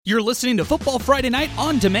You're listening to Football Friday Night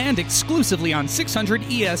on demand exclusively on 600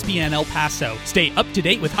 ESPN El Paso. Stay up to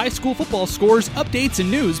date with high school football scores, updates, and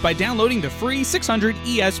news by downloading the free 600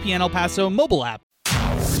 ESPN El Paso mobile app.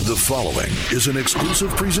 The following is an exclusive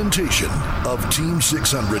presentation of Team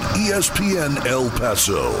 600 ESPN El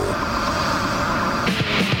Paso.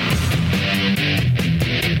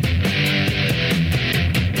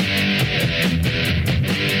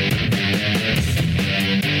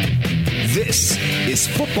 This is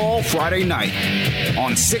Football Friday Night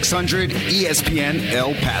on 600 ESPN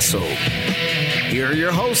El Paso. Here are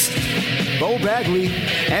your hosts, Bo Bagley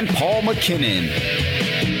and Paul McKinnon.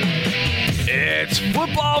 It's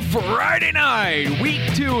Football Friday Night, Week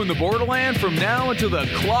 2 in the Borderland. From now until the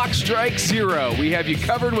clock strikes zero, we have you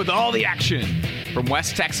covered with all the action. From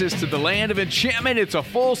West Texas to the land of enchantment, it's a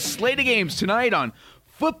full slate of games tonight on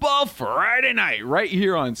Football Friday Night, right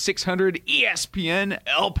here on 600 ESPN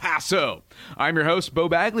El Paso. I'm your host, Bo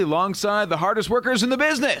Bagley, alongside the hardest workers in the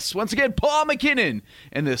business. Once again, Paul McKinnon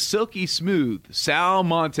and the silky smooth Sal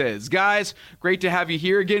Montez. Guys, great to have you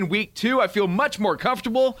here again. Week 2, I feel much more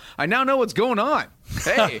comfortable. I now know what's going on.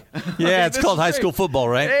 Hey. Yeah, it's called high school football,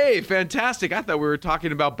 right? Hey, fantastic. I thought we were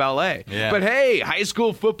talking about ballet. Yeah. But hey, high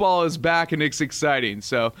school football is back and it's exciting.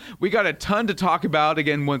 So we got a ton to talk about.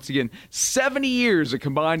 Once again, 70 years of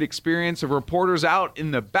combined experience of reporters out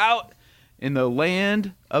in the bout in the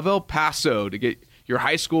land of El Paso to get your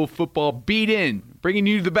high school football beat in, bringing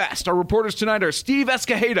you the best. Our reporters tonight are Steve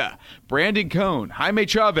Escajeda, Brandon Cohn, Jaime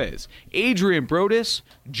Chavez, Adrian Brodus,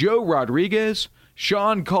 Joe Rodriguez,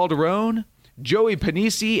 Sean Calderon, Joey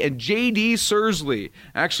Panisi, and J.D. Sursley.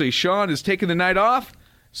 Actually, Sean is taking the night off,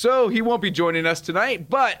 so he won't be joining us tonight,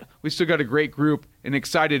 but we still got a great group and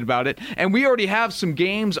excited about it. And we already have some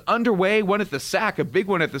games underway, one at the SAC, a big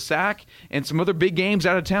one at the SAC, and some other big games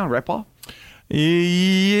out of town, right, Paul?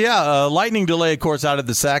 Yeah, lightning delay, of course, out of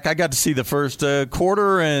the SAC. I got to see the first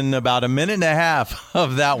quarter and about a minute and a half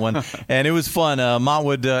of that one, and it was fun.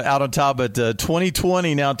 Montwood out on top at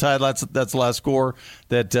 20-20 now tied. That's the last score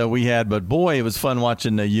that we had. But, boy, it was fun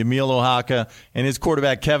watching Yamil Oaxaca and his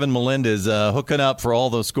quarterback, Kevin Melendez, hooking up for all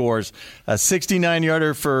those scores. A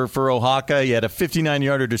 69-yarder for Oaxaca. He had a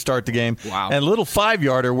 59-yarder to start the game. Wow. And a little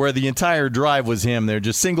 5-yarder where the entire drive was him. They're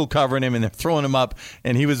just single covering him, and they're throwing him up,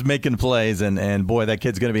 and he was making plays. And boy, that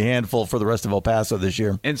kid's going to be a handful for the rest of El Paso this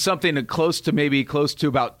year. And something close to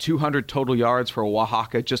about 200 total yards for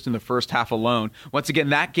Oaxaca just in the first half alone. Once again,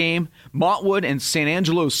 that game, Montwood and San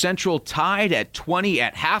Angelo Central tied at 20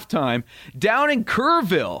 at halftime. Down in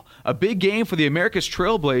Kerrville, a big game for the Americas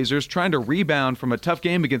Trailblazers, trying to rebound from a tough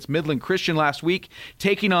game against Midland Christian last week,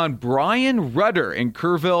 taking on Brian Rudder in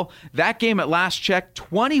Kerrville. That game at last check,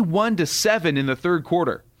 21-7 in the third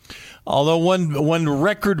quarter. Although one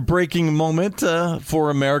record-breaking moment for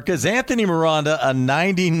America is Anthony Miranda, a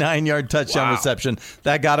 99-yard touchdown reception.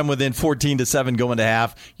 That got him within 14-7 going to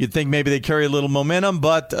half. You'd think maybe they carry a little momentum,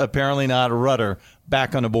 but apparently not. Rudder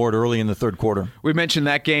back on the board early in the third quarter. We mentioned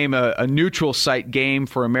that game, a neutral site game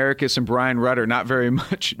for Americus and Brian Rudder. Not very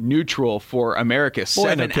much neutral for Americus.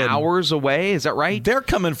 Boy, 7 hours away, is that right? They're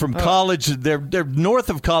coming from College. They're north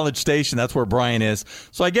of College Station. That's where Brian is.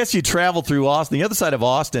 So I guess you travel through Austin, the other side of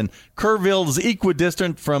Austin. Kerrville's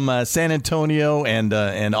equidistant from San Antonio and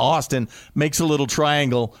Austin. Makes a little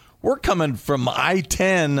triangle. We're coming from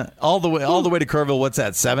I-10 all the way to Kerrville. What's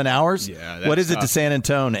that, 7 hours? Yeah, that's what is tough. it to San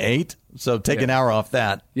Antonio? 8? So take an hour off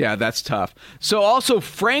that. Yeah, that's tough. So also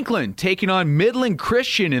Franklin taking on Midland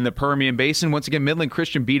Christian in the Permian Basin. Once again, Midland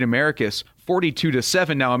Christian beat Americus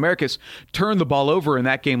 42-7. Now, Americus turned the ball over in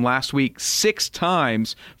that game last week 6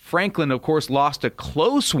 times. Franklin, of course, lost a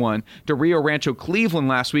close one to Rio Rancho Cleveland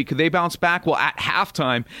last week. Could they bounce back? Well, at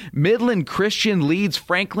halftime, Midland Christian leads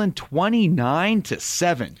Franklin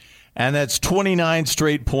 29-7. And that's 29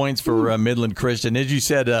 straight points for Midland Christian. As you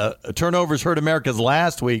said, turnovers hurt America's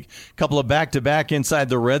last week. A couple of back-to-back inside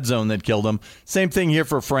the red zone that killed them. Same thing here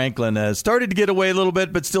for Franklin. Started to get away a little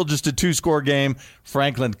bit, but still just a 2-score game.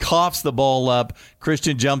 Franklin coughs the ball up.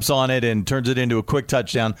 Christian jumps on it and turns it into a quick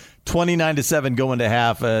touchdown. 29-7 going to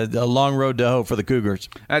half. A long road to hoe for the Cougars.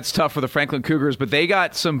 That's tough for the Franklin Cougars, but they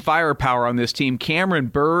got some firepower on this team. Cameron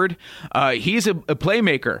Bird, he's a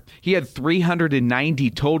playmaker. He had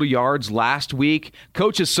 390 total yards last week.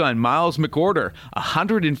 Coach's son, Miles McOrder,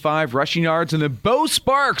 105 rushing yards. And then Bo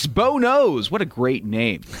Sparks, Bo Knows, what a great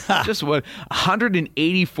name. Just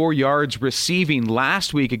 184 yards receiving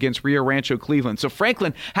last week against Rio Rancho Cleveland. So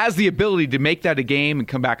Franklin has the ability to make that a game and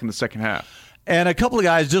come back in the second half. And a couple of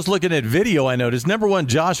guys, just looking at video, I noticed. Number one,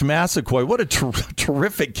 Josh Massaquoi. What a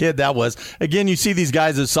terrific kid that was. Again, you see these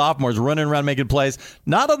guys as sophomores running around making plays.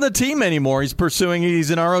 Not on the team anymore. He's an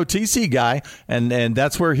ROTC guy, and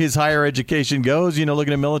that's where his higher education goes,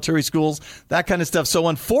 looking at military schools, that kind of stuff. So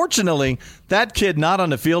unfortunately, that kid not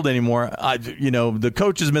on the field anymore. The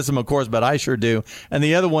coaches miss him, of course, but I sure do. And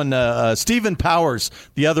the other one, Stephen Powers,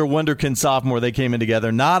 the other Wunderkind sophomore, they came in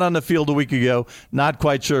together. Not on the field a week ago. Not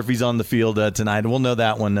quite sure if he's on the field tonight. We'll know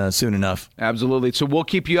that one soon enough. Absolutely. So we'll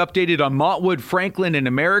keep you updated on Montwood, Franklin, and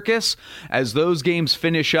Americus as those games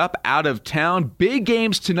finish up out of town. Big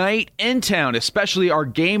games tonight in town, especially our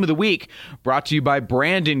game of the week, brought to you by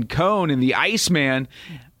Brandon Cohn and the Iceman.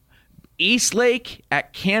 Eastlake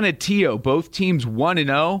at Canutillo, both teams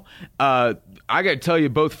 1-0. I got to tell you,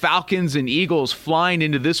 both Falcons and Eagles flying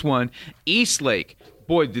into this one. Eastlake,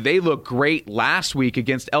 boy, did they look great last week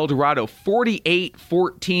against El Dorado.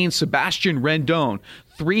 48-14, Sebastian Rendon.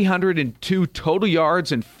 302 total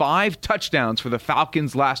yards and 5 touchdowns for the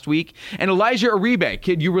Falcons last week. And Elijah Uribe,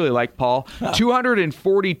 kid you really like, Paul,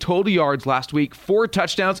 240 total yards last week, 4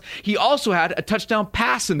 touchdowns. He also had a touchdown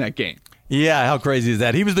pass in that game. Yeah, how crazy is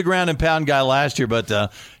that? He was the ground and pound guy last year, but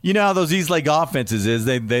you know how those Eastlake offenses is.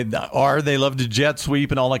 They love to jet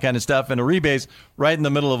sweep and all that kind of stuff. And Uribe's right in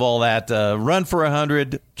the middle of all that. Run for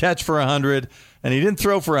 100, catch for 100. And he didn't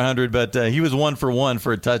throw for 100, but he was 1 for 1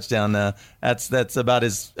 for a touchdown. That's about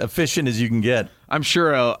as efficient as you can get. I'm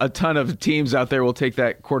sure a ton of teams out there will take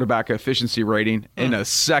that quarterback efficiency rating in a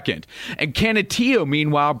second. And Canutillo,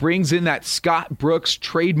 meanwhile, brings in that Scott Brooks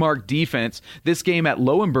trademark defense. This game at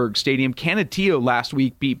Lowenberg Stadium, Canutillo last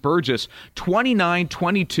week beat Burgess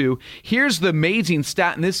 29-22. Here's the amazing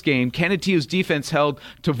stat in this game. Canutillo's defense held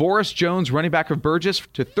Tavoris Jones, running back of Burgess,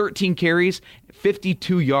 to 13 carries,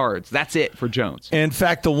 52 yards. That's it for Jones. In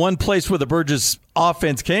fact, the one place where the Burgess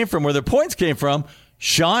offense came from, where their points came from,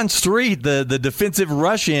 Sean Street, the defensive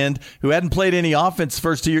rush end, who hadn't played any offense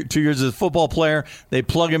first 2 years as a football player. They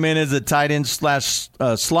plug him in as a tight end /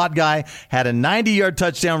 slot guy. Had a 90-yard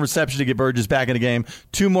touchdown reception to get Burgess back in the game.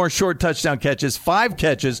 2 more short touchdown catches, 5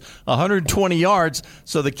 catches, 120 yards.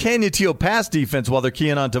 So the Canutillo pass defense, while they're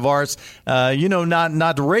keying on Tavares,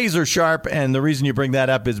 not razor sharp. And the reason you bring that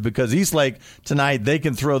up is because Eastlake tonight, they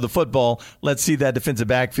can throw the football. Let's see that defensive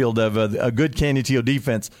backfield of a good Canutillo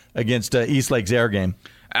defense against Eastlake's air game.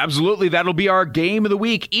 Absolutely. That'll be our game of the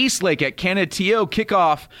week. Eastlake at Canutillo.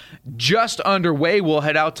 Kickoff just underway. We'll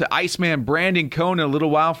head out to Iceman Brandon Cohn in a little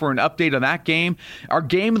while for an update on that game. Our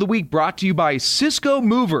game of the week brought to you by Cisco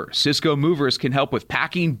Movers. Cisco Movers can help with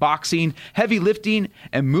packing, boxing, heavy lifting,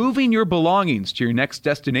 and moving your belongings to your next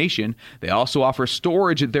destination. They also offer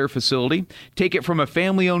storage at their facility. Take it from a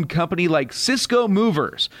family-owned company like Cisco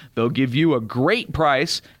Movers. They'll give you a great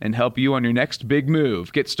price and help you on your next big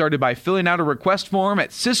move. Get started by filling out a request form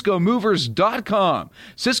at CiscoMovers.com.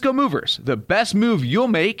 Cisco Movers, the best move you'll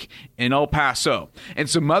make in El Paso. And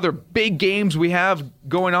some other big games we have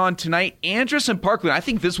going on tonight. Andress and Parkland. I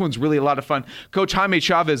think this one's really a lot of fun. Coach Jaime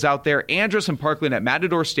Chavez out there. Andress and Parkland at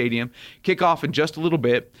Matador Stadium. Kickoff in just a little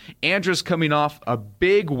bit. Andress coming off a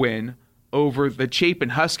big win over the Chapin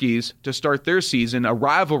Huskies to start their season, a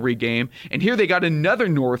rivalry game. And here they got another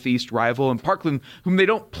Northeast rival in Parkland, whom they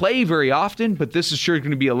don't play very often, but this is sure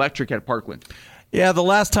going to be electric at Parkland. Yeah, the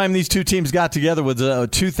last time these two teams got together was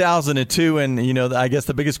 2002, and I guess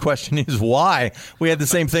the biggest question is why. We had the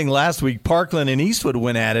same thing last week. Parkland and Eastwood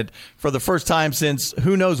went at it for the first time since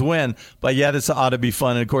who knows when. But yeah, this ought to be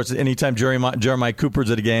fun. And of course, anytime Jeremiah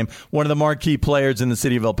Cooper's at a game, one of the marquee players in the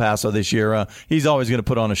city of El Paso this year, he's always going to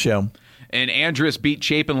put on a show. And Andress beat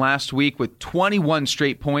Chapin last week with 21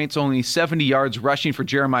 straight points, only 70 yards rushing for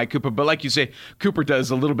Jeremiah Cooper. But like you say, Cooper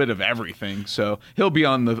does a little bit of everything, so he'll be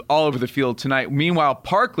all over the field tonight. Meanwhile,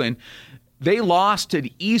 Parkland, they lost to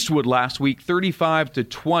Eastwood last week,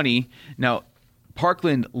 35-20. Now,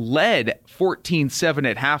 Parkland led 14-7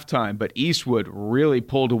 at halftime, but Eastwood really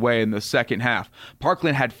pulled away in the second half.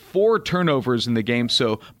 Parkland had 4 turnovers in the game,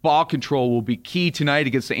 so ball control will be key tonight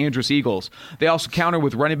against the Andress Eagles. They also counter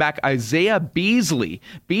with running back Isaiah Beasley.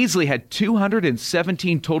 Beasley had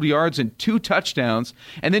 217 total yards and 2 touchdowns.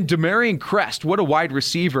 And then Demarion Crest, what a wide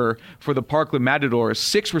receiver for the Parkland Matadors.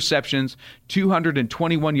 6 receptions,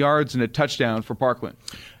 221 yards, and a touchdown for Parkland.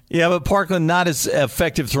 Yeah, but Parkland not as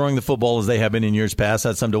effective throwing the football as they have been in years past.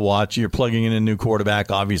 That's something to watch. You're plugging in a new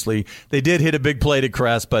quarterback, obviously. They did hit a big play to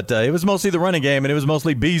Crest, but it was mostly the running game, and it was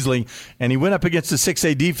mostly Beasley. And he went up against the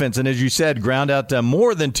 6A defense, and as you said, ground out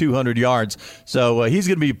more than 200 yards. So he's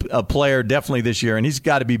going to be a player definitely this year, and he's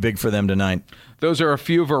got to be big for them tonight. Those are a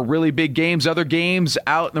few of our really big games. Other games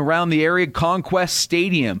out and around the area, Conquest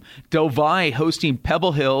Stadium, Del Valle hosting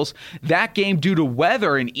Pebble Hills. That game, due to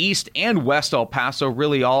weather in East and West El Paso,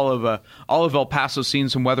 really all of El Paso seeing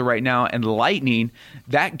some weather right now, and lightning.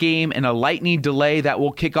 That game and a lightning delay that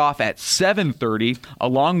will kick off at 7:30,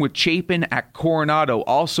 along with Chapin at Coronado,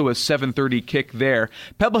 also a 7:30 kick there.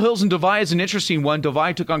 Pebble Hills and Del Valle is an interesting one. Del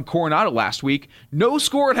Valle took on Coronado last week. No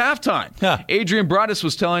score at halftime. Adrian Broadus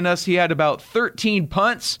was telling us he had about 13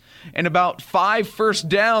 punts and about 5 first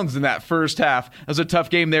downs in that first half. It was a tough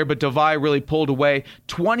game there, but Del Valle really pulled away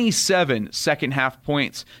 27 second half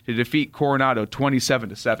points to defeat Coronado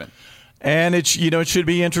 27-7. And it should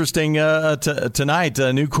be interesting tonight.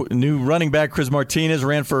 New running back Chris Martinez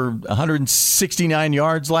ran for 169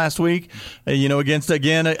 yards last week. Against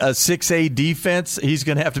again a 6A defense. He's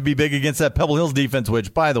going to have to be big against that Pebble Hills defense,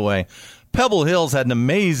 which, by the way, Pebble Hills had an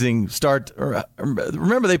amazing start.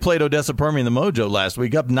 Remember, they played Odessa Permian, the Mojo, last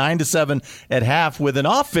week, up 9-7 at half with an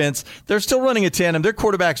offense. They're still running a tandem. Their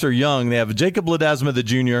quarterbacks are young. They have Jacob Ledesma, the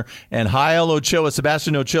junior, and Jael Ochoa,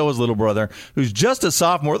 Sebastian Ochoa's little brother, who's just a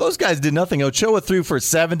sophomore. Those guys did nothing. Ochoa threw for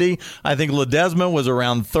 70. I think Ledesma was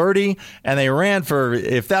around 30, and they ran for,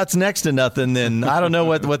 if that's next to nothing, then I don't know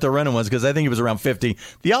what the running was, because I think it was around 50.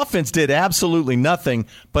 The offense did absolutely nothing,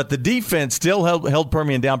 but the defense still held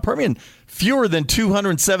Permian down. Permian fewer than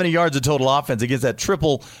 270 yards of total offense against that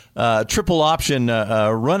triple option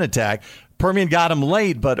run attack. Permian got him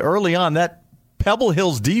late, but early on, that Pebble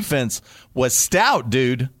Hills defense was stout,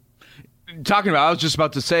 dude. I was just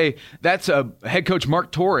about to say, that's head coach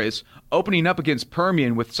Mark Torres opening up against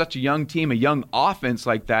Permian with such a young team, a young offense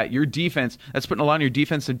like that. Your defense, that's putting a lot on your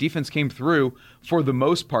defense. The defense came through for the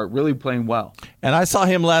most part, really playing well. And I saw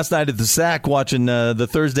him last night at the SAC watching the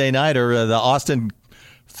Thursday nighter, the Austin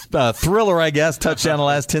thriller, I guess, touchdown the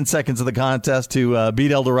last 10 seconds of the contest to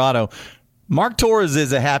beat El Dorado. Mark Torres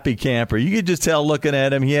is a happy camper. You could just tell looking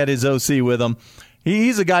at him. He had his OC with him.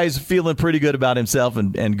 He's a guy who's feeling pretty good about himself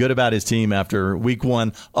and good about his team after week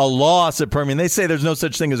one. A loss at Permian. They say there's no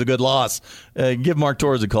such thing as a good loss. Give Mark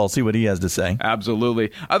Torres a call. See what he has to say.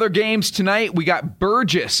 Absolutely. Other games tonight, we got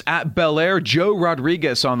Burgess at Bel Air. Joe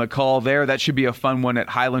Rodriguez on the call there. That should be a fun one at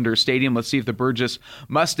Highlander Stadium. Let's see if the Burgess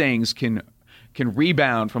Mustangs can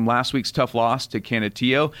rebound from last week's tough loss to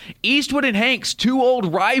Canutillo. Eastwood and Hanks, two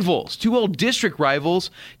old district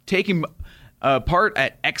rivals, taking part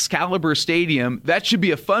at Excalibur Stadium. That should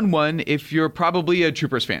be a fun one if you're probably a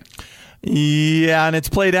Troopers fan. Yeah, and it's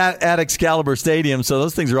played at Excalibur Stadium, so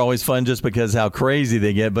those things are always fun just because how crazy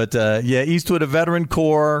they get. But, Eastwood, a veteran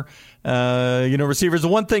core, receivers. The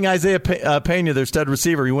one thing, Isaiah Pena, their stud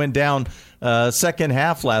receiver, he went down second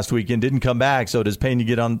half last week and didn't come back. So does Pena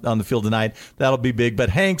get on the field tonight? That'll be big. But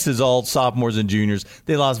Hanks is all sophomores and juniors.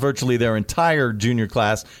 They lost virtually their entire junior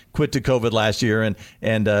class, quit to COVID last year.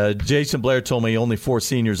 And Jason Blair told me only 4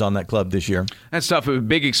 seniors on that club this year. That's tough. A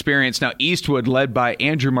big experience. Now, Eastwood led by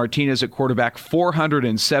Andrew Martinez at quarterback,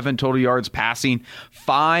 407 total yards passing,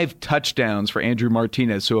 5 touchdowns for Andrew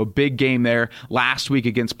Martinez. So a big game there last week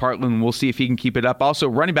against Parkland. We'll see if he can keep it up. Also,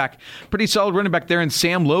 running back, pretty solid running back there in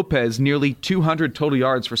Sam Lopez, nearly 200 total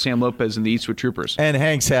yards for Sam Lopez in the Eastwood Troopers. And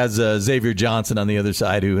Hanks has Xavier Johnson on the other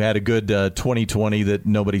side, who had a good 2020 that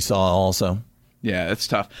nobody saw also. Yeah, that's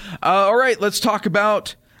tough. All right, let's talk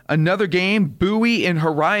about another game, Bowie and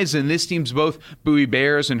Horizon. This team's both Bowie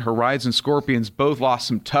Bears and Horizon Scorpions both lost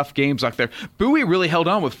some tough games like there. Bowie really held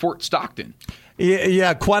on with Fort Stockton.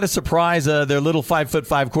 Yeah, quite a surprise. Their little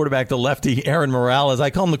 5'5" quarterback, the lefty Aaron Morales. I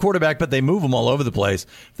call him the quarterback, but they move him all over the place.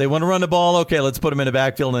 If they want to run the ball, okay, let's put him in the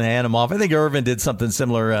backfield and hand him off. I think Irvin did something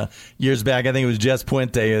similar years back. I think it was Jess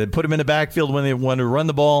Puente. They put him in the backfield when they wanted to run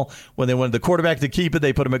the ball. When they wanted the quarterback to keep it,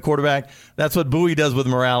 they put him at quarterback. That's what Bowie does with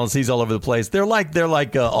Morales. He's all over the place. They're like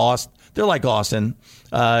Austin. They're like Austin.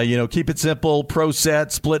 Keep it simple, pro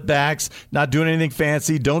set, split backs, not doing anything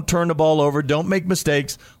fancy. Don't turn the ball over. Don't make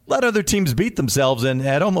mistakes. Let other teams beat themselves, and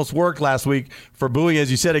it almost worked last week for Bowie,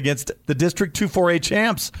 as you said, against the District 2-4A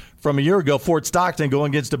champs from a year ago, Fort Stockton,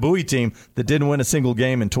 going against a Bowie team that didn't win a single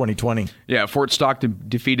game in 2020. Yeah, Fort Stockton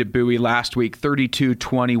defeated Bowie last week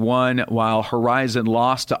 32-21, while Horizon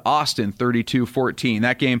lost to Austin 32-14.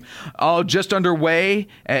 That game all just underway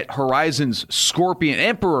at Horizon's Scorpion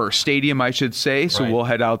Emperor Stadium, I should say, so We'll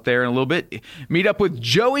head out there in a little bit. Meet up with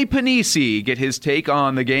Joey Panisi, get his take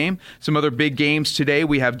on the game. Some other big games today.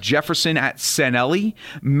 We have Jefferson at Sanelli,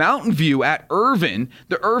 Mountain View at Irvin.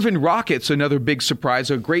 The Irvin Rockets, another big surprise,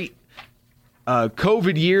 a great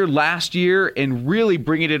COVID year last year and really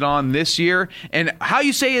bringing it on this year. And how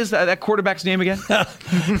you say is that quarterback's name again?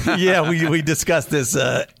 Yeah, we discussed this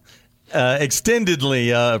extendedly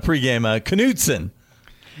pregame. Knutson.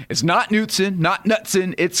 It's not Knutson, not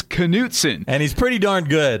Knutson, it's Knutson. And he's pretty darn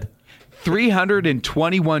good.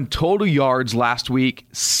 321 total yards last week,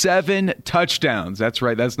 7 touchdowns. That's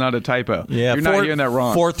right. That's not a typo. Yeah, You're not hearing that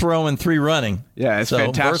wrong. 4 throwing, 3 running. Yeah, it's a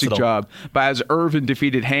fantastic versatile job. But as Irvin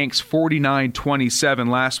defeated Hanks 49-27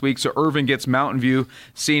 last week, so Irvin gets Mountain View.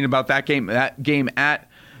 Seeing about that game at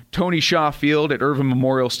Tony Shaw Field at Irvin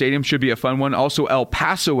Memorial Stadium should be a fun one. Also, El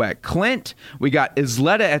Paso at Clint. We got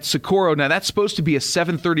Isleta at Socorro. Now, that's supposed to be a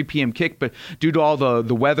 7:30 p.m. kick, but due to all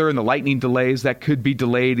the weather and the lightning delays, that could be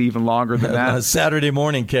delayed even longer than that. A Saturday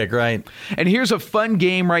morning kick, right? And here's a fun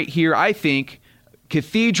game right here, I think.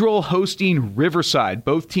 Cathedral hosting Riverside.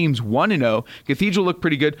 Both teams 1-0. Cathedral looked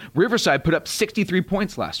pretty good. Riverside put up 63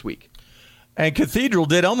 points last week. And Cathedral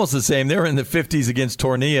did almost the same. They were in the 50s against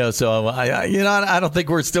Tornillo, so I don't think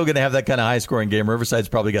we're still going to have that kind of high-scoring game. Riverside's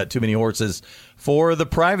probably got too many horses for the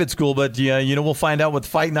private school, but we'll find out what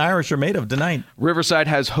Fighting Irish are made of tonight. Riverside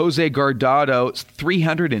has Jose Guardado,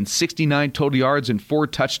 369 total yards and 4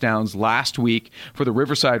 touchdowns last week for the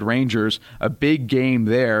Riverside Rangers. A big game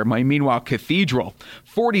there. Meanwhile, Cathedral,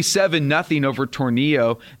 47-0 over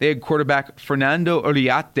Tornillo. They had quarterback Fernando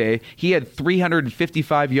Uriarte. He had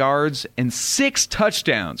 355 yards and 6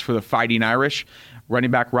 touchdowns for the Fighting Irish. Running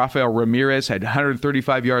back Rafael Ramirez had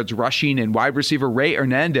 135 yards rushing, and wide receiver Ray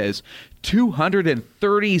Hernandez,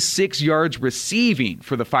 236 yards receiving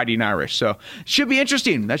for the Fighting Irish. So should be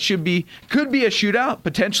interesting. Could be a shootout.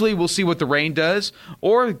 Potentially, we'll see what the rain does,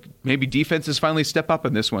 or maybe defenses finally step up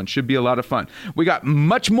in this one. Should be a lot of fun. We got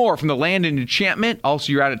much more from the Land and Enchantment.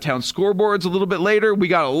 Also, your out-of-town scoreboards a little bit later. We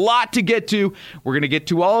got a lot to get to. We're going to get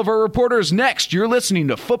to all of our reporters next. You're listening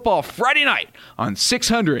to Football Friday Night on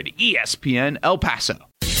 600 ESPN El Paso.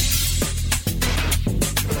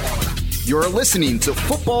 You're listening to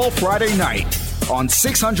Football Friday Night on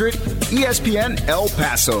 600 ESPN El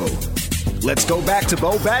Paso. Let's go back to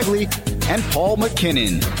Bo Bagley and Paul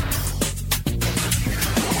McKinnon.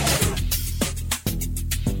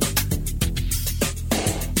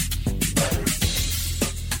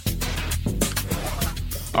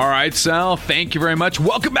 All right, Sal, thank you very much.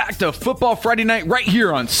 Welcome back to Football Friday Night right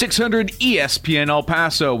here on 600 ESPN El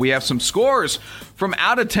Paso. We have some scores from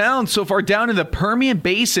out of town so far down in the Permian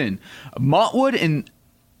Basin. Montwood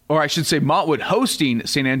hosting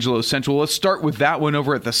San Angelo Central. Let's start with that one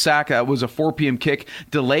over at the SAC. That was a 4 p.m. kick,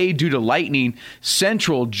 delayed due to lightning.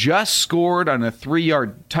 Central just scored on a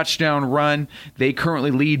 3-yard touchdown run. They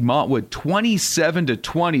currently lead Montwood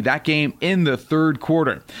 27-20. That game in the third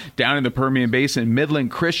quarter. Down in the Permian Basin,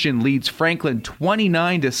 Midland Christian leads Franklin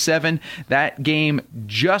 29-7. That game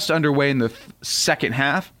just underway in the second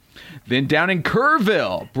half. Then down in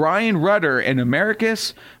Kerrville, Brian Rudder and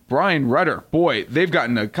Americus. Brian Rudder, boy, they've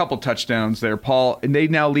gotten a couple touchdowns there, Paul, and they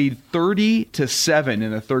now lead 30-7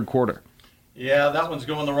 in the third quarter. Yeah, that one's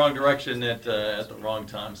going the wrong direction at the wrong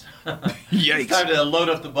times. Yikes. It's time to load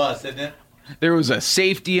up the bus, isn't it? There was a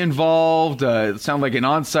safety involved. It sounded like an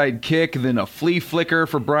onside kick, then a flea flicker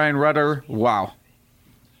for Brian Rudder. Wow.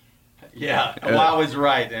 Yeah, wow is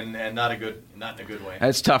right, and not in a good way.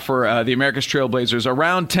 That's tough for the America's Trailblazers.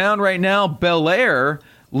 Around town right now, Bel Air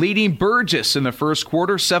leading Burgess in the first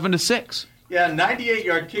quarter, 7-6. Yeah,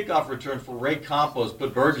 98-yard kickoff return for Ray Campos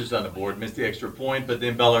put Burgess on the board, missed the extra point, but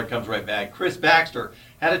then Bel Air comes right back. Chris Baxter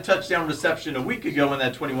had a touchdown reception a week ago in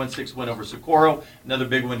that 21-6 win over Socorro. Another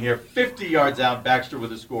big one here, 50 yards out, Baxter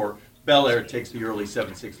with a score. Bel Air takes the early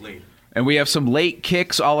 7-6 lead. And we have some late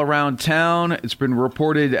kicks all around town. It's been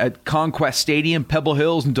reported at Conquest Stadium, Pebble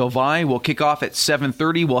Hills, and Delvine. We'll kick off at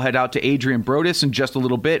 7:30. We'll head out to Adrian Brodus in just a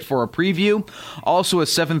little bit for a preview. Also a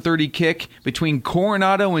 7:30 kick between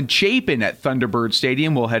Coronado and Chapin at Thunderbird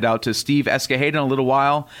Stadium. We'll head out to Steve Escajeda in a little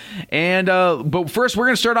while. And but first, we're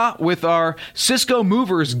going to start out with our Cisco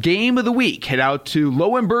Movers Game of the Week. Head out to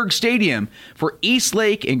Lowenberg Stadium for East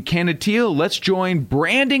Lake and Canutillo. Let's join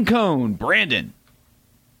Brandon Cohn. Brandon.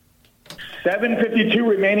 7:52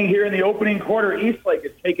 remaining here in the opening quarter. Eastlake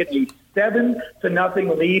has taken a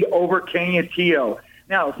 7-0 lead over Canutillo.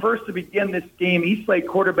 Now, first to begin this game, Eastlake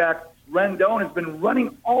quarterback Rendon has been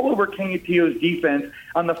running all over Canutillo's defense.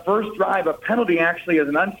 On the first drive, a penalty actually is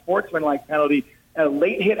an unsportsmanlike penalty, a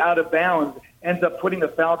late hit out of bounds, ends up putting the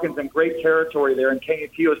Falcons in great territory there in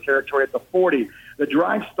Canutillo's territory at the 40. The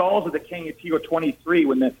drive stalls at the Canutillo 23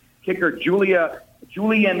 when the kicker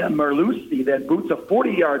Julian Merlucci then boots a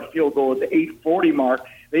 40-yard field goal at the 8:40 mark.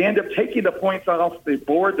 They end up taking the points off the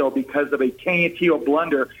board, though, because of a Canutillo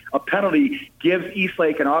blunder. A penalty gives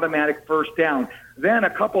Eastlake an automatic first down. Then a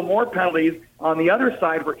couple more penalties on the other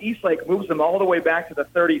side where Eastlake moves them all the way back to the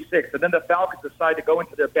 36. And then the Falcons decide to go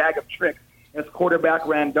into their bag of tricks as quarterback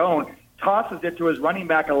Randone tosses it to his running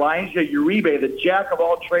back, Elijah Uribe, the jack of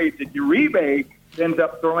all trades. And Uribe ends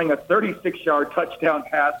up throwing a 36-yard touchdown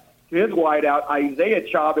pass to his wideout, Isaiah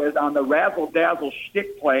Chavez, on the razzle-dazzle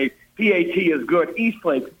shtick play. PAT is good.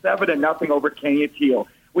 Eastlake 7-0 over Canutillo.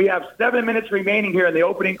 We have 7 minutes remaining here in the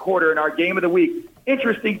opening quarter in our game of the week.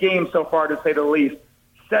 Interesting game so far, to say the least.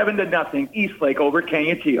 7-0 Eastlake over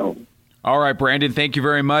Canutillo. All right, Brandon, thank you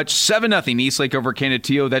very much. 7-0 Eastlake over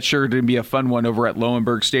Canutillo. That's sure to be a fun one over at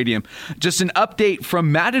Lowenberg Stadium. Just an update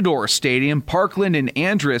from Matador Stadium, Parkland and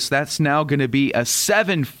Andress. That's now going to be a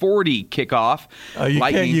 7:40 kickoff.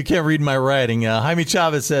 You can't read my writing. Jaime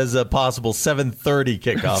Chavez says a possible 7:30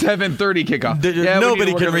 kickoff. 7:30 kickoff.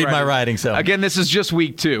 Nobody can read my writing. So again, this is just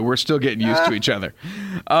week 2. We're still getting used to each other.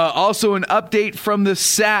 Also, an update from the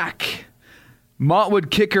SAC. Montwood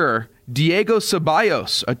kicker Diego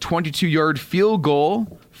Ceballos, a 22-yard field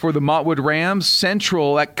goal for the Montwood Rams.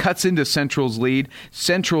 Central, that cuts into Central's lead.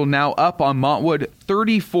 Central now up on Montwood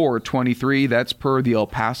 34-23. That's per the El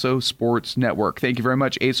Paso Sports Network. Thank you very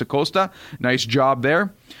much, Ace Acosta. Nice job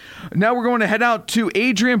there. Now we're going to head out to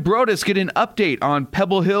Adrian Broadus, get an update on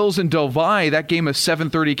Pebble Hills and Del Valle. That game is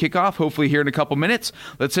 7:30 kickoff, hopefully here in a couple minutes.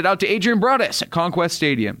 Let's head out to Adrian Broadus at Conquest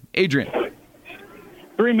Stadium. Adrian.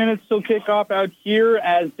 3 minutes till kickoff out here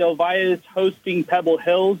as Del Valle is hosting Pebble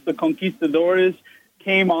Hills. The Conquistadores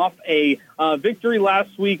came off a victory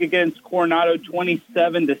last week against Coronado,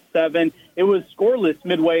 27-7. It was scoreless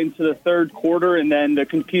midway into the third quarter, and then the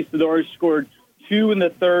Conquistadores scored 2 in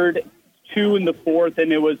the third, 2 in the fourth,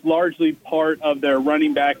 and it was largely part of their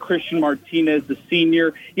running back, Christian Martinez, the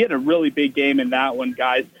senior. He had a really big game in that one,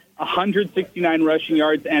 guys. 169 rushing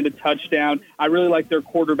yards and a touchdown. I really like their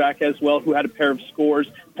quarterback as well, who had a pair of scores.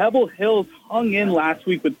 Pebble Hills hung in last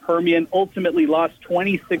week with Permian, ultimately lost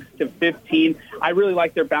 26-15. I really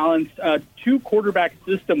like their balanced two-quarterback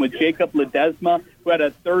system with Jacob Ledesma, who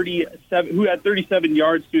had 37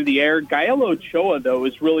 yards through the air. Gael Ochoa, though,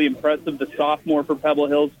 is really impressive, the sophomore for Pebble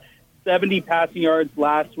Hills. 70 passing yards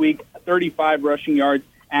last week, 35 rushing yards,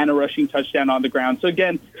 and a rushing touchdown on the ground. So,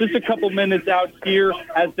 again, just a couple minutes out here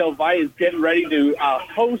as Del Valle is getting ready to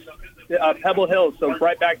host Pebble Hills. So,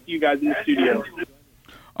 right back to you guys in the studio.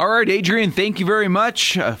 All right, Adrian, thank you very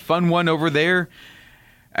much. A fun one over there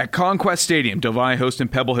at Conquest Stadium. Del Valle hosting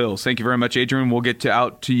Pebble Hills. Thank you very much, Adrian. We'll get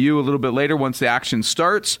out to you a little bit later once the action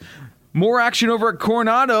starts. More action over at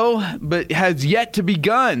Coronado, but has yet to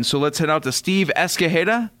begun. So, let's head out to Steve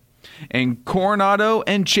Escajeda and Coronado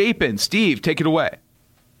and Chapin. Steve, take it away.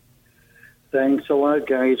 Thanks a lot,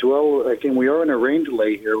 guys. Well, again, we are in a rain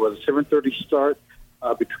delay here with a 7:30 start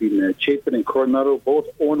between Chapin and Coronado, both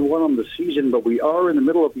 0-1 on the season, but we are in the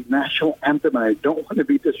middle of the national anthem, and I don't want to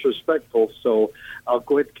be disrespectful, so I'll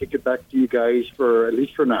go ahead and kick it back to you guys at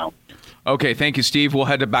least for now. Okay, thank you, Steve. We'll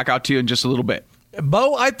head it back out to you in just a little bit.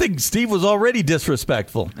 Bo, I think Steve was already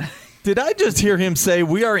disrespectful. Did I just hear him say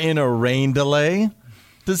we are in a rain delay?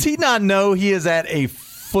 Does he not know he is at a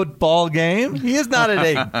football game? He is not at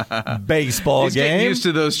a baseball He's game. Getting used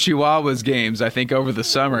to those Chihuahuas games, I think, over the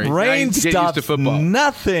summer. Rain stops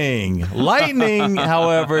nothing. Lightning,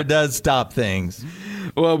 however, does stop things.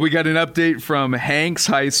 Well, we got an update from Hanks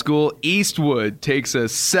High School. Eastwood takes a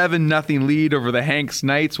 7-0 lead over the Hanks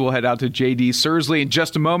Knights. We'll head out to J.D. Sursley in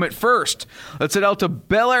just a moment. First, let's head out to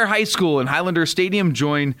Bel Air High School in Highlander Stadium.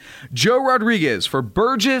 Join Joe Rodriguez for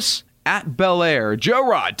Burgess at Bel Air. Joe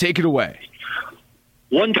Rod, take it away.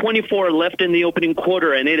 1:24 left in the opening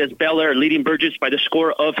quarter, and it is Bel Air leading Burgess by the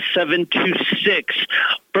score of 7-6.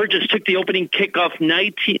 Burgess took the opening kickoff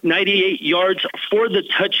 98 yards for the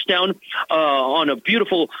touchdown on a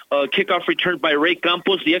beautiful kickoff return by Ray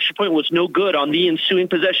Campos. The extra point was no good on the ensuing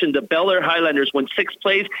possession. The Bel Air Highlanders went 6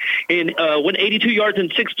 plays and went 82 yards in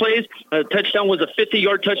 6 plays. Touchdown was a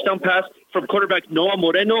 50-yard touchdown pass from quarterback Noah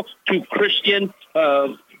Moreno to Christian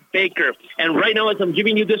Baker. And right now, as I'm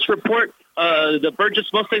giving you this report, the Burgess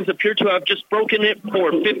Mustangs appear to have just broken it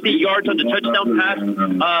for 50 yards on the touchdown pass.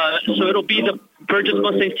 So it'll be the Burgess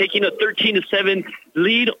Mustangs taking a 13-7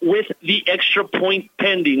 lead with the extra point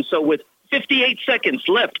pending. So with 58 seconds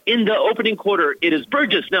left in the opening quarter, it is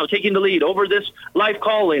Burgess now taking the lead over this live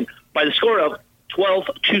call-in by the score of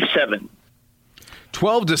 12-7.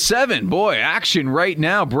 12-7. Boy, action right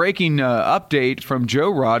now. Breaking update from Joe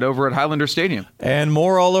Rod over at Highlander Stadium. And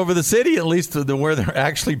more all over the city, at least where they're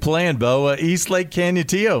actually playing, Bo. Eastlake,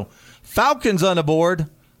 Canutillo. Falcons on the board.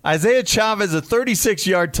 Isaiah Chavez, a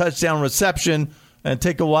 36-yard touchdown reception. And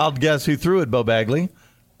take a wild guess who threw it, Bo Bagley.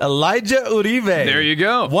 Elijah Uribe. There you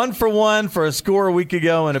go. 1 for 1 for a score a week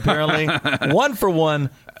ago, and apparently 1 for 1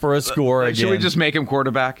 for a score again. Should we just make him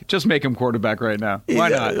quarterback? Just make him quarterback right now. Why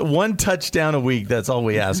not? One touchdown a week. That's all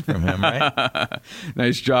we ask from him, right?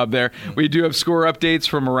 Nice job there. We do have score updates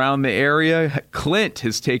from around the area. Clint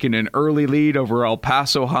has taken an early lead over El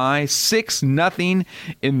Paso High, 6-0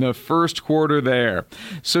 in the first quarter there.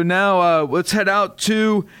 So now let's head out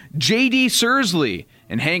to J.D. Sursley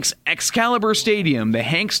and Hanks Excalibur Stadium, the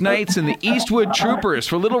Hanks Knights and the Eastwood Troopers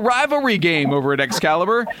for a little rivalry game over at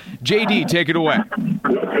Excalibur. JD, take it away.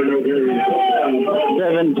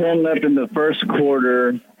 7:10 left in the first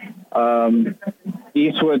quarter.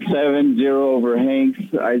 Eastwood 7-0 over Hanks.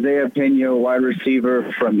 Isaiah Pena, wide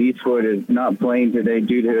receiver from Eastwood, is not playing today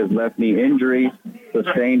due to his left knee injury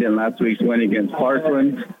sustained in last week's win against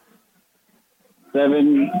Parkland.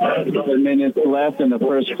 7 minutes left in the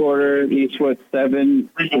first quarter. Eastwood 7,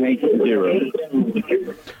 Hanks 0.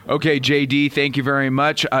 Okay, JD, thank you very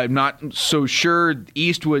much. I'm not so sure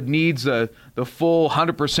Eastwood needs the full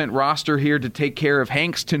 100% roster here to take care of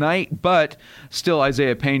Hanks tonight, but still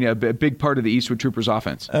Isaiah Pena, a big part of the Eastwood Troopers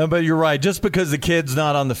offense. But you're right. Just because the kid's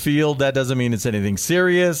not on the field, that doesn't mean it's anything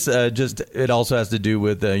serious. It also has to do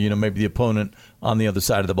with maybe the opponent on the other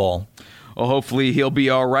side of the ball. Well, hopefully he'll be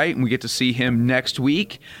all right, and we get to see him next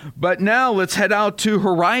week. But now let's head out to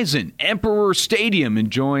Horizon, Emperor Stadium, and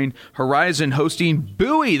join Horizon hosting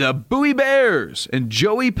Bowie, the Bowie Bears, and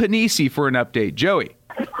Joey Panisi for an update. Joey.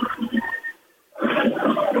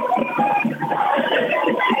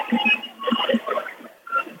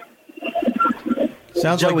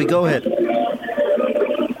 Sounds Joey, like go ahead.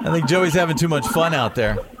 I think Joey's having too much fun out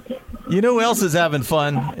there. You know who else is having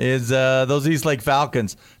fun is those Eastlake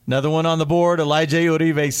Falcons. Another one on the board, Elijah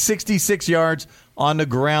Uribe, 66 yards on the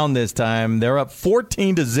ground this time. They're up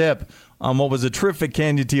 14-0 on what was a terrific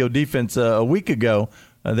Canutillo defense a week ago.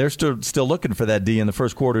 They're still looking for that D in the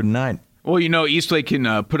first quarter tonight. Well, Eastlake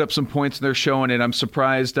can put up some points, and they're showing it. I'm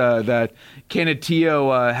surprised that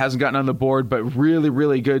Canutillo hasn't gotten on the board, but really,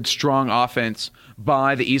 really good, strong offense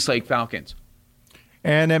by the Eastlake Falcons.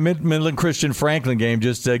 And that Midland Christian Franklin game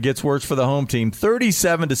just gets worse for the home team.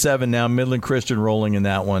 37-7 now, Midland Christian rolling in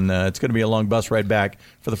that one. It's going to be a long bus ride back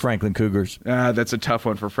for the Franklin Cougars. That's a tough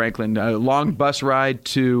one for Franklin. Long bus ride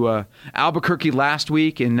to Albuquerque last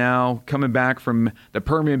week, and now coming back from the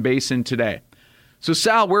Permian Basin today. So,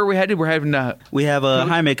 Sal, where are we headed? We have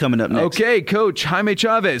Jaime coming up next. Okay, Coach Jaime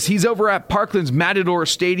Chavez. He's over at Parkland's Matador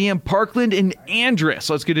Stadium, Parkland and Andress.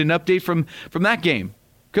 Let's get an update from that game.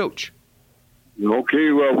 Coach.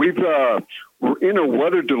 Okay, well, we're in a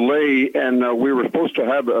weather delay, and we were supposed to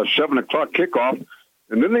have a 7 o'clock kickoff,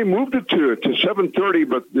 and then they moved it to 7:30.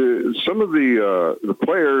 But some of the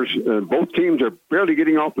players, both teams, are barely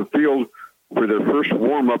getting off the field for their first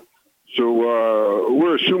warm up. So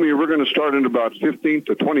we're assuming we're going to start in about 15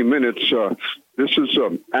 to 20 minutes. This is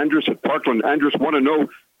Andress at Parkland. Andress 1-0,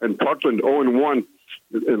 and Parkland 0-1.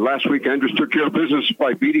 Last week, Andress took care of business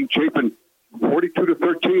by beating Chapin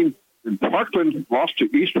 42-13. And Parkland lost to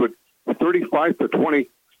Eastwood 35-20.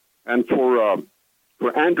 And for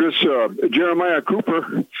Andress, Jeremiah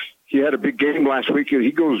Cooper, he had a big game last week.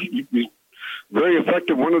 He's very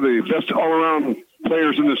effective, one of the best all-around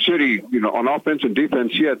players in the city, on offense and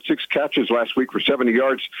defense. He had 6 catches last week for 70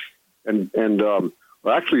 yards, and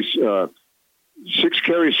 6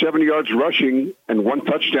 carries, 70 yards rushing, and 1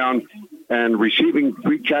 touchdown, and receiving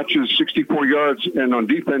 3 catches, 64 yards. And on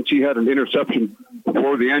defense, he had an interception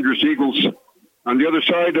for the Andress Eagles. On the other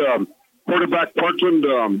side, quarterback Parkland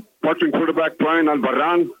quarterback Brian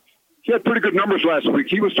Albarran, he had pretty good numbers last week.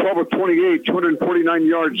 He was 12 of 28, 249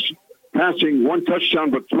 yards passing, 1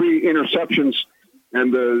 touchdown, but 3 interceptions.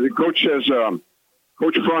 And the coach says,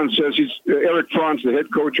 Coach Franz says Eric Franz, the head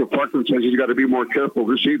coach of Parkland, says he's got to be more careful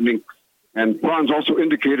this evening. And Franz also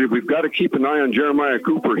indicated we've got to keep an eye on Jeremiah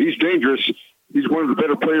Cooper. He's dangerous. He's one of the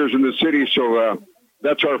better players in the city, so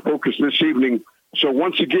that's our focus this evening. So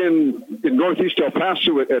once again, in Northeast El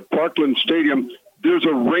Paso at Parkland Stadium, there's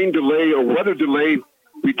a rain delay, a weather delay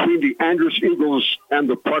between the Andress Eagles and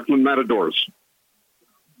the Parkland Matadors.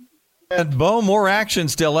 And, Bo, more action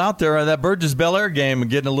still out there. That Burgess Bel Air game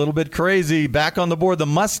getting a little bit crazy. Back on the board, the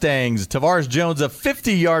Mustangs. Tavares Jones, a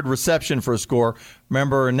 50-yard reception for a score.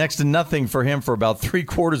 Remember, next to nothing for him for about 3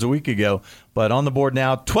 quarters a week ago. But on the board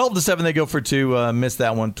now, 12-7, they go for 2. Missed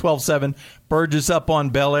that one. 12-7. Burgess up on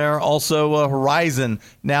Bel Air. Also, Horizon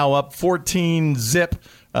now up 14-0.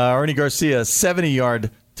 Ernie Garcia,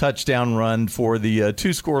 70-yard touchdown run for the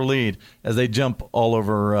 2-score lead as they jump all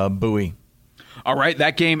over Bowie. All right,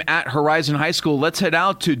 that game at Horizon High School. Let's head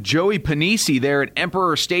out to Joey Panisi there at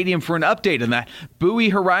Emperor Stadium for an update on that Bowie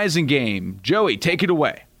Horizon game. Joey, take it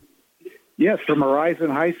away. Yes, from Horizon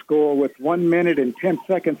High School with 1 minute and 10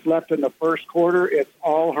 seconds left in the first quarter. It's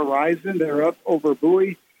all Horizon. They're up over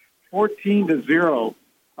Bowie 14-0.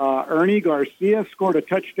 Ernie Garcia scored a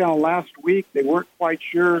touchdown last week. They weren't quite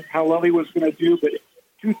sure how well he was going to do, but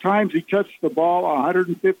 2 times he touched the ball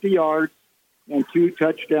 150 yards and 2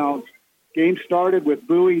 touchdowns. Game started with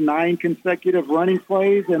Bowie 9 consecutive running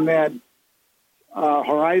plays, and then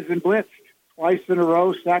Horizon blitzed twice in a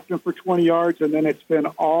row, sacked him for 20 yards, and then it's been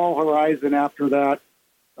all Horizon after that.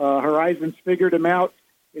 Horizon's figured him out.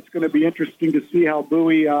 It's going to be interesting to see how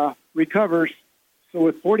Bowie recovers. So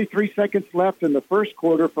with 43 seconds left in the first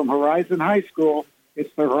quarter from Horizon High School,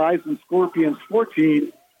 it's the Horizon Scorpions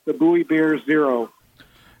 14, the Bowie Bears 0.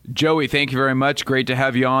 Joey, thank you very much. Great to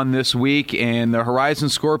have you on this week. And the Horizon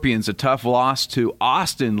Scorpions, a tough loss to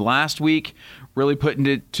Austin last week, really putting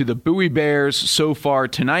it to the Bowie Bears so far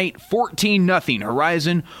tonight. 14-0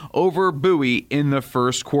 Horizon over Bowie in the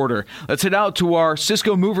first quarter. Let's head out to our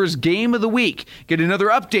Cisco Movers Game of the Week. Get another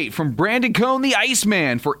update from Brandon Cohn, the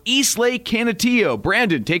Iceman, for Eastlake Canutillo.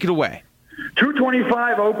 Brandon, take it away.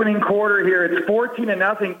 2:25 opening quarter here. It's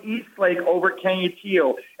 14-0 Eastlake over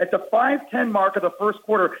Canutillo. At the 5:10 mark of the first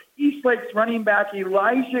quarter, Eastlake's running back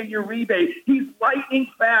Elijah Uribe, he's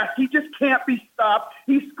lightning fast. He just can't be stopped.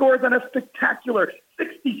 He scores on a spectacular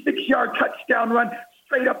 66-yard touchdown run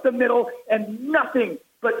straight up the middle, and nothing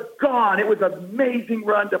but gone. It was an amazing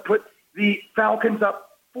run to put the Falcons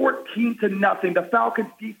up 14-0. The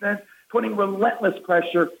Falcons defense putting relentless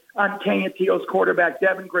pressure on Canutillo's quarterback,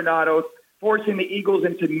 Devin Granados, forcing the Eagles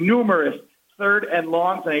into numerous third and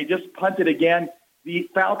longs, and they just punted again. The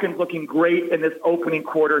Falcons looking great in this opening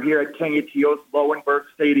quarter here at Canutillo's Lowenberg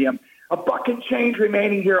Stadium. A buck and change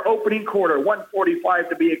remaining here, opening quarter, 1:45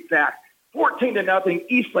 to be exact. 14-0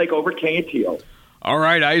 Eastlake over Canutillo. All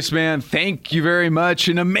right, Iceman, thank you very much.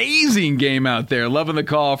 An amazing game out there. Loving the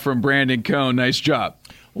call from Brandon Cohn. Nice job.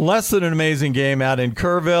 Less than an amazing game out in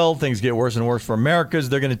Kerrville. Things get worse and worse for Americas.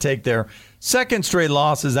 They're going to take their second straight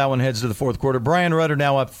losses. That one heads to the fourth quarter. Brian Rudder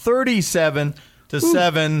now up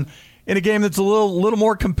 37-7 in a game that's a little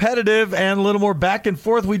more competitive and a little more back and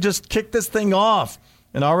forth. We just kicked this thing off,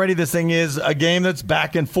 and already this thing is a game that's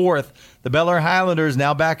back and forth. The Bel Air Highlanders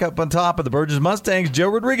now back up on top of the Burgess Mustangs. Joe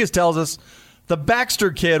Rodriguez tells us the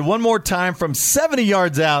Baxter kid, one more time from 70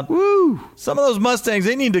 yards out. Woo! Some of those Mustangs,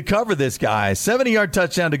 they need to cover this guy. 70-yard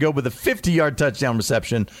touchdown to go with a 50-yard touchdown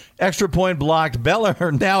reception. Extra point blocked. Bel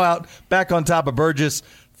Air now out back on top of Burgess.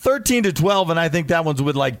 13-12, and I think that one's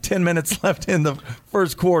with like 10 minutes left in the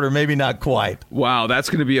first quarter. Maybe not quite. Wow, that's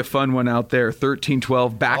going to be a fun one out there.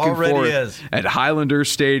 13-12 back and forth at Highlander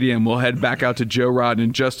Stadium. We'll head back out to Joe Rod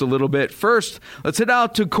in just a little bit. First, let's head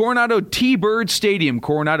out to Coronado T-Bird Stadium.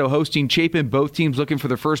 Coronado hosting Chapin. Both teams looking for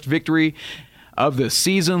their first victory of the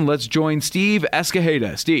season. Let's join Steve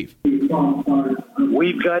Escajeda. Steve.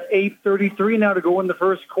 We've got 8:33 now to go in the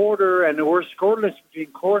first quarter, and we're scoreless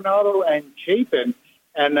between Coronado and Chapin.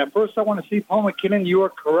 And first, I want to see Paul McKinnon. You are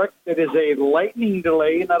correct. It is a lightning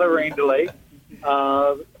delay, not a rain delay.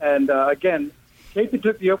 Again, Chapin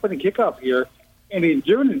took the opening kickoff here, and he's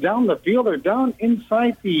driven it down the field. They're down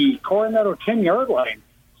inside the Coronado 10-yard line,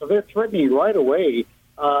 so they're threatening right away.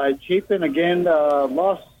 Chapin, again,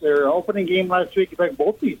 lost their opening game last week. In fact,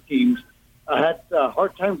 both these teams had a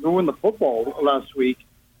hard time moving the football last week.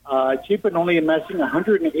 Chapin only amassing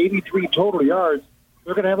 183 total yards.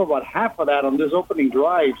 They're going to have about half of that on this opening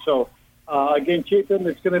drive. So, again, Chapin,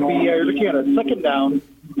 it's going to be looking at a second down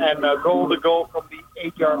and a goal to go from the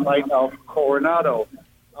 8-yard line of Coronado.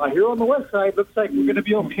 Here on the west side, looks like we're going to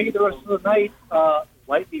be okay the rest of the night,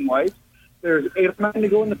 lightning-wise. There's 8:09 to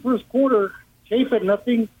go in the first quarter. Chapin,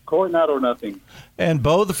 nothing. Coronado, nothing. And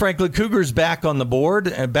Bo, the Franklin Cougars back on the board,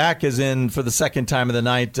 and back is in for the second time of the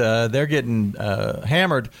night. They're getting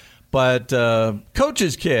hammered. But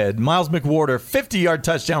coach's kid, Miles McWhorter, 50-yard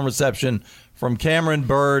touchdown reception from Cameron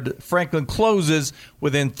Bird. Franklin closes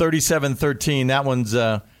within 37-13. That one's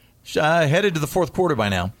headed to the fourth quarter by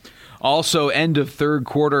now. Also, end of third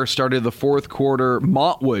quarter, started the fourth quarter.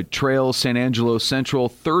 Montwood trails San Angelo Central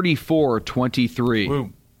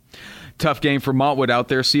 34-23. Tough game for Montwood out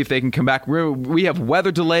there. See if they can come back. We have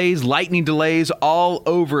weather delays, lightning delays all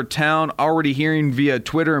over town. Already hearing via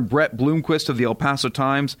Twitter and Brett Bloomquist of the El Paso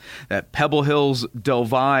Times that Pebble Hills Del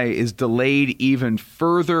Valle is delayed even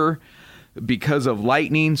further. because of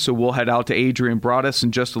lightning, so we'll head out to Adrian Broadus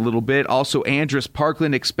in just a little bit. Also, Andress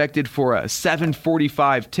Parkland expected for a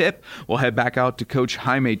 7:45 tip. We'll head back out to Coach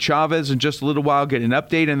Jaime Chavez in just a little while, get an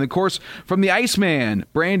update. And, of course, from the Iceman,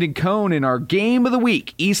 Brandon Cohn, in our game of the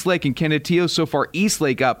week, Eastlake and Canutillo. So far,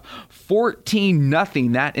 Eastlake up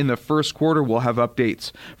 14-0. That in the first quarter. We'll have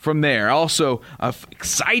updates from there. Also, an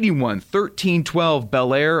exciting one, 13-12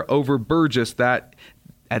 Bel Air over Burgess. That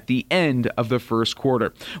at the end of the first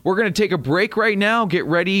quarter. We're going to take a break right now, get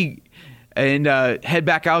ready, and head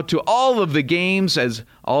back out to all of the games as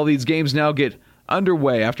all these games now get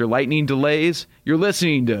underway after lightning delays. You're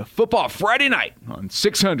listening to Football Friday Night on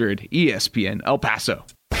 600 ESPN El Paso.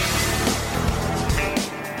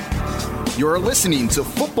 You're listening to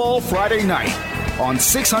Football Friday Night on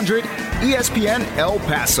 600 ESPN El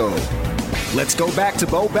Paso. Let's go back to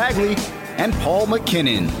Bo Bagley and Paul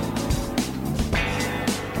McKinnon.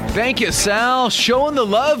 Thank you, Sal. Showing the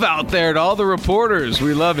love out there to all the reporters.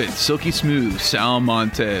 We love it. Silky smooth, Sal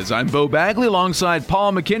Montez. I'm Bo Bagley alongside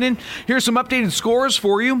Paul McKinnon. Here's some updated scores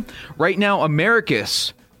for you. Right now,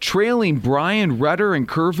 Americus trailing Bryan Rudder and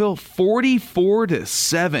Kerrville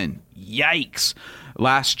 44-7. Yikes.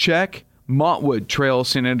 Last check, Montwood trails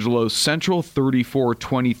San Angelo Central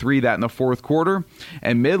 34-23, that in the fourth quarter.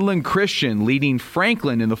 And Midland Christian leading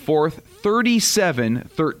Franklin in the fourth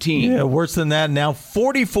 37-13. Yeah, worse than that now,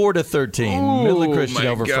 44-13. Midland Christian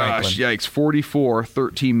over Franklin. Yikes,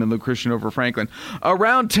 44-13 Midland Christian over Franklin.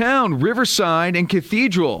 Around town, Riverside and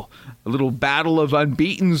Cathedral. A little battle of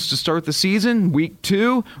unbeatens to start the season. Week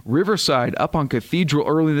 2, Riverside up on Cathedral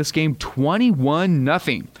early in this game,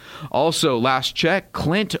 21-0. Also, last check,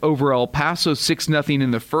 Clint over El Paso, 6-0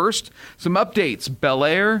 in the first. Some updates, Bel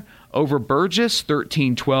Air over Burgess,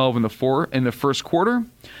 13-12 in the first quarter.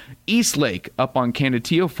 Eastlake up on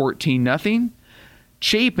Canutillo, 14-0.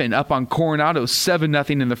 Chapin up on Coronado,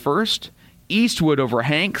 7-0 in the first. Eastwood over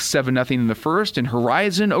Hanks, 7-0 in the first, and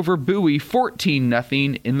Horizon over Bowie,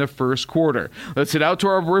 14-0 in the first quarter. Let's head out to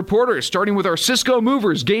our reporters, starting with our Cisco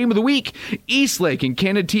Movers game of the week. Eastlake and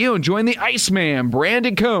Canutillo, and join the Iceman,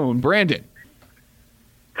 Brandon Cohn. Brandon.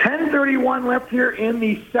 10:31 left here in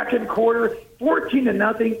the second quarter,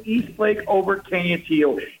 14-0 Eastlake over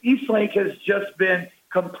Canutillo. Eastlake has just been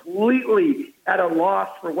completely at a loss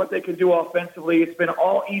for what they can do offensively. It's been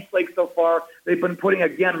all Eastlake so far. They've been putting,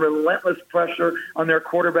 again, relentless pressure on their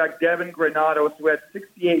quarterback, Devin Granados, who had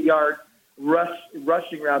 68 yards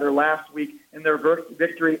rushing last week in their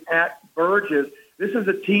victory at Burgess. This is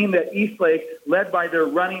a team that Eastlake, led by their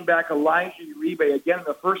running back, Elijah Uribe, again in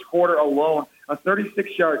the first quarter alone, a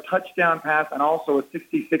 36-yard touchdown pass and also a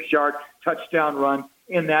 66-yard touchdown run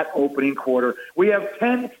in that opening quarter. We have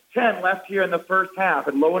 10-10 left here in the first half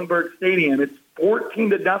at Lowenberg Stadium. It's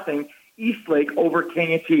 14-0 Eastlake over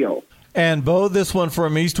Canutillo. And, Bo, this one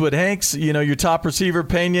from Eastwood. Hanks, you know, your top receiver,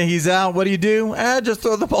 Pena, he's out. What do? Just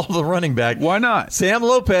throw the ball to the running back. Why not? Sam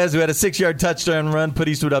Lopez, who had a 6-yard touchdown run, put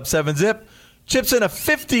Eastwood up 7-zip. Chips in a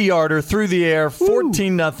 50-yarder through the air,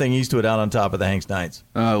 14-0 Eastwood out on top of the Hanks Knights.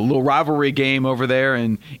 A little rivalry game over there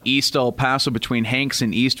in East El Paso between Hanks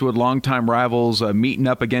and Eastwood. Longtime rivals meeting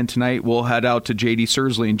up again tonight. We'll head out to J.D.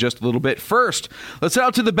 Sursley in just a little bit. First, let's head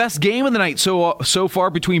out to the best game of the night so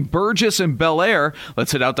far between Burgess and Bel Air.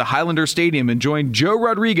 Let's head out to Highlander Stadium and join Joe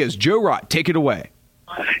Rodriguez. Joe Rod, take it away.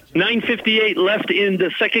 9:58 left in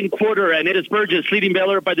the second quarter, and it is Burgess leading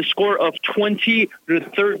Bel Air by the score of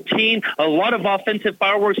 20-13. A lot of offensive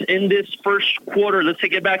fireworks in this first quarter. Let's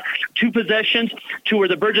take it back 2 possessions to where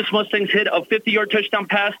the Burgess Mustangs hit a 50-yard touchdown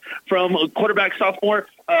pass from quarterback sophomore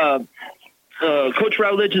Coach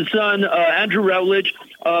Routledge's son, Andrew Routledge,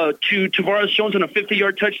 to Tavares Jones on a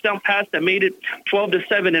 50-yard touchdown pass that made it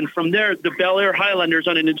 12-7. And from there, the Bel Air Highlanders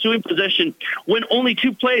on an ensuing possession went only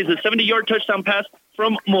 2 plays, a 70-yard touchdown pass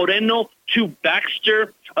from Moreno to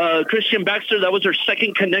Baxter, Christian Baxter. That was their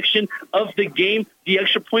second connection of the game. The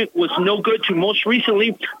extra point was no good to most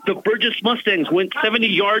recently. The Burgess Mustangs went 70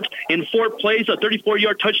 yards in 4 plays, a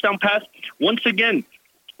 34-yard touchdown pass. Once again,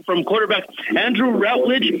 from quarterback Andrew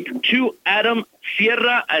Routledge to Adam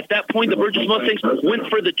Sierra. At that point, the Burgess Mustangs went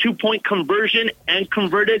for the 2-point conversion and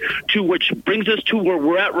converted, to which brings us to where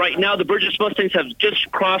we're at right now. The Burgess Mustangs have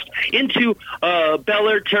just crossed into Bel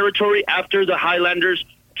Air territory after the Highlanders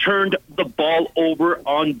turned the ball over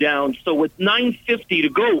on down. So with 9:50 to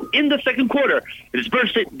go in the second quarter, it is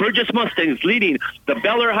Burgess Mustangs leading the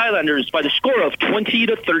Bel Air Highlanders by the score of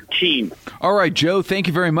 20-13. All right, Joe, thank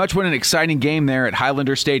you very much. What an exciting game there at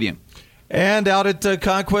Highlander Stadium. And out at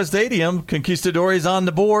Conquest Stadium, Conquistadores on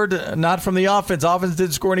the board, not from the offense. Offense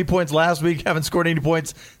didn't score any points last week, haven't scored any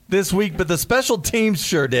points this week, but the special teams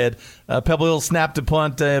sure did. Pebble Hill snapped a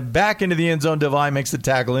punt back into the end zone. Devine makes the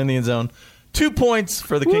tackle in the end zone 2 points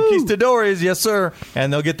for the Conquistadores, yes, sir.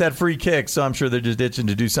 And they'll get that free kick, so I'm sure they're just itching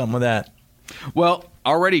to do something with that. Well,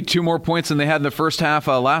 already 2 more points than they had in the first half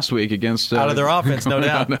last week against... out of their offense, no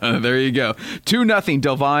doubt. There you go. 2-0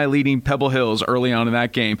 Del Valle leading Pebble Hills early on in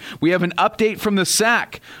that game. We have an update from the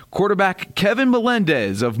SAC. Quarterback Kevin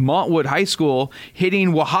Melendez of Montwood High School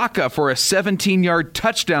hitting Oaxaca for a 17-yard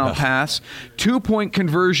touchdown pass. 2-point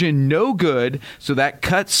conversion, no good, so that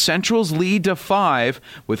cuts Central's lead to 5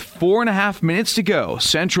 with 4.5 minutes to go.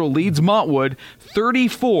 Central leads Montwood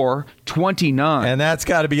 34-29. And that's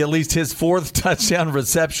got to be at least his 4th touchdown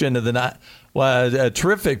reception of the night. Well, a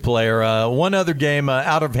terrific player. One other game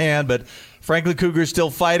out of hand, but Franklin Cougars still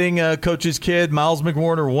fighting coach's kid, Miles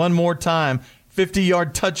McWarner, one more time.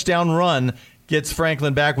 50-yard touchdown run gets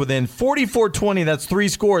Franklin back within 44-20. That's 3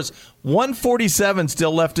 scores. 147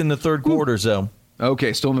 still left in the third quarter, so...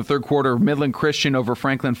 Okay, still in the third quarter, Midland Christian over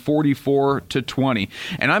Franklin 44-20.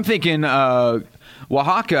 And I'm thinking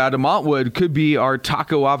Oaxaca out of Montwood could be our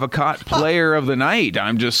Taco Avocat player of the night.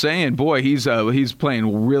 I'm just saying, boy, he's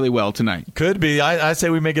playing really well tonight. Could be. I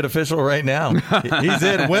say we make it official right now. He's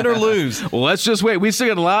in, win or lose. Well, let's just wait. We still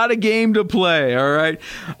got a lot of game to play, all right?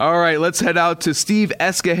 All right, let's head out to Steve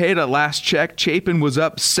Escajeda. Last check, Chapin was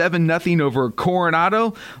up 7-0 over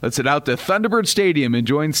Coronado. Let's head out to Thunderbird Stadium and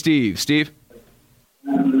join Steve. Steve?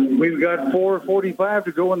 We've got 4:45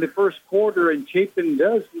 to go in the first quarter, and Chapin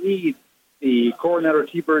does lead the Coronado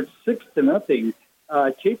T-Birds 6-0.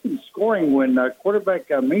 Chapin scoring when quarterback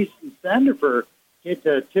Mason Sandifer hit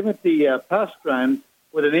Timothy Pastran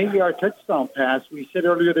with an 8-yard touchdown pass. We said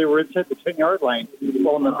earlier they were inside the 10-yard line.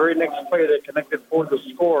 Well, on the very next play, they connected for the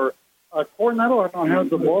score. Coronado has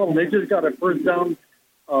the ball, and they just got a first down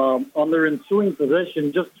on their ensuing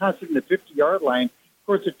possession, just passing the 50-yard line. Of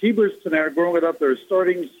course, the T-Birds tonight are going without their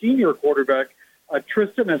starting senior quarterback,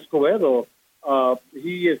 Tristan Escobedo.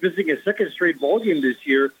 He is missing his second straight ball game this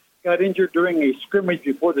year, got injured during a scrimmage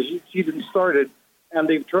before the season started, and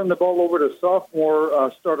they've turned the ball over to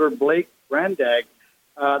sophomore starter Blake Brandag.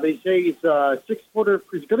 They say he's 6-footer.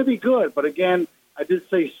 He's going to be good, but again, I did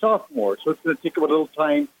say sophomore, so it's going to take him a little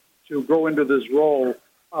time to grow into this role,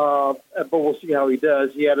 but we'll see how he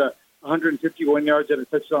does. He had 151 yards and a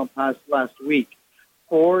touchdown pass last week.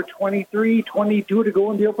 4:23-22 to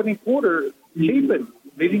go in the opening quarter. Chapin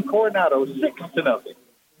leading Coronado 6-0.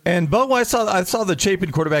 And Bo, I saw the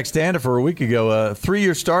Chapin quarterback stand for a week ago. A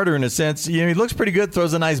 3-year starter in a sense. You know, he looks pretty good,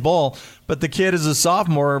 throws a nice ball. But the kid is a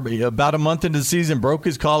sophomore, about a month into the season, broke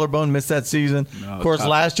his collarbone, missed that season. Of course,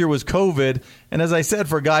 last year was COVID. And as I said,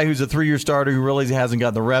 for a guy who's a 3-year starter who really hasn't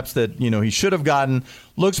gotten the reps that he should have gotten,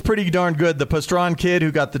 looks pretty darn good. The Pastran kid who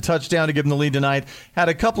got the touchdown to give him the lead tonight had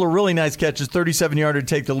a couple of really nice catches, 37-yarder to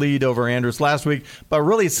take the lead over Andrus last week, but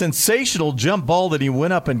really sensational jump ball that he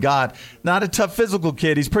went up and got. Not a tough physical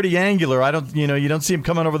kid. He's pretty angular. You don't see him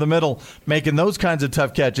coming over the middle making those kinds of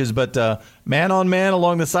tough catches, but man on man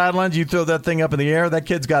along the sidelines, you throw that thing up in the air, that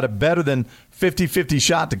kid's got a better than 50-50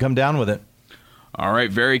 shot to come down with it. All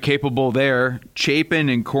right, very capable there. Chapin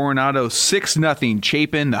and Coronado 6-0.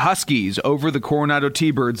 Chapin, the Huskies, over the Coronado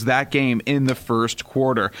T-Birds, that game in the first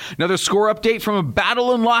quarter. Another score update from a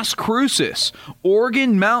battle in Las Cruces.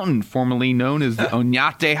 Oregon Mountain, formerly known as the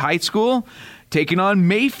Oñate High School, taking on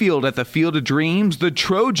Mayfield at the Field of Dreams. The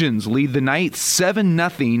Trojans lead the night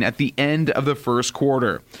 7-0 at the end of the first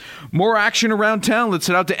quarter. More action around town. Let's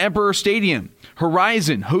head out to Emperor Stadium.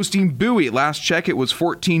 Horizon hosting Bowie. Last check, it was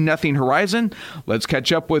 14-0 Horizon. Let's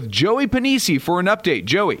catch up with Joey Panisi for an update.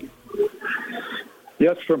 Joey.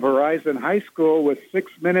 Yes, from Horizon High School with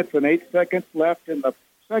 6 minutes and 8 seconds left in the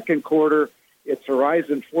second quarter. It's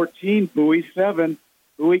Horizon 14, Bowie 7.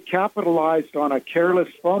 Bowie capitalized on a careless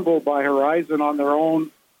fumble by Horizon on their own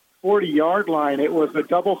 40-yard line. It was a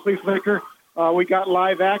double flea flicker. We got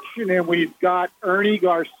live action, and we've got Ernie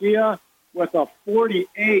Garcia with a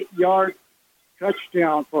 48-yard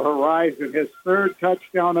touchdown for Horizon, his third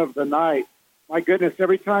touchdown of the night. My goodness,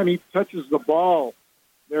 every time he touches the ball,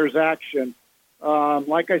 there's action.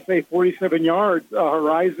 Like I say, 47 yards.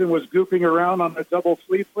 Horizon was goofing around on the double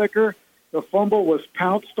flea flicker. The fumble was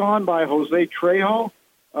pounced on by Jose Trejo.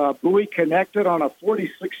 Bowie connected on a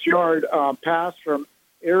 46-yard pass from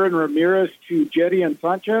Aaron Ramirez to Jedian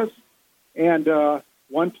Sanchez. And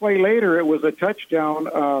one play later, it was a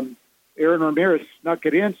touchdown. Aaron Ramirez snuck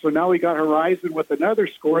it in, so now we got Horizon with another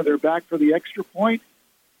score. They're back for the extra point.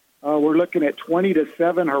 We're looking at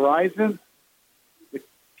 20-7 Horizon. The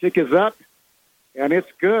kick is up, and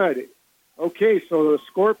it's good. Okay, so the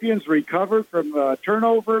Scorpions recovered from the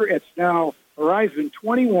turnover. It's now Horizon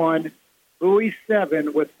 21, Bowie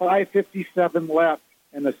 7, with 5:57 left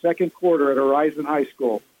in the second quarter at Horizon High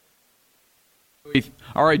School.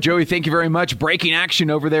 All right, Joey, thank you very much. Breaking action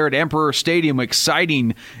over there at Emperor Stadium.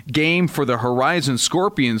 Exciting game for the Horizon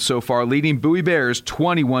Scorpions so far, leading Bowie Bears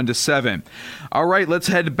 21-7. All right, let's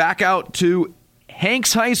head back out to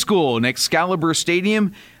Hanks High School in Excalibur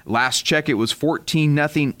Stadium. Last check, it was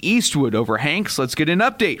 14-0 Eastwood over Hanks. Let's get an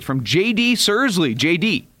update from J.D. Sursley.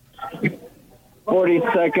 J.D. 40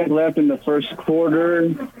 seconds left in the first quarter.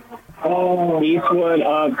 Eastwood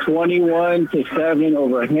up 21-7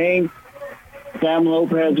 over Hanks. Sam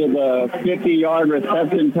Lopez with a 50-yard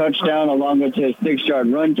reception touchdown along with his 6-yard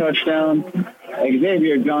run touchdown.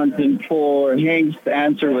 Xavier Johnson for Hanks to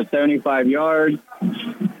answer with 75 yards.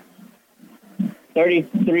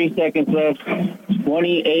 33 seconds left.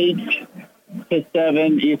 28-7.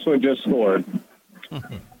 Eastwood just scored.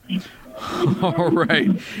 All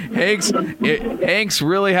right. Hanks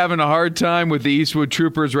really having a hard time with the Eastwood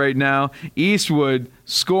Troopers right now. Eastwood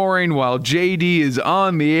scoring while JD is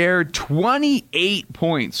on the air. 28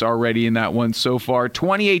 points already in that one so far.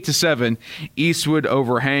 28-7. Eastwood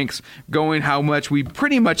over Hanks, going how much we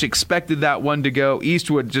pretty much expected that one to go.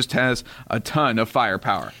 Eastwood just has a ton of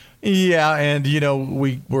firepower. Yeah, and,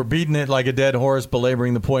 we're beating it like a dead horse,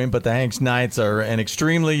 belaboring the point, but the Hanks Knights are an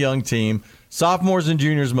extremely young team. Sophomores and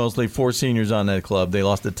juniors mostly, 4 seniors on that club. They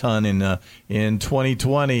lost a ton in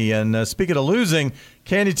 2020. And speaking of losing,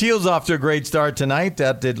 Candy Teal's off to a great start tonight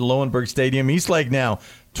at Lowenberg Stadium. Eastlake now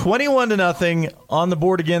 21-0 on the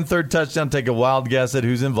board again. Third touchdown. Take a wild guess at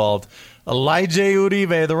who's involved. Elijah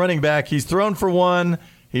Uribe, the running back, he's thrown for 1.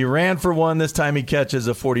 He ran for 1. This time he catches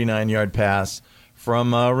a 49-yard pass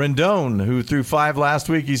from Rendon, who threw 5 last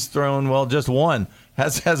week. He's thrown, just 1.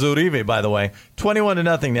 Has Uribe, by the way.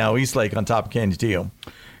 21-0 now. Eastlake on top of Candy Teal.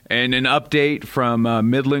 And an update from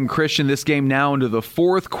Midland Christian. This game now into the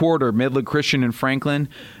fourth quarter. Midland Christian and Franklin.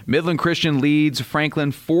 Midland Christian leads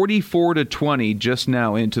Franklin 44-20 just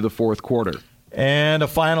now into the fourth quarter. And a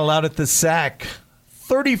final out at the SAC.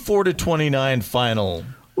 34-29 final.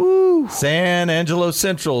 Woo. San Angelo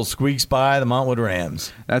Central squeaks by the Montwood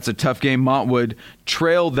Rams. That's a tough game. Montwood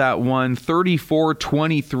trailed that one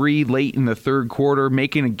 34-23 late in the third quarter,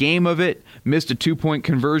 making a game of it. Missed a 2-point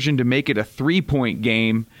conversion to make it a 3-point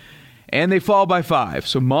game. And they fall by 5.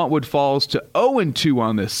 So Montwood falls to 0-2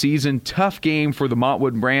 on this season. Tough game for the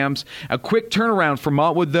Montwood Rams. A quick turnaround for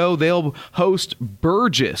Montwood, though. They'll host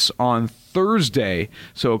Burgess on Thursday.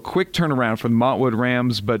 So a quick turnaround for the Montwood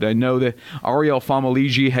Rams. But I know that Ariel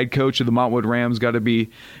Famaligi, head coach of the Montwood Rams, got to be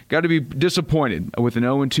disappointed with an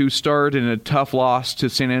 0-2 start and a tough loss to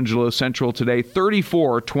San Angelo Central today.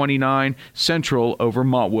 34-29 Central over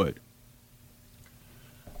Montwood.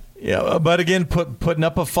 Yeah, but again, putting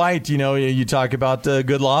up a fight, you talk about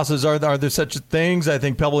good losses. Are there such things? I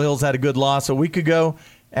think Pebble Hills had a good loss a week ago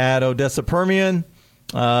at Odessa Permian.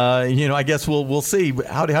 I guess we'll see.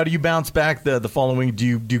 How do you bounce back the following week? Do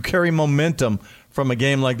you carry momentum from a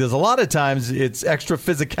game like this? A lot of times it's extra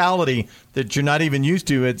physicality that you're not even used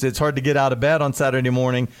to. It's hard to get out of bed on Saturday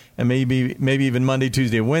morning and maybe even Monday,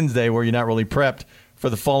 Tuesday, Wednesday where you're not really prepped for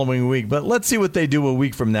the following week. But let's see what they do a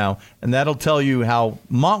week from now, and that'll tell you how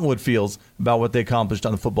Montwood feels about what they accomplished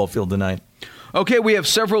on the football field tonight. Okay, we have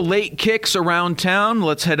several late kicks around town.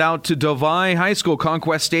 Let's head out to Delvi High School,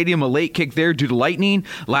 Conquest Stadium. A late kick there due to lightning.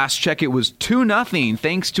 Last check, it was 2-0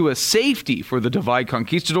 thanks to a safety for the Delvi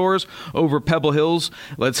Conquistadors over Pebble Hills.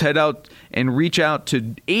 Let's head out and reach out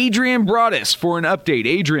to Adrian Broadus for an update.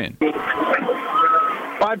 Adrian.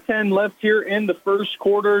 5:10 left here in the first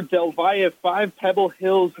quarter. Delvi 5, Pebble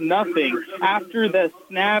Hills nothing. After the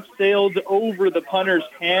snap sailed over the punter's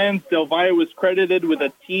hands, Delvi was credited with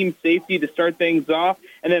a team safety to start things off.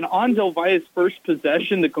 And then on Delvi's first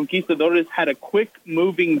possession, the Conquistadores had a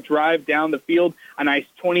quick-moving drive down the field, a nice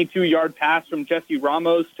 22-yard pass from Jesse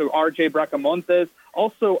Ramos to R.J. Bracamontes.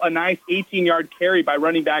 Also a nice 18-yard carry by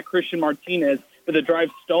running back Christian Martinez. But the drive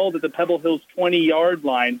stalled at the Pebble Hills 20-yard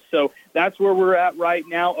line. So that's where we're at right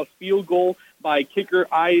now. A field goal by kicker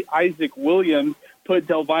Isaac Williams put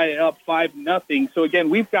Delvi up 5-0. So, again,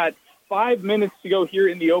 we've got 5 minutes to go here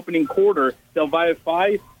in the opening quarter. Delvi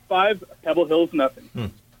 5, Pebble Hills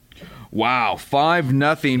nothing. Wow,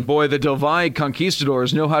 5-0. Boy, the Delvi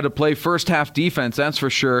Conquistadors know how to play first-half defense, that's for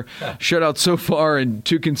sure. Shutout so far in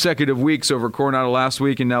 2 consecutive weeks over Coronado last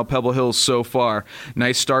week and now Pebble Hills so far.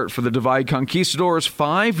 Nice start for the Delvi Conquistadors,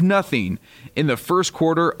 5-0 in the first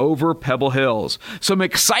quarter over Pebble Hills. Some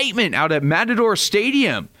excitement out at Matador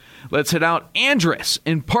Stadium. Let's head out Andress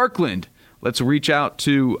in Parkland. Let's reach out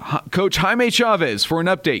to Coach Jaime Chavez for an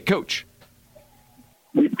update. Coach.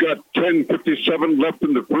 We've got 10:57 left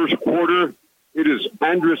in the first quarter. It is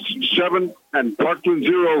Andress 7 and Parkland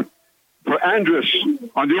 0. for Andrus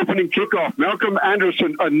on the opening kickoff. Malcolm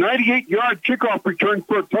Anderson, a 98-yard kickoff return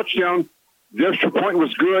for a touchdown. The extra point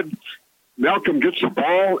was good. Malcolm gets the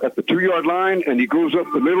ball at the 2-yard line, and he goes up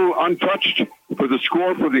the middle untouched for the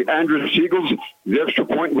score for the Andrus Eagles. The extra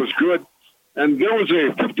point was good. And there was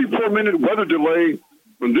a 54-minute weather delay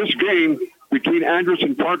from this game between Andrus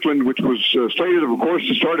and Parkland, which was slated, of course,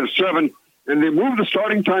 to start at 7. And they moved the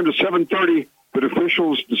starting time to 7:30, but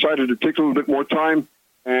officials decided to take a little bit more time,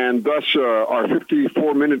 and thus our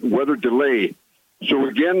 54-minute weather delay. So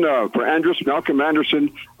again, for Andrus, Malcolm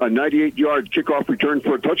Anderson, a 98-yard kickoff return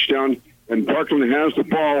for a touchdown, and Parkland has the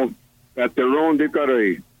ball at their own. They've got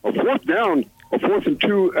a 4th down, a 4th and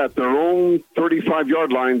 2 at their own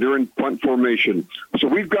 35-yard line. They're in punt formation. So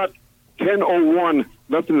we've got 10:01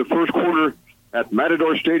 left in the first quarter at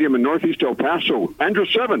Matador Stadium in Northeast El Paso.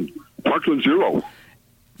 Andrus 7, Parkland 0.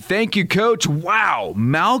 Thank you, Coach. Wow.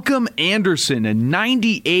 Malcolm Anderson, a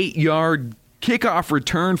 98-yard kickoff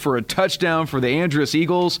return for a touchdown for the Andrus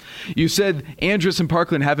Eagles. You said Andrus and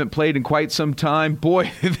Parkland haven't played in quite some time.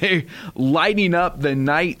 Boy, they're lighting up the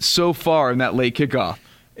night so far in that late kickoff.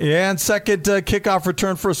 Yeah, and second kickoff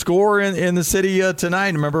return for a score in the city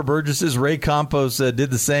tonight. Remember, Burgess's Ray Campos did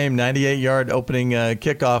the same 98-yard opening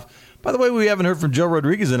kickoff. By the way, we haven't heard from Joe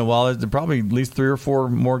Rodriguez in a while. There's probably at least 3 or 4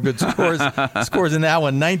 more good scores in that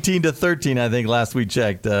one. 19-13, I think, last we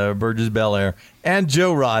checked. Burgess Bel Air and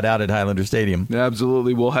Joe Rod out at Highlander Stadium.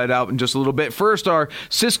 Absolutely. We'll head out in just a little bit. First, our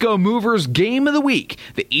Cisco Movers game of the week.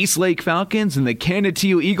 The East Lake Falcons and the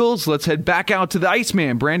Canutillo Eagles. Let's head back out to the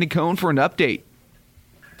Iceman, Brandon Cohn, for an update.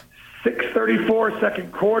 6:34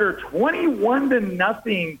 second quarter,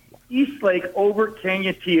 21-0 Eastlake over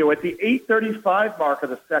Canutillo. At the 8:35 mark of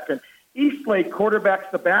the second, Eastlake quarterback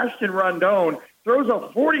Sebastian Rondon throws a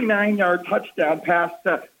 49-yard touchdown pass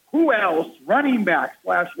to who else? Running back /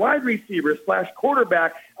 wide receiver /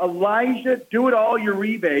 quarterback Elijah Do-It-All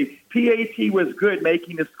Uribe. PAT was good,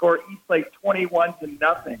 making the score Eastlake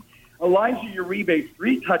 21-0. Elijah Uribe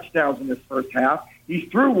 3 touchdowns in this first half. He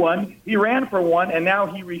threw one, he ran for one, and now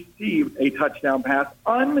he received a touchdown pass.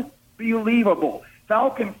 Unbelievable.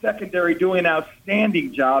 Falcons secondary doing an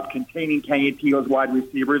outstanding job containing Canutillo's wide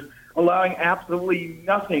receivers, allowing absolutely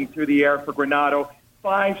nothing through the air for Granado.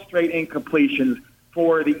 5 straight incompletions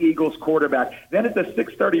for the Eagles quarterback. Then at the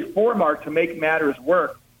 6:34 mark, to make matters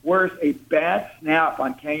worse, a bad snap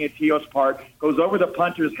on Canutillo's part goes over the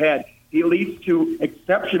punter's head. He leads to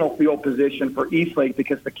exceptional field position for Eastlake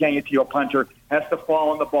because the Canutillo punter has to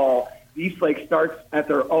fall on the ball. Eastlake starts at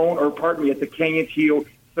their own, at the Canutillo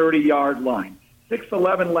 30-yard line.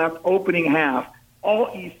 6:11 left, opening half. All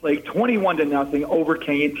Eastlake 21-0 over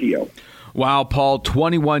Canutillo. Wow, Paul,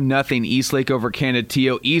 21-0 Eastlake over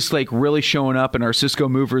Canutillo. Eastlake really showing up in our Cisco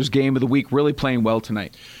Movers game of the week, really playing well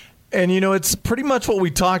tonight. And, it's pretty much what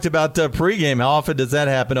we talked about pregame. How often does that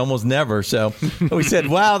happen? Almost never. So we said,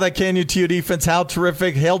 wow, that Canutillo defense, how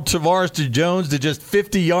terrific. Held Tavares Jones to just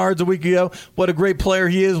 50 yards a week ago. What a great player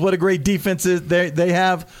he is. What a great defense they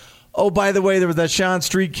have. Oh, by the way, there was that Sean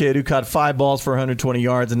Street kid who caught 5 balls for 120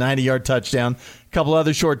 yards, a 90-yard touchdown, a couple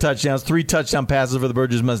other short touchdowns, 3 touchdown passes for the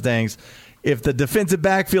Burgess Mustangs. If the defensive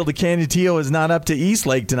backfield of Canutillo is not up to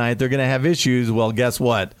Eastlake tonight, they're going to have issues. Well, guess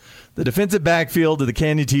what? The defensive backfield of the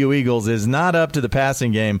Canutillo Eagles is not up to the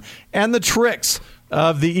passing game. And the tricks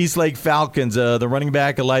of the Eastlake Falcons, the running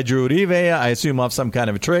back Elijah Uribe, I assume off some kind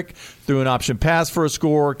of a trick, threw an option pass for a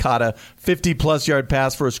score, caught a 50-plus yard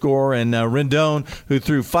pass for a score, and Rendon, who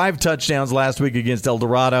threw 5 touchdowns last week against El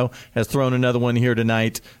Dorado, has thrown another one here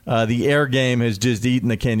tonight. The air game has just eaten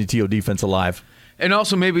the Canutillo defense alive. And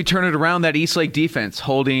also maybe turn it around, that Eastlake defense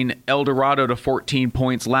holding El Dorado to 14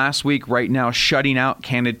 points last week, right now shutting out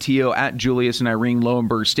Canutillo at Julius and Irene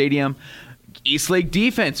Lowenberg Stadium. Eastlake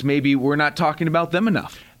defense, maybe we're not talking about them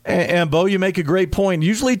enough. And Bo, you make a great point.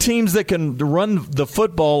 Usually teams that can run the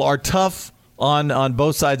football are tough on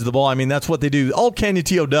both sides of the ball. I mean, that's what they do. All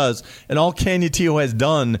Canutillo does, and all Canutillo has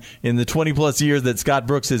done in the 20-plus years that Scott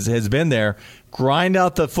Brooks has been there, grind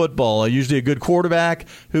out the football. Usually a good quarterback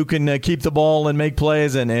who can keep the ball and make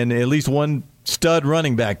plays, and at least one stud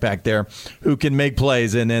running back there who can make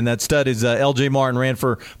plays. And that stud is L.J. Martin, ran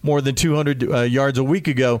for more than 200 yards a week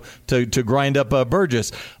ago to grind up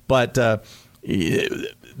Burgess. But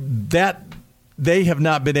that they have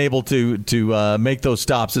not been able to make those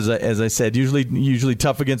stops, as I said. Usually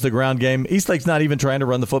tough against the ground game. Eastlake's not even trying to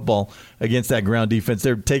run the football against that ground defense.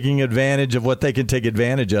 They're taking advantage of what they can take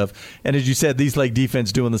advantage of. And as you said, the Eastlake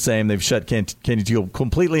defense doing the same. They've shut Canutillo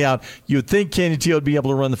completely out. You would think Canutillo would be able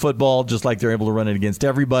to run the football just like they're able to run it against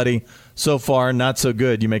everybody. So far, not so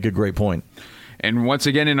good. You make a great point. And once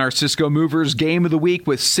again, in our Cisco Movers Game of the Week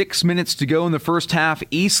with 6 minutes to go in the first half,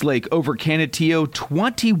 Eastlake over Canutillo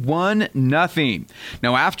 21-0.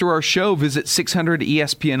 Now, after our show, visit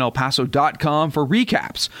 600ESPNElPaso.com for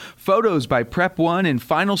recaps, photos by Prep One, and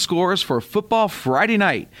final scores for Football Friday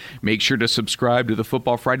Night. Make sure to subscribe to the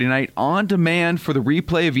Football Friday Night on demand for the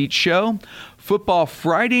replay of each show. Football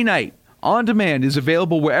Friday Night On Demand is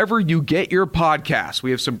available wherever you get your podcasts.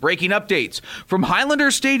 We have some breaking updates from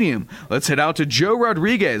Highlander Stadium. Let's head out to Joe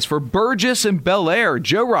Rodriguez for Burgess and Bel Air.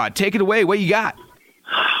 Joe Rod, take it away. What you got?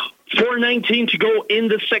 4:19 to go in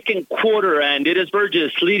the second quarter, and it is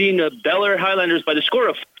Burgess leading the Bel Air Highlanders by the score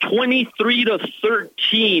of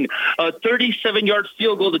 23-13. A 37-yard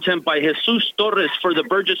field goal attempt by Jesus Torres for the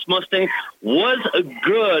Burgess Mustangs was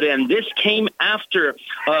good, and this came after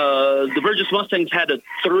the Burgess Mustangs had a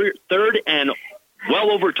third and well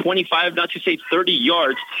over 25, not to say 30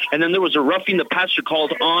 yards, and then there was a roughing the passer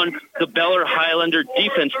called on the Bel Air Highlander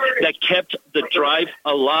defense that kept the drive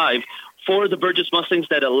alive for the Burgess Mustangs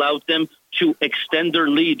that allowed them to extend their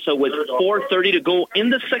lead. So with 4:30 to go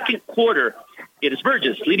in the second quarter, it is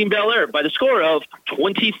Burgess leading Bel Air by the score of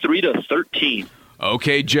 23-13.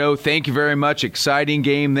 Okay, Joe, thank you very much. Exciting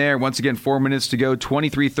game there. Once again, 4 minutes to go,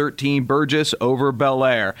 23-13, Burgess over Bel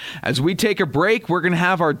Air. As we take a break, we're going to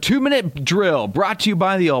have our 2-minute drill brought to you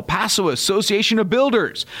by the El Paso Association of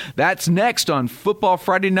Builders. That's next on Football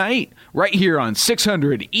Friday Night, right here on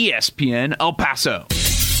 600 ESPN El Paso.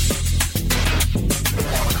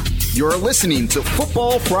 You're listening to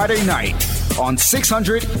Football Friday Night on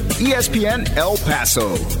 600 ESPN El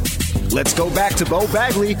Paso. Let's go back to Bo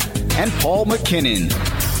Bagley and Paul McKinnon.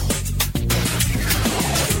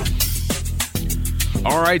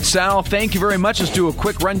 All right, Sal, thank you very much. Let's do a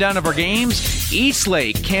quick rundown of our games.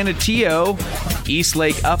 Eastlake, Canutillo.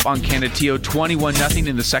 Eastlake up on Canutillo 21-0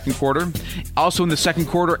 in the second quarter. Also in the second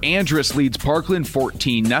quarter, Andrus leads Parkland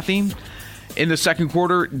 14-0. In the second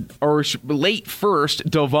quarter, or late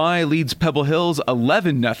first, Del Valle leads Pebble Hills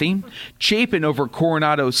 11-0. Chapin over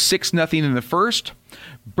Coronado 6-0 in the first.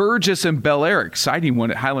 Burgess and Bel Air, exciting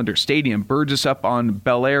one at Highlander Stadium. Burgess up on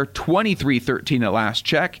Bel Air 23-13 at last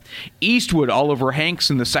check. Eastwood all over Hanks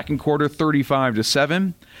in the second quarter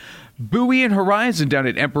 35-7. Bowie and Horizon down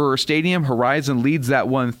at Emperor Stadium. Horizon leads that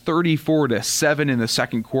one 34-7 in the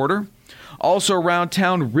second quarter. Also around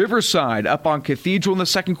town, Riverside up on Cathedral in the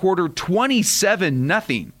second quarter,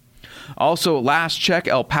 27-0. Also, last check,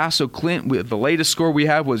 El Paso Clint, the latest score we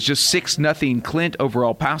have was just 6-0 Clint over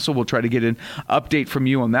El Paso. We'll try to get an update from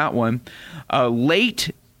you on that one. Late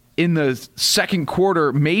in the second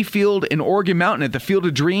quarter, Mayfield and Oregon Mountain at the Field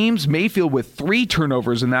of Dreams. Mayfield with 3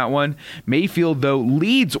 turnovers in that one. Mayfield, though,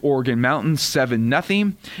 leads Oregon Mountain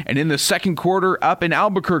 7-0. And in the second quarter, up in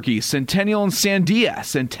Albuquerque, Centennial and Sandia.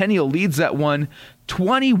 Centennial leads that one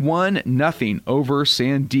 21-0 over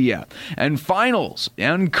Sandia. And finals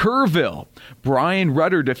in Kerrville, Brian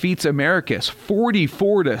Rudder defeats Americus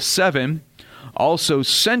 44-7. Also,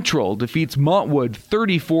 Central defeats Montwood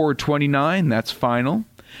 34-29. That's final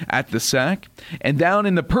at the SAC. And down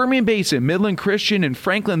in the Permian Basin, Midland Christian and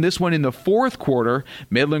Franklin, this one in the fourth quarter,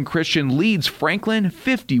 Midland Christian leads Franklin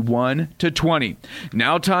 51-20.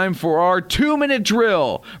 Now time for our 2-minute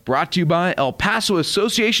drill, brought to you by El Paso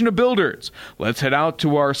Association of Builders. Let's head out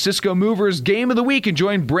to our Cisco Movers Game of the Week and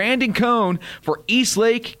join Brandon Cohn for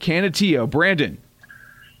Eastlake Canutillo. Brandon.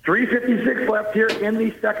 3:56 left here in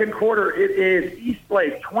the second quarter. It is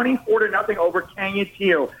Eastlake 24-0 over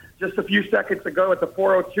Canutillo. Just a few seconds ago at the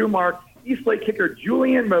 4:02 mark, Eastlake kicker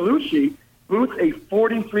Julian Malucci boots a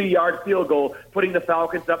 43-yard field goal, putting the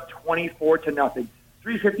Falcons up 24-0.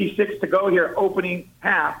 3:56 to go here, opening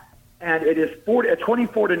half, and it is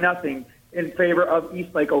 24-0 in favor of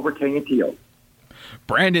Eastlake over Canutillo.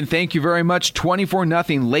 Brandon, thank you very much.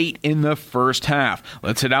 24-0 late in the first half.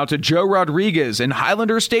 Let's head out to Joe Rodriguez in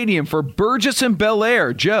Highlander Stadium for Burgess and Bel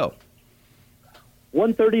Air. Joe.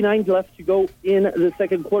 1:39 left to go in the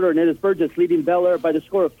second quarter, and it is Burgess leading Bel Air by the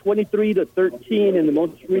score of 23-13 in the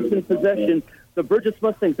most recent possession. The Burgess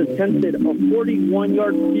Mustangs attempted a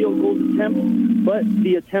 41-yard field goal attempt, but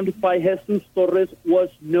the attempt by Jesus Torres was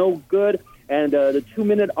no good, and the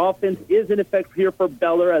 2-minute offense is in effect here for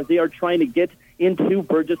Bel Air as they are trying to get into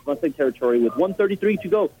Burgess Mustang territory. With 1:33 to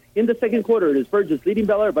go in the second quarter, it is Burgess leading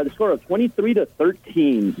Bel Air by the score of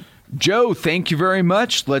 23-13. Joe, thank you very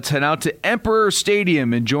much. Let's head out to Emperor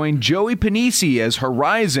Stadium and join Joey Panisi as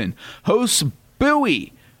Horizon hosts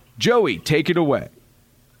Bowie. Joey, take it away.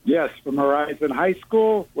 Yes, from Horizon High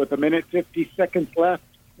School with 1:50 left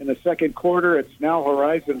in the second quarter. It's now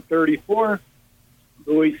Horizon 34,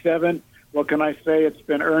 Bowie 7. What can I say? It's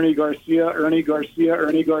been Ernie Garcia.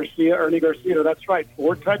 That's right,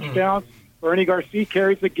 4 touchdowns, Ernie Garcia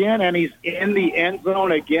carries again, and he's in the end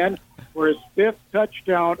zone again for his 5th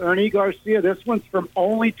touchdown. Ernie Garcia, this one's from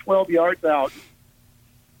only 12 yards out.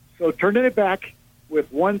 So turning it back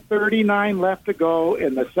with 1:39 left to go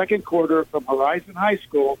in the second quarter from Horizon High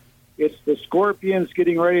School. It's the Scorpions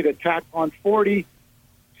getting ready to tack on 40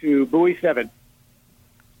 to Bowie 7.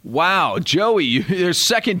 Wow, Joey, your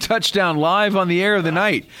second touchdown live on the air of the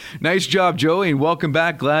night. Nice job, Joey, and welcome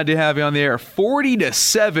back. Glad to have you on the air.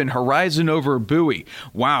 40-7, Horizon over Bowie.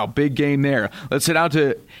 Wow, big game there. Let's head out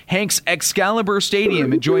to Hanks Excalibur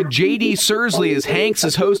Stadium and join J.D. Sursley as Hanks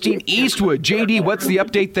is hosting Eastwood. J.D., what's the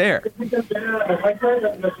update there?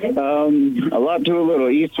 A lot to a little.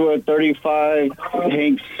 Eastwood 35,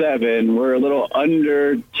 Hanks 7. We're a little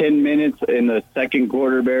under 10 minutes in the second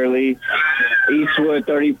quarter, barely. Eastwood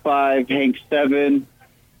 35, Hanks 7.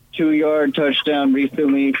 2-yard touchdown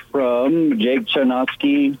recently from Jake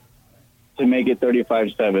Charnoski to make it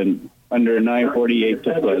 35-7. Under 9:48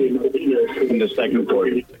 to play in the second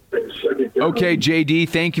quarter. Okay, JD,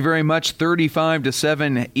 thank you very much.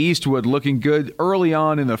 35-7, Eastwood looking good early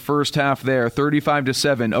on in the first half there.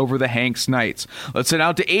 35-7 over the Hanks Knights. Let's head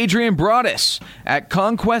out to Adrian Broadus at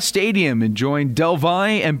Conquest Stadium and join Del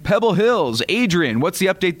Valle and Pebble Hills. Adrian, what's the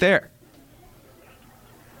update there?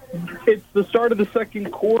 It's the start of the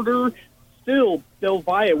second quarter. Still, Del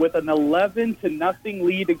Valle with an 11-0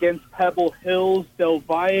 lead against Pebble Hills. Del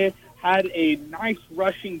Valle had a nice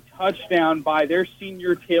rushing touchdown by their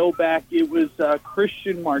senior tailback. It was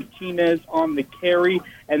Christian Martinez on the carry,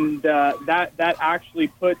 and that actually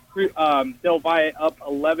put Del Valle up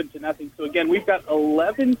 11-0. So again, we've got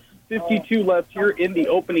 11:52 left here in the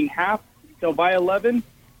opening half. Del Valle 11,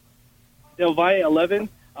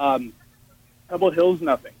 Pebble Hills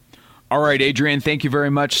nothing. All right, Adrian, thank you very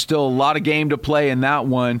much. Still a lot of game to play in that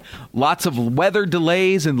one. Lots of weather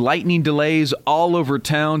delays and lightning delays all over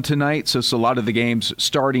town tonight, so a lot of the games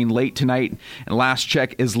starting late tonight. And last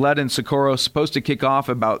check, Isleta and Socorro supposed to kick off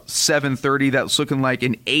about 7:30. That's looking like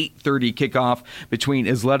an 8:30 kickoff between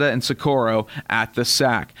Isleta and Socorro at the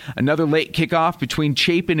SAC. Another late kickoff between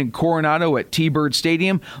Chapin and Coronado at T-Bird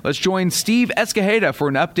Stadium. Let's join Steve Escajeda for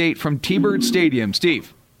an update from T-Bird Stadium.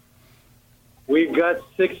 Steve. We've got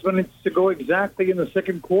 6 minutes to go exactly in the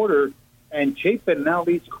second quarter, and Chapin now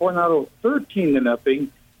leads Coronado 13-0.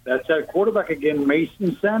 That's at quarterback again,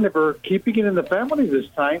 Mason Sandifer, keeping it in the family this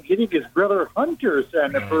time, hitting his brother Hunter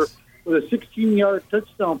Sandifer with a 16-yard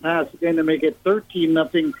touchdown pass again to make it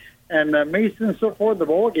 13-0. And Mason so far in the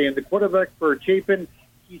ball game, the quarterback for Chapin,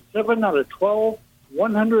 he's 7 out of 12,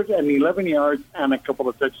 111 yards and a couple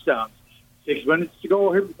of touchdowns. 6 minutes to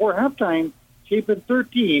go here before halftime. Chapin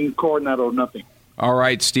 13, Coronado nothing. All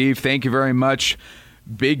right, Steve, thank you very much.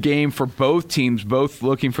 Big game for both teams, both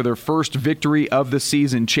looking for their first victory of the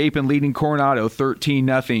season. Chapin leading Coronado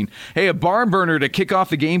 13-0. Hey, a barn burner to kick off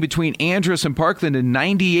the game between Andress and Parkland, a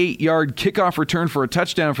 98-yard kickoff return for a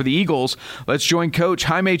touchdown for the Eagles. Let's join Coach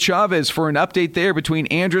Jaime Chavez for an update there between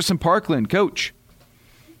Andress and Parkland. Coach.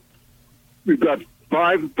 We've got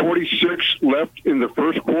 5:46 left in the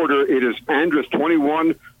first quarter. It is Andress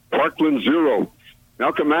 21, Parkland 0.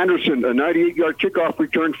 Malcolm Anderson, a 98-yard kickoff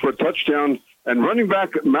return for a touchdown. And running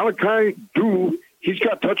back Malachi Du, he's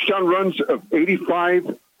got touchdown runs of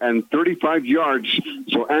 85 and 35 yards.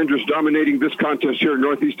 So Andress dominating this contest here in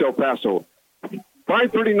Northeast El Paso.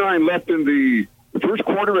 5:39 left in the first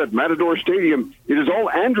quarter at Matador Stadium. It is all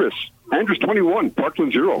Andress. Andress 21,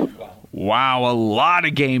 Parkland 0. Wow, a lot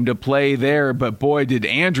of game to play there, but boy, did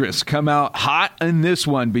Andress come out hot in this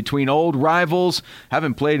one between old rivals.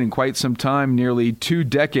 Haven't played in quite some time, nearly 2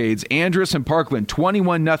 decades. Andress and Parkland,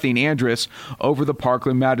 21-0 Andress over the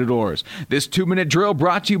Parkland Matadors. This 2-minute drill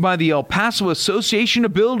brought to you by the El Paso Association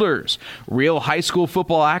of Builders. Real high school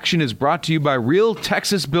football action is brought to you by Real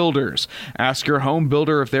Texas Builders. Ask your home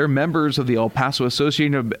builder if they're members of the El Paso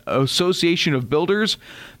Association of Builders,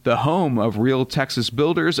 the home of Real Texas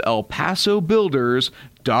Builders,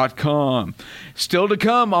 ElPasoBuilders.com. Still to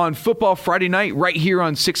come on Football Friday night right here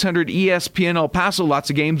on 600 ESPN El Paso. Lots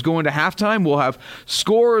of games going to halftime. We'll have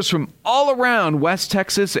scores from all around West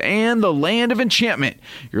Texas and the land of enchantment.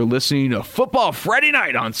 You're listening to Football Friday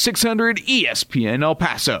night on 600 ESPN El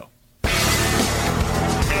Paso.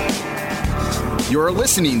 You're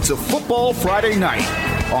listening to Football Friday night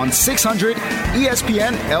on 600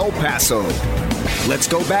 ESPN El Paso. Let's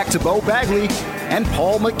go back to Bo Bagley and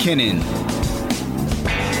Paul McKinnon.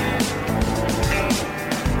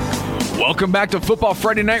 Welcome back to Football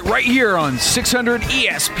Friday night right here on 600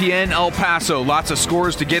 ESPN El Paso. Lots of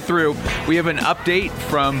scores to get through. We have an update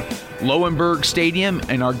from Lowenberg Stadium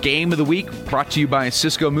and our game of the week brought to you by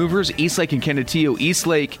Cisco Movers, Eastlake and Canutillo.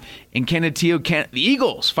 Eastlake in Canutillo. The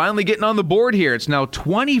Eagles finally getting on the board here. It's now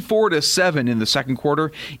 24-7 in the second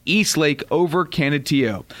quarter. Eastlake over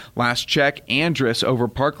Canutillo. Last check, Andress over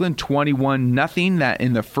Parkland, 21-0. That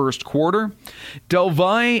in the first quarter. Del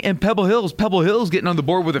Valle and Pebble Hills. Pebble Hills getting on the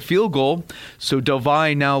board with a field goal. So Del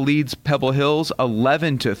Valle now leads Pebble Hills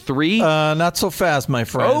 11-3. Not so fast, my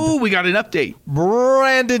friend. Oh, we got an update.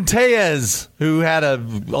 Brandon Tellez, who had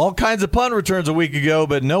all kinds of punt returns a week ago,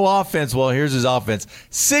 but no offense. Well, here's his offense.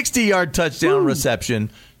 60-yard touchdown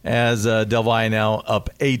reception as Del Valle now up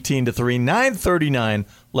 18-3. 9:39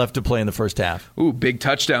 left to play in the first half. Ooh, big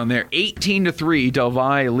touchdown there. 18-3. Del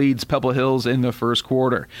Valle leads Pebble Hills in the first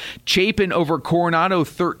quarter. Chapin over Coronado,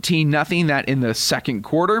 13-0. That in the second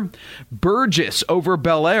quarter. Burgess over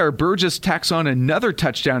Bel Air. Burgess tacks on another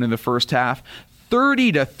touchdown in the first half.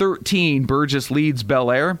 30-13. Burgess leads Bel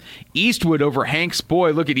Air. Eastwood over Hanks.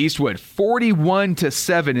 Boy, look at Eastwood.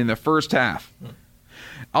 41-7 in the first half.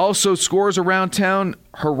 Also scores around town.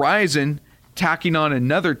 Horizon tacking on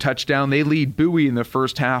another touchdown. They lead Bowie in the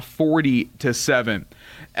first half 40-7.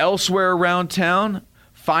 Elsewhere around town,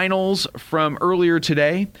 finals from earlier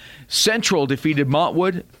today. Central defeated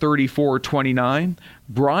Montwood 34-29.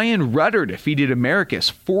 Brian Rudder defeated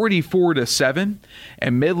Americus 44-7,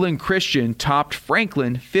 and Midland Christian topped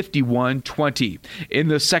Franklin 51-20. In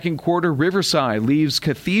the second quarter, Riverside leaves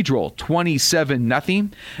Cathedral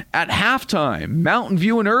 27-0. At halftime, Mountain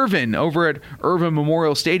View and Irvin over at Irvin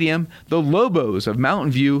Memorial Stadium. The Lobos of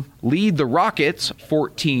Mountain View lead the Rockets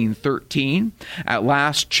 14-13. At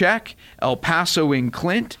last check, El Paso and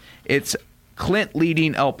Clint. It's Clint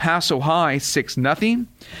leading El Paso High 6-0.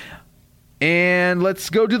 And let's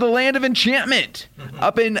go to the land of enchantment.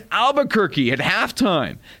 Up in Albuquerque at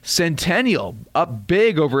halftime. Centennial up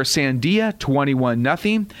big over Sandia,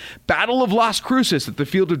 21-0. Battle of Las Cruces at the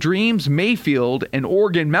Field of Dreams, Mayfield and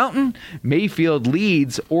Oregon Mountain. Mayfield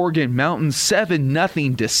leads Oregon Mountain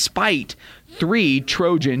 7-0 despite 3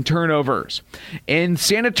 Trojan turnovers. In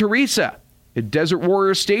Santa Teresa, at Desert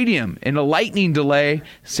Warrior Stadium, in a lightning delay,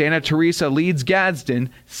 Santa Teresa leads Gadsden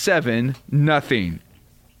 7-0.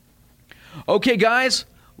 Okay, guys,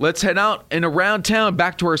 let's head out and around town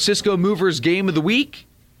back to our Cisco Movers game of the week.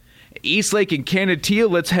 Eastlake and Canutillo,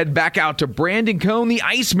 let's head back out to Brandon Cohn, the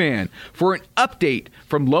Iceman, for an update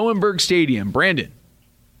from Lowenberg Stadium. Brandon.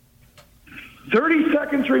 30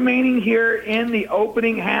 seconds remaining here in the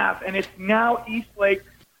opening half, and it's now Eastlake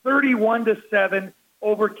 31-7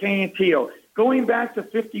 over Canutillo. Going back to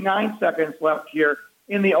 59 seconds left here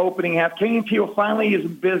in the opening half, Canutillo finally is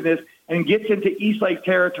in business and gets into Eastlake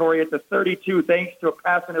territory at the 32 thanks to a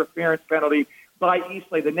pass interference penalty by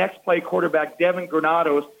Eastlake. The next play, quarterback Devin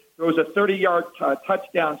Granados throws a 30-yard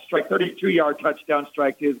touchdown strike, 32-yard touchdown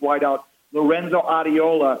strike to his wideout Lorenzo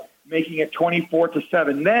Adiola, making it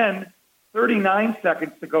 24-7. Then 39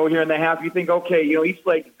 seconds to go here in the half. You think, okay,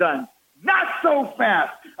 Eastlake's done. Not so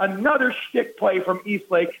fast. Another shtick play from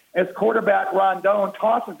Eastlake as quarterback Rondon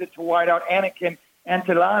tosses it to wideout Anakin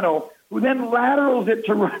Antillano, who then laterals it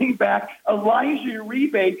to running back Elijah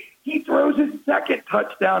Uribe. He throws his second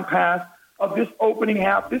touchdown pass of this opening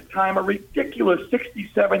half, this time a ridiculous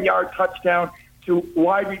 67-yard touchdown to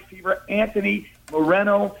wide receiver Anthony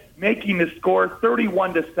Moreno, making the score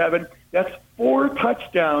 31-7. That's 4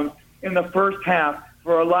 touchdowns in the first half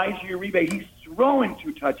for Elijah Uribe. He's thrown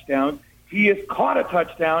 2 touchdowns. He has caught a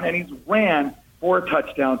touchdown, and he's ran 4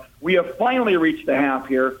 touchdowns. We have finally reached the half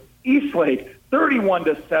here. Eastlake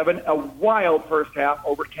 31-7, a wild first half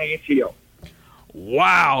over Canutillo.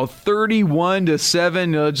 Wow,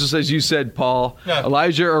 31-7. Just as you said, Paul. Yeah.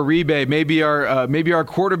 Elijah Uribe, maybe our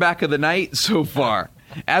quarterback of the night so far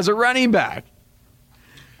as a running back.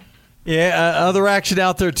 Yeah, other action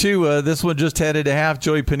out there too. This one just headed to half.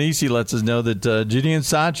 Joey Panisi lets us know that Gideon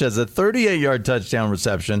Sanchez a 38-yard touchdown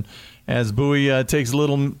reception as Bowie takes a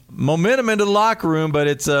little momentum into the locker room, but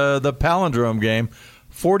it's the palindrome game.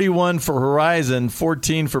 41 for Horizon,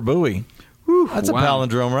 14 for Bowie. Whew, that's a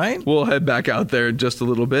palindrome, right? We'll head back out there in just a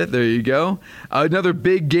little bit. There you go. Another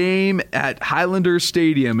big game at Highlander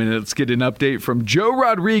Stadium, and let's get an update from Joe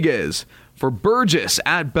Rodriguez for Burgess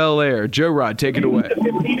at Bel Air. Joe Rod, take it away.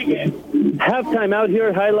 Halftime out here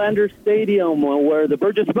at Highlander Stadium, where the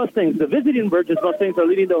visiting Burgess Mustangs are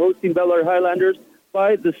leading the hosting Bel Air Highlanders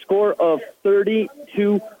by the score of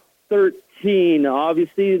 30-13.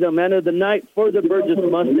 Obviously, the man of the night for the Burgess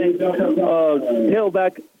Mustangs,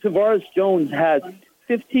 tailback Tavares Jones, has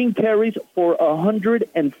 15 carries for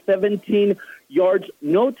 117 yards.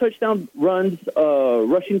 No touchdown runs,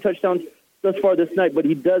 rushing touchdowns thus far this night, but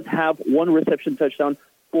he does have 1 reception touchdown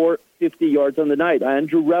for 50 yards on the night.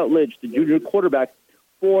 Andrew Routledge, the junior quarterback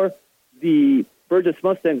for the Burgess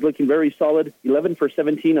Mustangs looking very solid, 11 for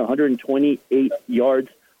 17, 128 yards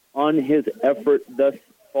on his effort thus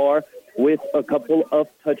far with a couple of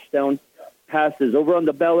touchdown passes. Over on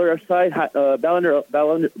the Bel Air side,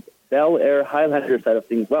 Bel Air Highlander side of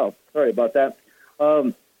things. Wow, sorry about that.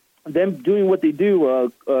 Them doing what they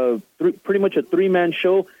do, pretty much a three-man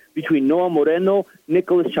show between Noah Moreno,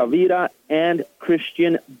 Nicholas Chavira, and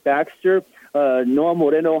Christian Baxter. Noah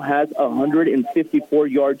Moreno has 154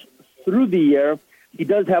 yards through the air. He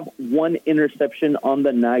does have one interception on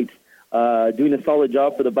the night, doing a solid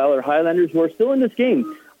job for the Bel Air Highlanders, who are still in this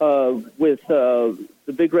game with the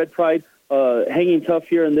Big Red Pride hanging tough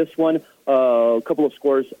here in this one. A couple of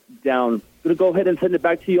scores down. I'm going to go ahead and send it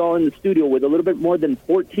back to you all in the studio with a little bit more than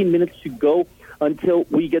 14 minutes to go until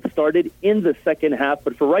we get started in the second half.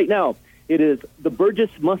 But for right now, it is the Burgess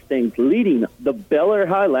Mustangs leading the Bel Air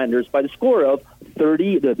Highlanders by the score of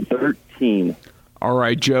 30-13. All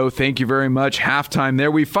right, Joe, thank you very much. Halftime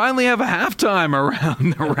there. We finally have a halftime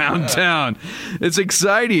around town. It's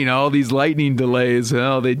exciting, all these lightning delays.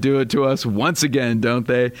 Oh, they do it to us once again, don't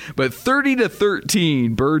they? But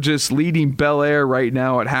 30-13, Burgess leading Bel Air right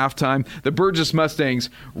now at halftime. The Burgess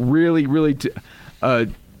Mustangs really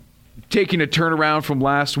taking a turnaround from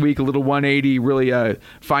last week, a little 180, really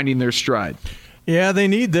finding their stride. Yeah, they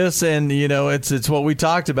need this, and, it's what we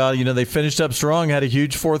talked about. They finished up strong, had a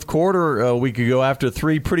huge fourth quarter a week ago after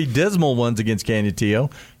three pretty dismal ones against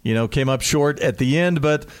Canutillo. Came up short at the end,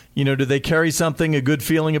 but, do they carry something, a good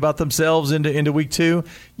feeling about themselves into week two?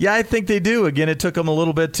 Yeah, I think they do. Again, it took them a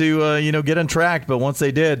little bit to, get on track, but once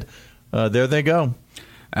they did, there they go.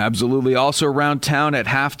 Absolutely. Also around town at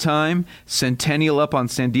halftime, Centennial up on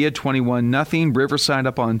Sandia 21-0, Riverside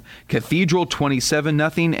up on Cathedral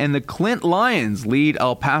 27-0, and the Clint Lions lead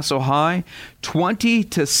El Paso High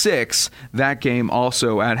 20-6. That game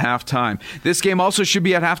also at halftime. This game also should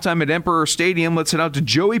be at halftime at Emperor Stadium. Let's head out to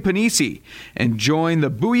Joey Panisi and join the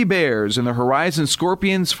Bowie Bears and the Horizon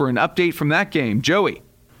Scorpions for an update from that game. Joey.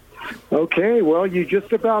 Okay, well, you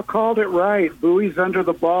just about called it right. Bowie's under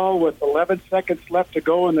the ball with 11 seconds left to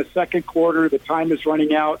go in the second quarter. The time is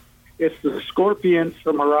running out. It's the Scorpions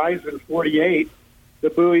from Horizon 48,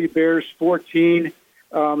 the Bowie Bears 14.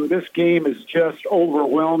 This game is just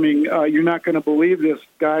overwhelming. You're not going to believe this,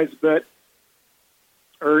 guys, but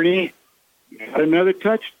Ernie got another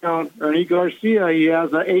touchdown. Ernie Garcia, he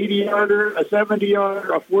has an 80-yarder, a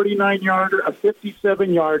 70-yarder, a 49-yarder, a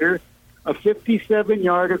 57-yarder. A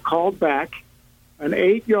 57-yarder called back, an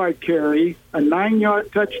 8-yard carry, a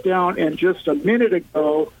 9-yard touchdown, and just a minute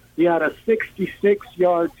ago, he had a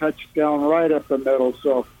 66-yard touchdown right up the middle.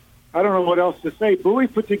 So I don't know what else to say. Bowie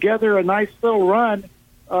put together a nice little run.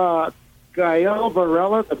 Gael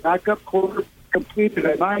Varela, the backup quarterback, completed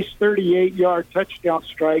a nice 38-yard touchdown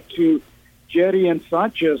strike to Jetty and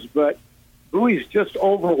Sanchez, but Bowie's just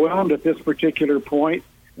overwhelmed at this particular point.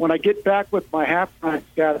 When I get back with my halftime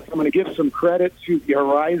stats, I'm going to give some credit to the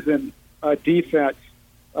Horizon defense.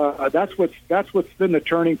 That's what's been the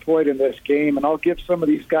turning point in this game, and I'll give some of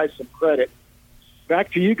these guys some credit.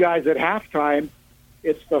 Back to you guys at halftime.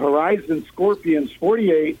 It's the Horizon Scorpions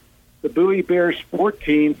 48, the Bowie Bears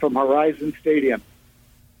 14 from Horizon Stadium.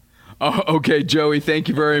 Oh, okay, Joey, thank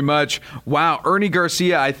you very much. Wow, Ernie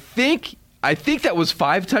Garcia, I think that was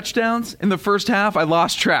 5 touchdowns in the first half. I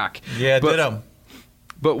lost track. Yeah, ditto.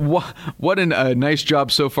 But what a nice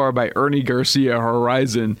job so far by Ernie Garcia,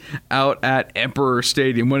 Horizon, out at Emperor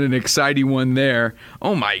Stadium. What an exciting one there.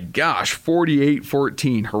 Oh my gosh,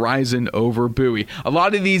 48-14, Horizon over Bowie. A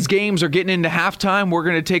lot of these games are getting into halftime. We're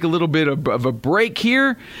going to take a little bit of a break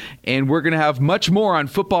here, and we're going to have much more on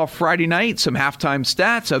Football Friday night, some halftime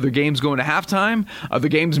stats, other games going to halftime, other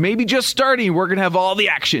games maybe just starting. We're going to have all the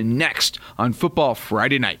action next on Football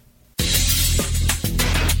Friday night.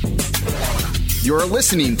 You're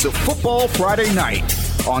listening to Football Friday Night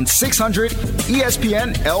on 600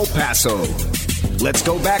 ESPN El Paso. Let's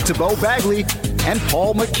go back to Bo Bagley and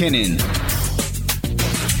Paul McKinnon.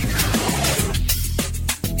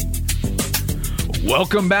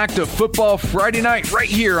 Welcome back to Football Friday Night right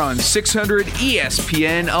here on 600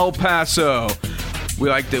 ESPN El Paso.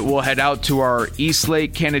 We'll head out to our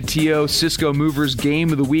Eastlake Canutillo Cisco Movers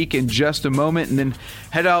game of the week in just a moment, and then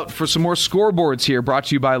head out for some more scoreboards here, brought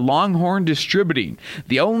to you by Longhorn Distributing,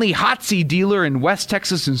 the only hot seat dealer in West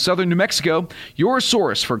Texas and southern New Mexico. Your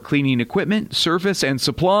source for cleaning equipment, service, and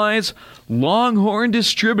supplies. Longhorn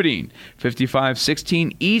Distributing,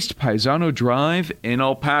 5516 East Paisano Drive in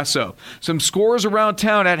El Paso. Some scores around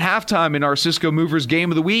town at halftime in our Cisco Movers game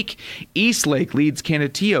of the week. Eastlake leads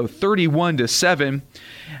Canutillo 31-7.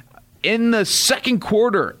 In the second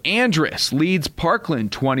quarter, Andress leads Parkland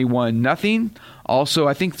 21-0. Also,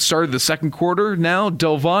 I think started the second quarter now.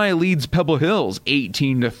 Del Valle leads Pebble Hills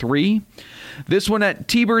 18-3. This one at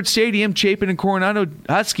T-Bird Stadium, Chapin and Coronado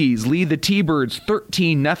Huskies lead the T-Birds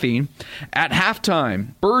 13-0. At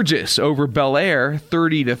halftime, Burgess over Bel Air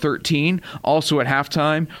 30-13. Also at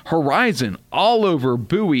halftime, Horizon all over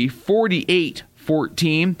Bowie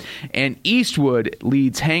 48-14. And Eastwood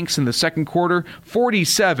leads Hanks in the second quarter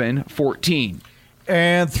 47-14.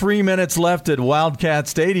 And 3 minutes left at Wildcat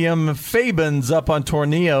Stadium. Fabens up on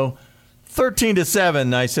Tornillo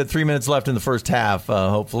 13-7. I said 3 minutes left in the first half,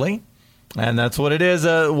 hopefully. And that's what it is.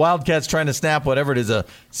 Wildcats trying to snap whatever it is, a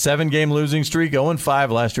 7-game losing streak, 0-5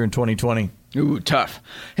 last year in 2020. Ooh, tough.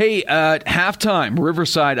 Hey, at halftime,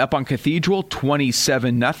 Riverside up on Cathedral,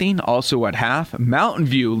 27-0. Also at half, Mountain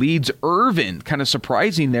View leads Irvin, kind of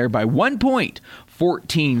surprising there, by 1 point,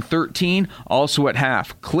 14-13. Also at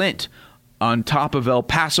half, Clint on top of El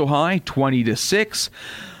Paso High, 20-6.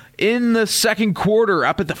 In the second quarter,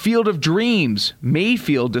 up at the Field of Dreams,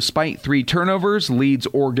 Mayfield, despite 3 turnovers, leads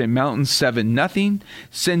Oregon Mountain 7-0.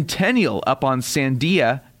 Centennial up on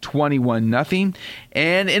Sandia, 21-0.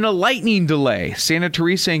 And in a lightning delay, Santa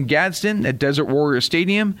Teresa and Gadsden at Desert Warrior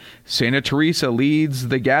Stadium, Santa Teresa leads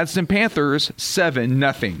the Gadsden Panthers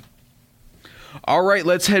 7-0. All right,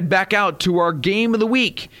 let's head back out to our game of the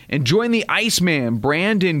week and join the Iceman,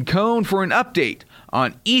 Brandon Cohn, for an update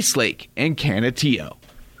on Eastlake and Canutillo.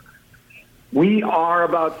 We are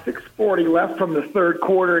about 6:40 left from the third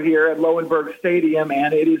quarter here at Lowenberg Stadium,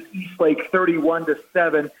 and it is Eastlake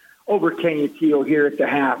 31-7 over Canutillo here at the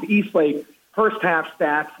half. Eastlake first half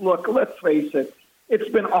stats. Look, let's face it, it's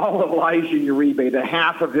been all Elijah Uribe, the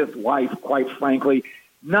half of his life, quite frankly.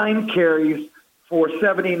 9 carries for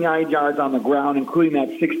 79 yards on the ground, including that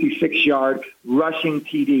 66-yard rushing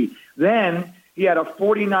TD. Then he had a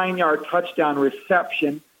 49-yard touchdown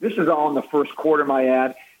reception. This is all in the first quarter, my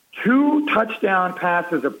ad. 2 touchdown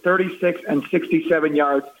passes of 36 and 67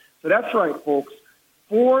 yards. So that's right, folks.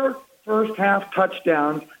 4 first-half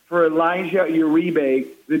touchdowns for Elijah Uribe,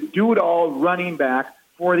 the do-it-all running back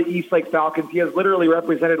for the Eastlake Falcons. He has literally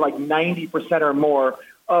represented like 90% or more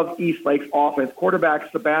of Eastlake's offense.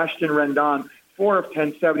 Quarterback Sebastian Rendon, 4 of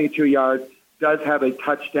 10, 72 yards, does have a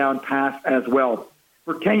touchdown pass as well.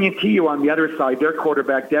 For Canutillo on the other side, their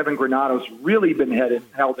quarterback, Devin Granado's really been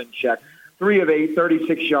held in check. 3 of 8,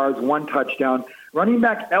 36 yards, 1 touchdown. Running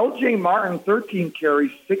back L.J. Martin, 13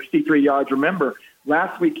 carries, 63 yards. Remember,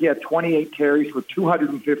 last week he had 28 carries for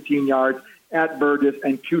 215 yards at Burgess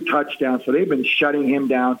and 2 touchdowns. So they've been shutting him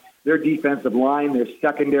down. Their defensive line, their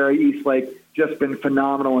secondary, Eastlake, just been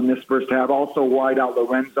phenomenal in this first half. Also wide out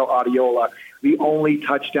Lorenzo Adiola, the only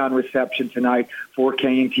touchdown reception tonight for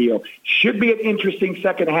Canutillo. Should be an interesting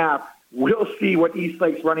second half. We'll see what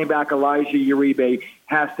Eastlake's running back Elijah Uribe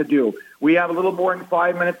has to do. We have a little more than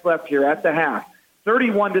 5 minutes left here at the half.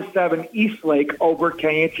 31-7 Eastlake over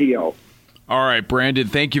Canutillo. All right, Brandon,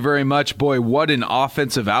 thank you very much. Boy, what an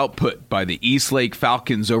offensive output by the Eastlake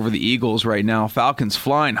Falcons over the Eagles right now. Falcons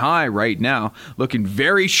flying high right now, looking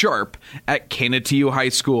very sharp at Canutillo High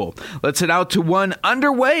School. Let's head out to one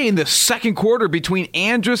underway in the second quarter between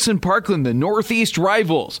Andress and Parkland, the Northeast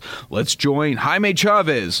rivals. Let's join Jaime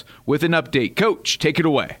Chavez with an update. Coach, take it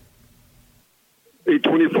away.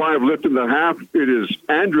 8:25 left in the half. It is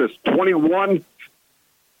Andress 21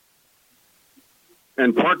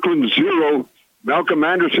 and Parkland 0. Malcolm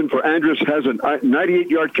Anderson for Andress has a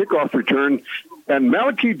 98-yard kickoff return. And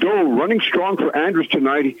Malachi Doe running strong for Andress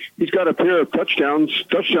tonight. He's got a pair of touchdown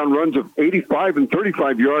runs of 85 and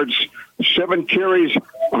 35 yards, 7 carries,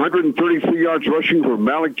 133 yards rushing for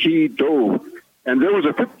Malachi Doe. And there was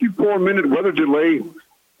a 54-minute weather delay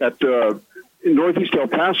at in Northeast El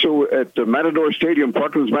Paso at Matador Stadium,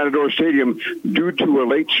 Parkland's Matador Stadium, due to a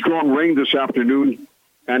late strong rain this afternoon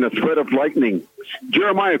and a threat of lightning.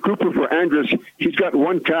 Jeremiah Cooper for Andress, he's got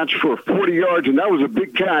 1 catch for 40 yards, and that was a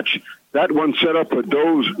big catch. That one set up a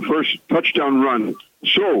Doe's first touchdown run.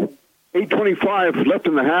 So, 8:25 left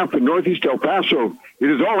in the half in Northeast El Paso.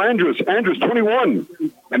 It is all Andress. Andress 21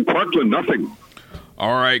 and Parkland nothing.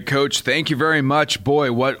 All right, Coach, thank you very much.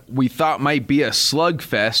 Boy, what we thought might be a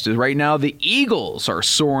slugfest is right now the Eagles are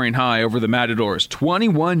soaring high over the Matadors.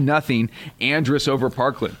 21-0 Andress over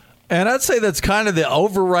Parkland. And I'd say that's kind of the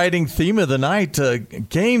overriding theme of the night.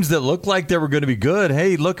 Games that looked like they were going to be good.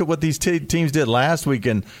 Hey, look at what these teams did last week,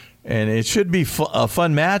 and it should be a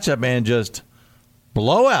fun matchup, man. Just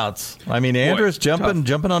blowouts. I mean, Andress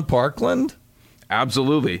jumping on Parkland.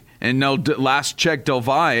 Absolutely. And now, last check, Del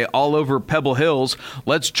Valle all over Pebble Hills.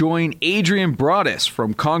 Let's join Adrian Broadus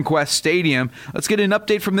from Conquest Stadium. Let's get an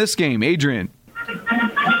update from this game. Adrian.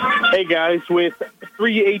 Hey, guys. With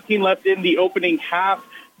 3:18 left in the opening half,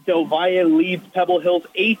 Del Valle leads Pebble Hills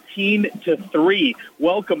 18-3.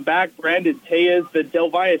 Welcome back, Brandon Tejas. The Del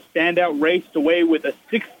Valle standout raced away with a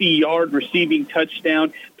 60-yard receiving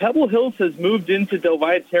touchdown. Pebble Hills has moved into Del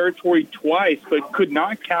Valle territory twice, but could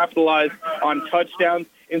not capitalize on touchdowns.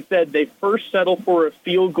 Instead, they first settled for a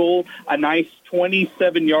field goal, a nice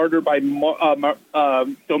 27-yarder by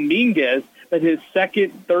Dominguez, but his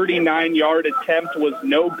second 39-yard attempt was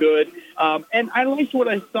no good. And I liked what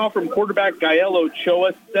I saw from quarterback Gael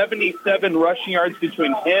Ochoa, 77 rushing yards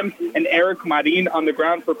between him and Eric Marin on the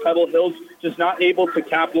ground for Pebble Hills, just not able to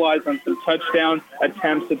capitalize on some touchdown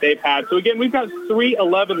attempts that they've had. So, again, we've got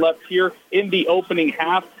 3:11 left here in the opening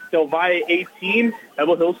half. Del Valle 18,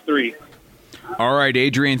 Pebble Hills 3. All right,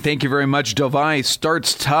 Adrian, thank you very much. Del Valle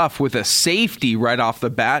starts tough with a safety right off the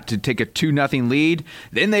bat to take a 2-0 lead.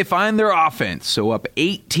 Then they find their offense, so up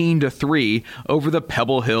 18-3 over the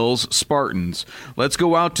Pebble Hills Spartans. Let's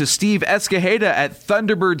go out to Steve Escajeda at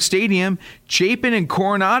Thunderbird Stadium. Chapin and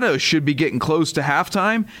Coronado should be getting close to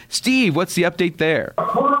halftime. Steve, what's the update there?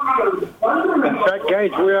 In fact,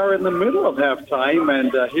 guys, we are in the middle of halftime,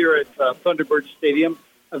 and here at Thunderbird Stadium,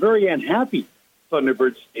 a very unhappy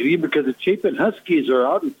Thunderbird Stadium because the Chapin Huskies are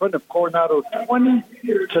out in front of Coronado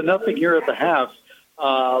 20-0 here at the half.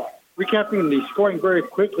 Recapping the scoring very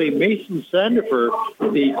quickly, Mason Sandifer,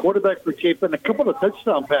 the quarterback for Chapin, a couple of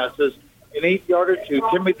touchdown passes, an 8-yarder to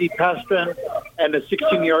Timothy Pastran and a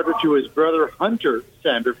 16-yarder to his brother Hunter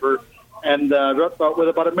Sandifer. And with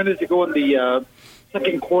about a minute to go in the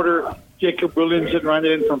second quarter, Jacob Williamson ran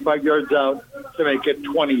it in from 5 yards out to make it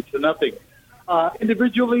 20-0.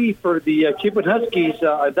 Individually for the Chapin Huskies,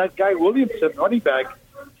 that guy Williamson, running back,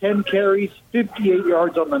 10 carries, 58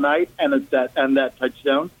 yards on the night, and that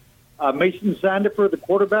touchdown. Mason Sandifer, the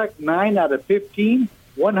quarterback, 9 out of 15,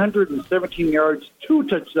 117 yards, 2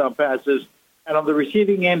 touchdown passes. And on the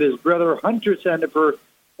receiving end, his brother Hunter Sandifer,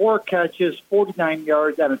 4 catches, 49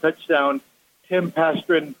 yards, and a touchdown. Tim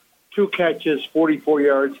Pastran, 2 catches, 44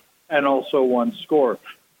 yards, and also 1 score.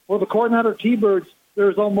 For the Coronado T-Birds,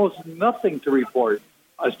 there's almost nothing to report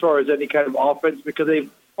as far as any kind of offense because they've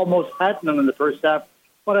almost had none in the first half.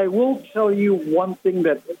 But I will tell you one thing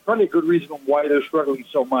that's probably a good reason why they're struggling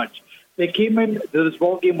so much. They came into this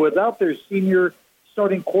ball game without their senior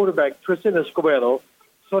starting quarterback, Tristan Escobedo.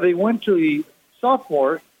 So they went to the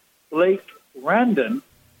sophomore, Blake Randig,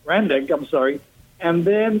 and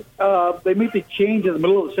then they made the change in the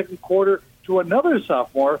middle of the second quarter to another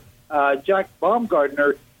sophomore, Jack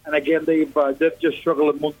Baumgartner. And again, they've just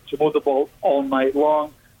struggled to move the ball all night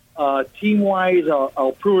long. Team-wise,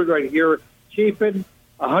 I'll prove it right here. Chapin,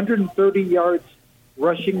 130 yards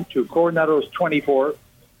rushing to Coronado's 24.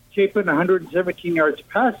 Chapin, 117 yards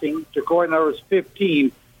passing to Coronado's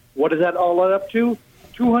 15. What does that all add up to?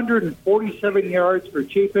 247 yards for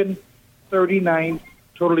Chapin, 39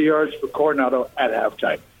 total yards for Coronado at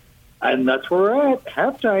halftime. And that's where we're at.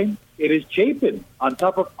 Halftime, it is Chapin on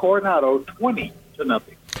top of Coronado, 20-0.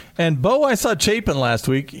 And, Bo, I saw Chapin last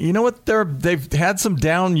week. You know what? They've had some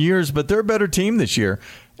down years, but they're a better team this year.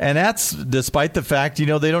 And that's despite the fact, they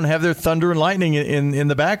don't have their Thunder and Lightning in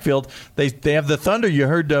the backfield. They have the Thunder. You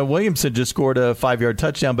heard Williamson just scored a 5-yard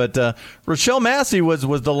touchdown. But Rochelle Massey was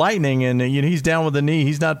the Lightning, and he's down with a knee.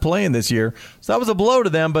 He's not playing this year. So that was a blow to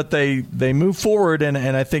them, but they move forward. And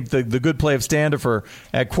I think the good play of Standifer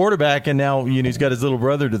at quarterback, and now he's got his little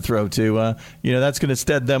brother to throw to. That's going to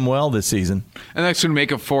stead them well this season. And that's going to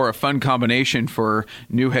make it for a fun combination for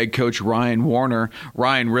new head coach Ryan Warner.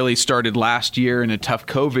 Ryan really started last year in a tough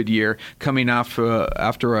COVID year, coming off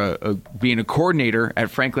after being a coordinator at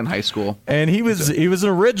Franklin High School, and he was an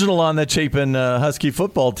original on the Chapin Husky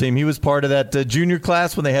football team. He was part of that junior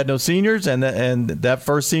class when they had no seniors, and that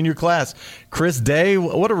first senior class. Chris Day,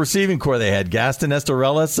 what a receiving core they had! Gaston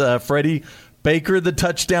Estorellas, Freddie Baker, the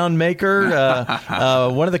touchdown maker,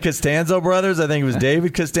 one of the Costanzo brothers. I think it was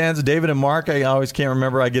David Costanzo, David and Mark. I always can't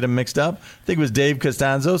remember. I get them mixed up. I think it was Dave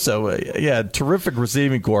Costanzo. So, terrific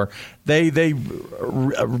receiving core. They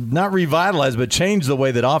not revitalized, but changed the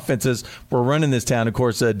way that offenses were running this town. Of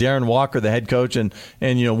course, Darren Walker, the head coach, and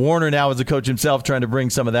Warner now as a coach himself, trying to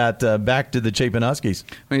bring some of that back to the Chapin Huskies.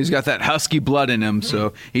 I mean, he's got that Husky blood in him,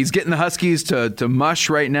 so he's getting the Huskies to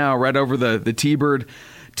mush right now, right over the T-Bird.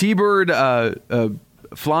 T-Bird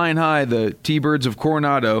flying high, the T-Birds of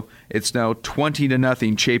Coronado. It's now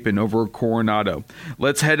 20-0 Chapin over Coronado.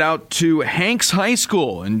 Let's head out to Hanks High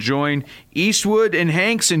School and join Eastwood and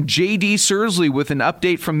Hanks and J.D. Sursley with an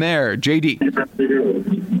update from there. J.D.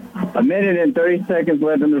 A minute and 30 seconds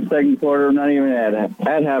left in the second quarter, not even at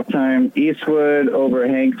halftime. Eastwood over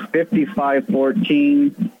Hanks,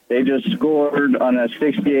 55-14. They just scored on a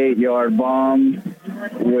 68-yard bomb.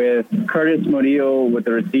 with Curtis Murillo with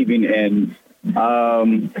the receiving end.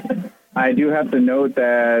 I do have to note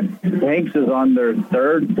that Hanks is on their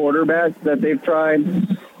third quarterback that they've tried.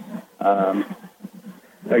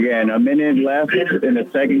 Again, a minute left in the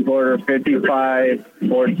second quarter,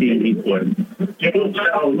 55-14 Eastwood.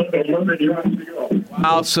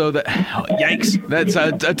 Wow, so yikes. That's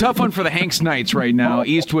a tough one for the Hanks Knights right now.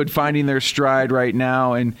 Eastwood finding their stride right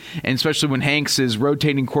now, and especially when Hanks is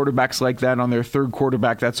rotating quarterbacks like that on their third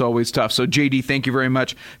quarterback, that's always tough. So, JD, thank you very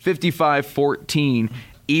much. 55-14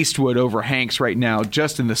 Eastwood over Hanks right now,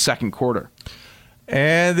 just in the second quarter.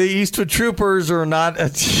 And the Eastwood Troopers are not a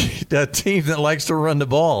team that likes to run the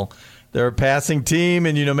ball. They're a passing team,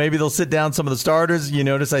 and, maybe they'll sit down some of the starters. You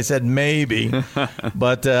notice I said maybe.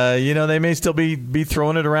 But, they may still be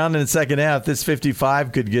throwing it around in the second half. This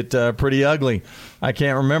 55 could get pretty ugly. I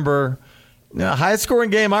can't remember. Highest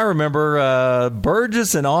scoring game I remember,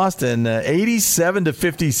 Burgess and Austin,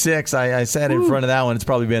 87-56. I sat in front of that one. It's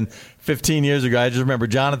probably been 15 years ago. I just remember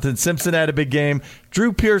Jonathan Simpson had a big game.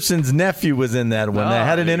 Drew Pearson's nephew was in that one. They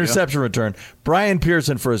had an interception return. Brian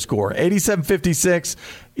Pearson for a score. 87-56.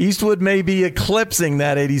 Eastwood may be eclipsing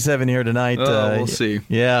that 87 here tonight. We'll see.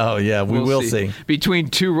 Yeah, we will see. Between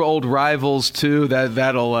two old rivals, too,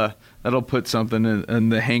 that'll put something in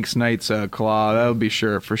the Hanks Knights claw. That'll be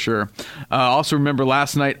for sure. Also remember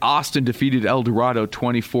last night, Austin defeated El Dorado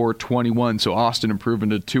 24-21, so Austin improving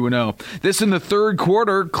to 2-0. This in the third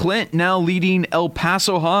quarter, Clint now leading El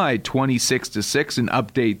Paso High 26-6, an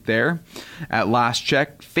update there. At last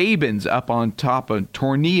check, Fabens up on top of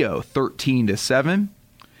Tornillo 13-7.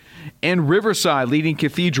 And Riverside leading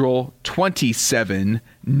Cathedral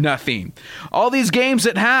 27-0. All these games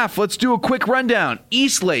at half. Let's do a quick rundown.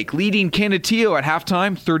 Eastlake leading Canutillo at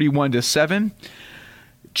halftime 31-7.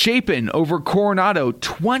 Chapin over Coronado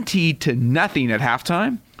 20-0 at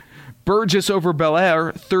halftime. Burgess over Bel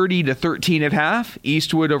Air 30-13 at half.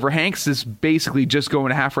 Eastwood over Hanks is basically just going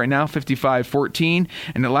to half right now, 55-14.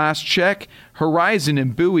 And at last check, Horizon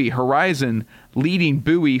and Bowie. Horizon leading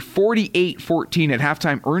Bowie 48-14 at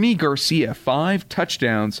halftime. Ernie Garcia, 5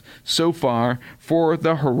 touchdowns so far for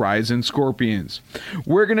the Horizon Scorpions.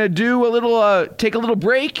 We're going to do take a little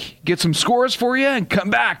break, get some scores for you, and come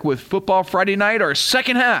back with Football Friday Night, our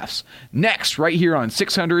second halves, next right here on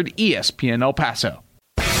 600 ESPN El Paso.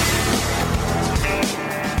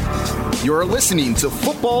 You're listening to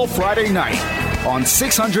Football Friday Night on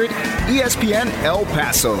 600 ESPN El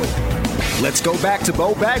Paso. Let's go back to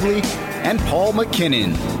Bo Bagley and Paul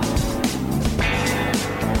McKinnon.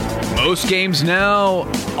 Most games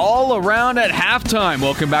now all around at halftime.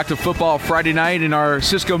 Welcome back to Football Friday Night in our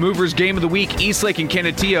Cisco Movers Game of the Week, Eastlake and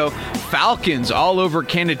Canutillo. Falcons all over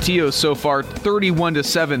Canutillo so far,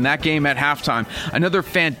 31-7, that game at halftime. Another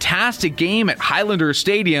fantastic game at Highlander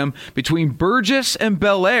Stadium between Burgess and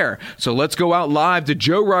Bel Air. So let's go out live to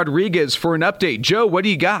Joe Rodriguez for an update. Joe, what do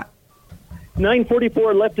you got?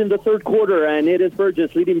 9:44 left in the third quarter, and it is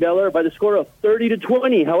Burgess leading Bel Air by the score of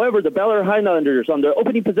 30-20. However, the Bel Air Highlanders on their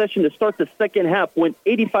opening possession to start the second half went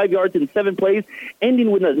 85 yards in 7 plays,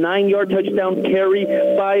 ending with a 9-yard touchdown carry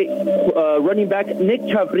by running back Nick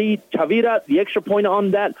Chavira. The extra point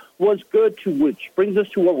on that was good, which brings us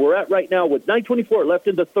to where we're at right now with 9:24 left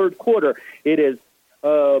in the third quarter. It is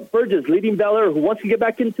Burgess leading Bel Air, who wants to get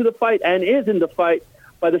back into the fight and is in the fight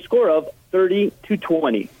by the score of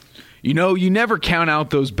 30-20. You never count out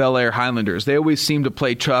those Bel Air Highlanders. They always seem to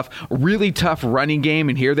play tough, really tough running game,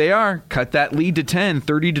 and here they are. Cut that lead to 10,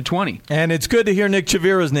 30-20. And it's good to hear Nick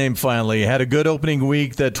Chavira's name finally. Had a good opening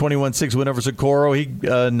week, that 21-6 win over Socorro. He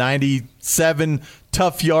 97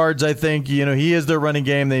 tough yards, I think. He is their running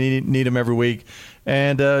game. They need him every week.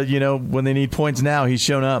 And, when they need points now, he's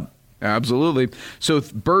shown up. Absolutely. So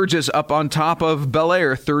Burgess up on top of Bel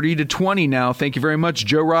Air, 30-20 now. Thank you very much,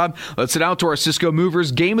 Joe Rob. Let's head out to our Cisco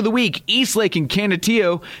Movers Game of the Week, Eastlake and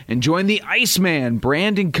Canutillo, and join the Iceman,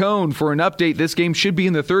 Brandon Cohn, for an update. This game should be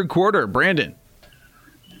in the third quarter. Brandon.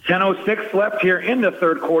 10:06 left here in the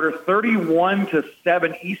third quarter,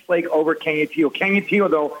 31-7, Eastlake over Canutillo. Canutillo,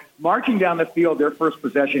 though, marching down the field, their first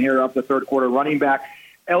possession here of the third quarter, running back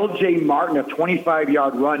L.J. Martin, a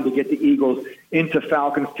 25-yard run to get the Eagles into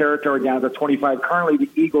Falcons territory down to the 25. Currently, the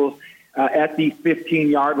Eagles at the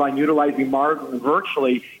 15-yard line, utilizing Martin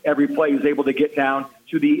virtually every play, is able to get down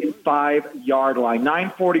to the 5-yard line.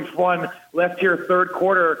 9:41 left here, third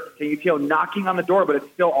quarter. Canutillo knocking on the door, but it's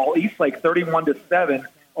still all Eastlake, 31-7.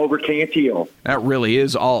 over Canutillo. That really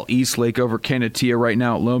is all Eastlake over Canutillo right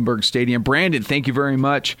now at Lowenberg Stadium. Brandon, thank you very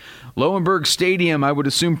much. Lowenberg Stadium, I would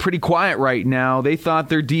assume, pretty quiet right now. They thought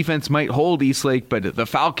their defense might hold Eastlake, but the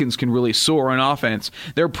Falcons can really soar on offense.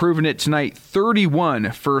 They're proving it tonight.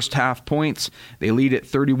 31 first-half points. They lead at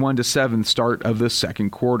 31-7 start of the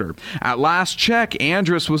second quarter. At last check,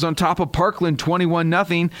 Andress was on top of Parkland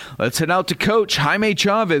 21-0. Let's head out to Coach Jaime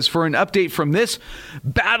Chavez for an update from this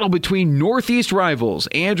battle between Northeast rivals,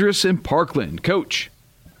 Andress and Parkland. Coach.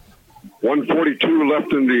 1:42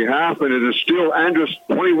 left in the half, and it is still Andress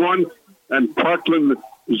 21 and Parkland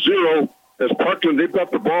 0. As Parkland, they've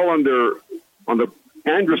got the ball on the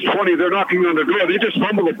Andress 20. They're knocking on the door. They just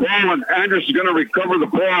fumble the ball, and Andress is going to recover the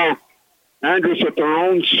ball. Andress at their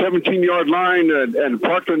own 17-yard line, and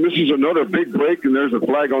Parkland misses another big break, and there's a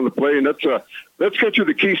flag on the play. And let's get you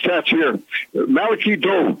the key stats here. Malachi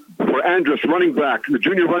Doe for Andress, running back, the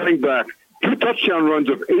junior running back. 2 touchdown runs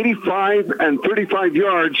of 85 and 35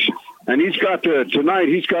 yards. And he's got, tonight,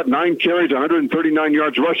 he's got 9 carries, 139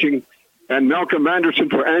 yards rushing. And Malcolm Anderson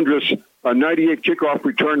for Andress, a 98 kickoff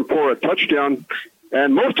return for a touchdown.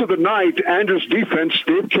 And most of the night, Andress defense,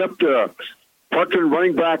 they've kept Parkland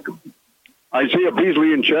running back Isaiah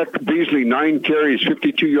Beasley in check. Beasley, 9 carries,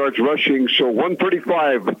 52 yards rushing. So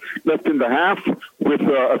 1:35 left in the half with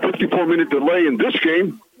a 54-minute delay in this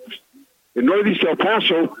game. In Northeast El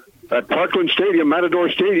Paso, at Parkland Stadium, Matador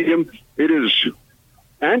Stadium, it is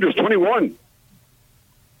Andress 21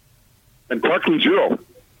 and Parkland 0.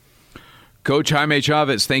 Coach Jaime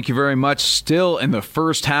Chavez, thank you very much. Still in the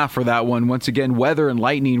first half for that one. Once again, weather and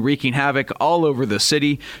lightning wreaking havoc all over the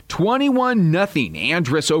city. 21-0,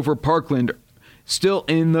 Andress over Parkland. Still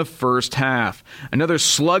in the first half. Another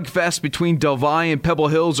slugfest between Del Valle and Pebble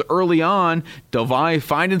Hills early on. Del Valle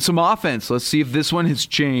finding some offense. Let's see if this one has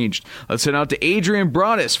changed. Let's head out to Adrian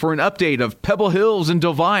Broadus for an update of Pebble Hills and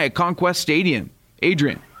Del Valle at Conquest Stadium.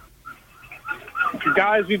 Adrian.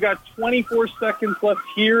 Guys, we've got 24 seconds left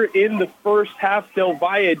here in the first half. Del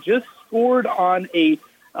Valle just scored on a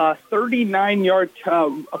 39-yard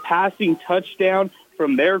passing touchdown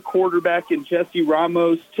from their quarterback in Jesse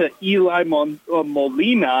Ramos to Eli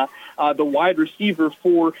Molina, the wide receiver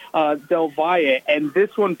for Del Valle. And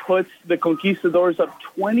this one puts the Conquistadors up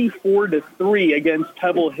 24-3 against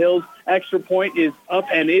Pebble Hills. Extra point is up,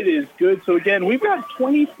 and it is good. So, again, we've got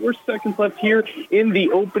 24 seconds left here in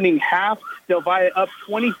the opening half. Del Valle up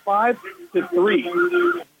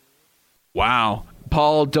 25-3. Wow.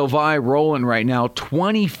 Paul, Del Valle rolling right now,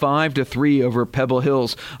 25-3 over Pebble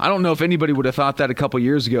Hills. I don't know if anybody would have thought that a couple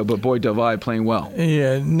years ago, but boy, Del Valle playing well.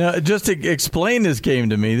 Yeah, no, just to explain this game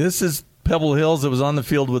to me, this is Pebble Hills that was on the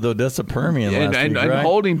field with Odessa Permian last week, right? And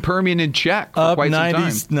holding Permian in check for quite some time.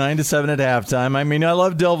 9-7 at halftime. I mean, I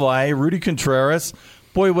love Del Valle. Rudy Contreras,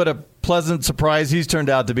 boy, what a pleasant surprise he's turned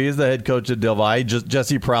out to be as the head coach at Del Valle.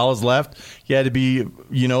 Jesse Prowell's left. You had to be, a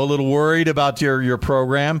little worried about your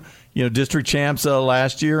program. District champs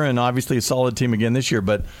last year, and obviously a solid team again this year.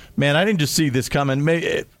 But, man, I didn't just see this coming.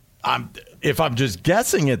 If I'm just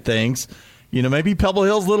guessing at things, maybe Pebble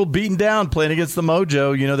Hill's a little beaten down playing against the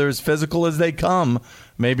Mojo. They're as physical as they come.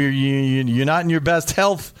 Maybe you're not in your best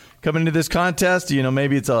health coming into this contest.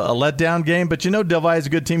 Maybe it's a letdown game. But Del Valle is a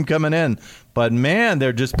good team coming in. But, man,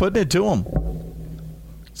 they're just putting it to them.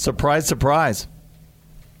 Surprise, surprise.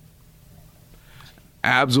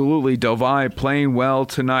 Absolutely, Del Valle playing well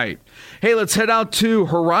tonight. Hey, let's head out to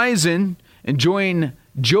Horizon and join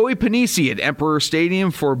Joey Panisi at Emperor Stadium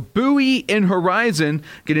for Bowie in Horizon.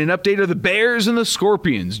 Get an update of the Bears and the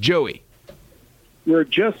Scorpions. Joey. We're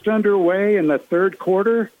just underway in the third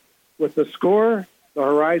quarter with the score. The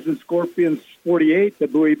Horizon Scorpions 48, the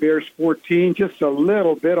Bowie Bears 14. Just a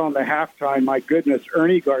little bit on the halftime. My goodness,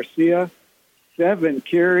 Ernie Garcia, 7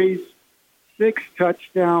 carries, 6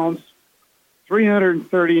 touchdowns.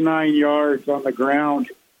 339 yards on the ground,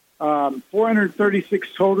 436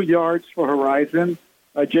 total yards for Horizon.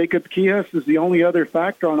 Jacob Quijas is the only other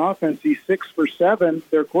factor on offense. He's 6 for 7,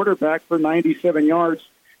 their quarterback, for 97 yards.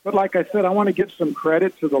 But like I said, I want to give some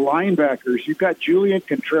credit to the linebackers. You've got Julian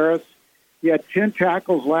Contreras. He had 10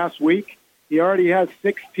 tackles last week. He already has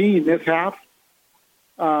 16 this half.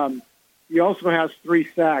 He also has 3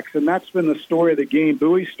 sacks, and that's been the story of the game.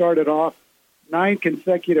 Bowie started off 9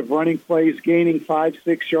 consecutive running plays, gaining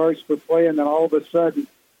 5-6 yards per play, and then all of a sudden,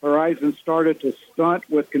 Horizon started to stunt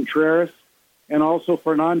with Contreras and also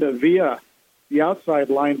Fernando Villa, the outside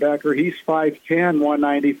linebacker. He's 5'10",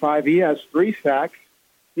 195. He has 3 sacks.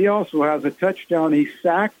 He also has a touchdown. He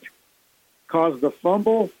sacked, caused the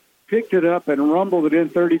fumble, picked it up, and rumbled it in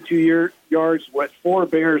 32 yards with 4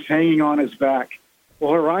 Bears hanging on his back.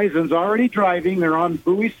 Well, Horizon's already driving. They're on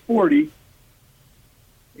Bowie's 40.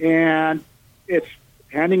 and it's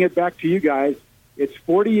handing it back to you guys. It's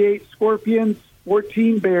 48 Scorpions,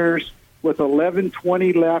 14 Bears, with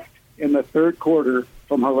 11:20 left in the third quarter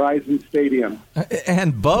from Horizon Stadium.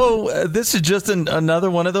 And, Bo, this is just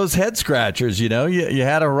another one of those head scratchers, you know. You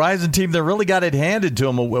had a Horizon team that really got it handed to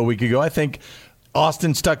them a week ago. I think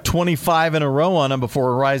Austin stuck 25 in a row on them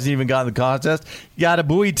before Horizon even got in the contest. You got a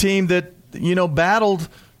Bowie team that, you know, battled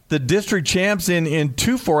the district champs in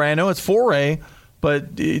 2-4A. I know it's 4A,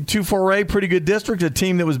 but 2-4A, pretty good district, a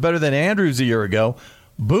team that was better than Andrews a year ago.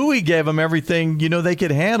 Bowie gave them everything, you know, they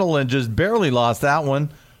could handle and just barely lost that one.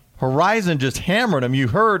 Horizon just hammered them. You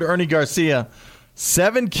heard Ernie Garcia,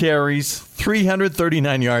 7 carries,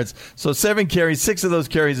 339 yards. So 7 carries, 6 of those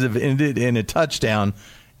carries have ended in a touchdown.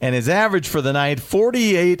 And his average for the night,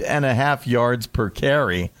 48.5 yards per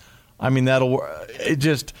carry. I mean,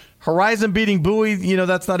 Horizon beating Bowie, you know,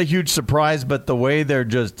 that's not a huge surprise, but the way they're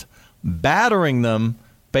just battering them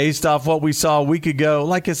based off what we saw a week ago,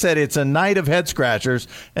 like I said, it's a night of head scratchers.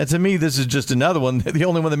 And to me, this is just another one, the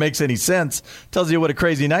only one that makes any sense. Tells you what a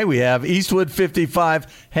crazy night we have. Eastwood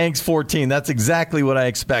 55, Hanks 14. That's exactly what I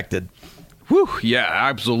expected. Whew, yeah,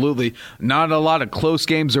 absolutely. Not a lot of close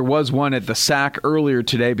games. There was one at the SAC earlier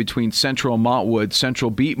today between Central and Montwood.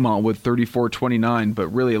 Central beat Montwood 34-29, but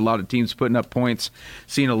really a lot of teams putting up points.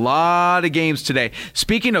 Seen a lot of games today.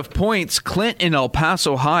 Speaking of points, Clint and El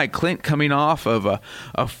Paso High. Clint coming off of a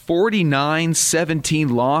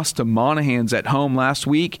 49-17 loss to Monahans at home last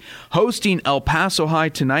week, hosting El Paso High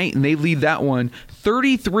tonight, and they lead that one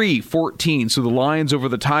 33-14. So the Lions over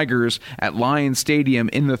the Tigers at Lions Stadium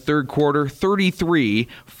in the third quarter,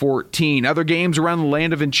 33-14. Other games around the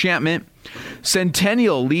Land of Enchantment.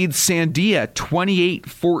 Centennial leads Sandia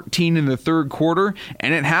 28-14 in the third quarter,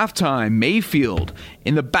 and at halftime, Mayfield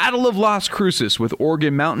in the Battle of Las Cruces with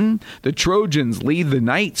Oregon Mountain. The Trojans lead the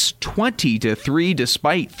Knights 20-3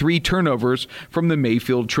 despite 3 turnovers from the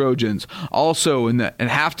Mayfield Trojans. Also at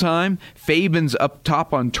halftime, Fabens up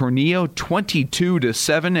top on Tornillo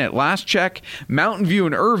 22-7 at last check. Mountain View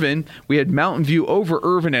and Irvin, we had Mountain View over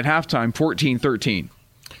Irvin at halftime 14-13.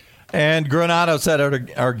 And Granados had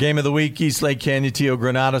our game of the week. Eastlake Canutillo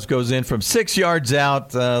Granados goes in from 6 yards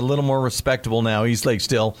out, a little more respectable now. Eastlake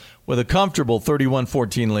still with a comfortable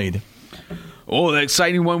 31-14 lead. Oh, the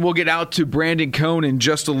exciting one. We'll get out to Brandon Cone in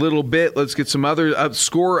just a little bit. Let's get some other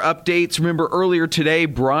score updates. Remember earlier today,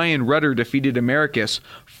 Brian Rudder defeated Americus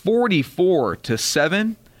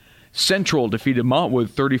 44-7. Central defeated Montwood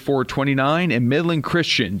 34-29, and Midland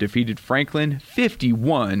Christian defeated Franklin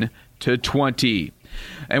 51-20.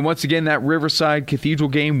 And once again, that Riverside Cathedral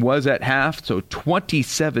game was at half, so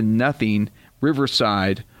 27-0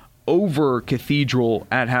 Riverside over Cathedral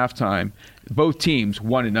at halftime. Both teams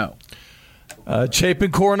 1-0.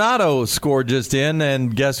 Chapin Coronado scored just in,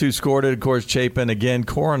 and guess who scored it? Of course, Chapin again.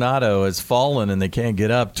 Coronado has fallen, and they can't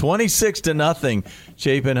get up. 26-0.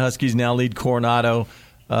 Chapin Huskies now lead Coronado.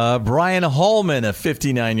 Brian Hallman, a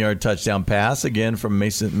 59-yard touchdown pass, again from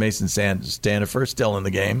Mason Stanifer, still in the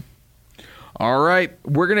game. All right,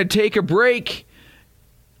 we're going to take a break.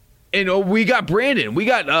 And we got Brandon. We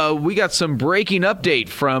got some breaking update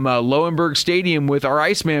from Lowenberg Stadium with our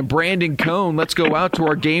Iceman, Brandon Cone. Let's go out to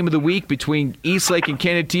our game of the week between Eastlake and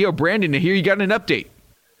Canutillo. Brandon, here you got an update.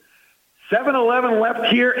 7:11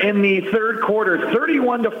 left here in the third quarter.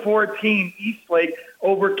 31-14 Eastlake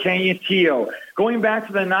over Canutillo. Going back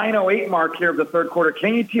to the 9:08 mark here of the third quarter,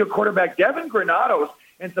 Canutillo quarterback Devin Granados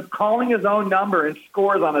ends up calling his own number and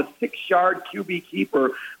scores on a 6-yard QB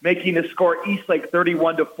keeper, making the score Eastlake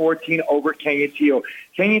 31-14 over Canutillo.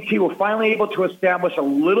 Canutillo finally able to establish a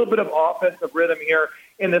little bit of offensive rhythm here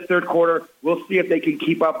in the third quarter. We'll see if they can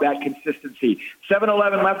keep up that consistency.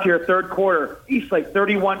 7:11 left here, third quarter. Eastlake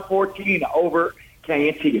 31-14 over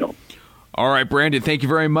Canutillo. All right, Brandon, thank you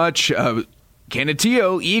very much.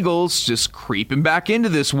 Canutillo Eagles just creeping back into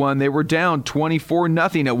this one. They were down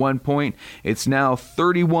 24-0 at one point. It's now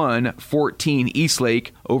 31-14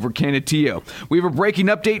 Eastlake over Canutillo. We have a breaking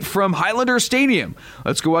update from Highlander Stadium.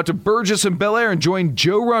 Let's go out to Burgess and Bel Air and join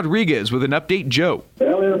Joe Rodriguez with an update. Joe.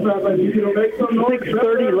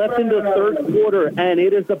 6:30 left in the third quarter, and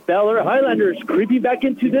it is the Bel Air Highlanders creeping back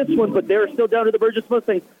into this one, but they're still down to the Burgess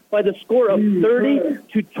Mustangs by the score of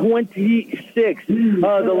 30-26.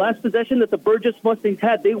 The last possession that the Burgess Mustangs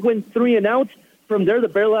had, they win 3 and out. From there, the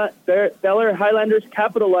Bel Air Highlanders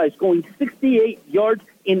capitalized, going 68 yards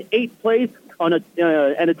in 8 plays on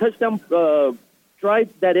a touchdown drive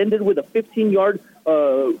that ended with a 15-yard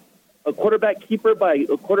a quarterback keeper by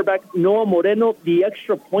quarterback Noah Moreno. The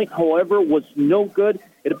extra point, however, was no good.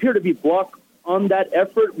 It appeared to be blocked on that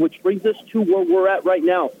effort, which brings us to where we're at right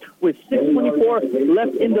now. With 6:24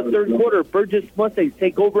 left in the third quarter, Burgess Mustangs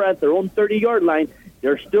take over at their own 30-yard line.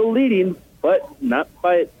 They're still leading, but not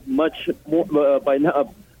by much more,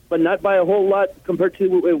 but not by a whole lot compared to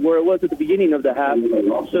where it was at the beginning of the half.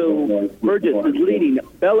 So Burgess is leading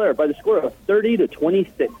Bel Air by the score of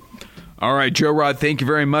 30-26. All right, Joe Rod, thank you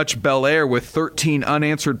very much. Bel Air with 13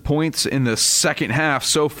 unanswered points in the second half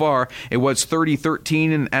so far. It was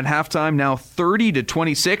 30-13 at halftime, now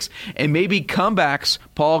 30-26. And maybe comebacks,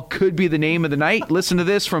 Paul, could be the name of the night. Listen to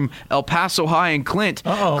this from El Paso High and Clint.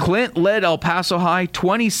 Clint led El Paso High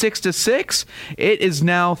 26-6. It is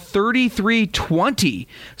now 33-20.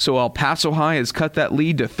 So El Paso High has cut that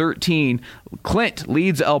lead to 13. Clint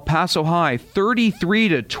leads El Paso High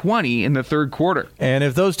 33-20 in the third quarter. And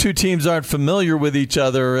if those two teams aren't familiar with each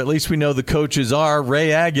other, at least we know the coaches are.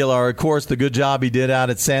 Ray Aguilar, of course, the good job he did out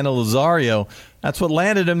at Santa Lazario. That's what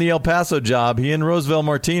landed him the El Paso job. He and Roosevelt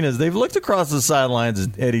Martinez, they've looked across the sidelines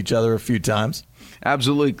at each other a few times.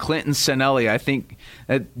 Absolutely. Clinton Sanelli, I think,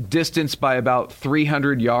 distance by about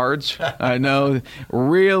 300 yards. I know,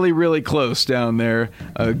 really, really close down there.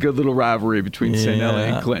 A good little rivalry between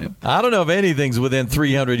Sanelli and Clinton. I don't know if anything's within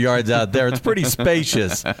 300 yards out there. It's pretty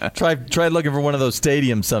spacious. Try looking for one of those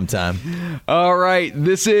stadiums sometime. All right,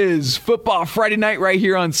 this is Football Friday Night right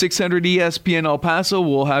here on 600 ESPN El Paso.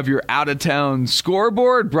 We'll have your out-of-town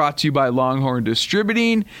scoreboard brought to you by Longhorn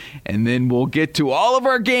Distributing, and then we'll get to all of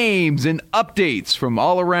our games and updates from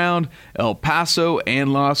all around El Paso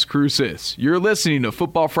and Las Cruces. You're listening to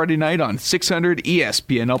Football Friday Night on 600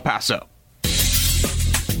 ESPN El Paso.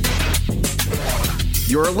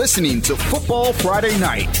 You're listening to Football Friday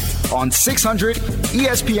Night on 600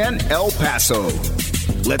 ESPN El Paso.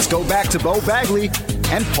 Let's go back to Bo Bagley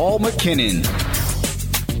and Paul McKinnon.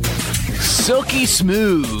 Silky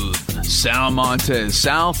smooth. Sal Montez.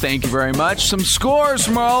 Sal, thank you very much. Some scores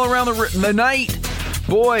from all around the night.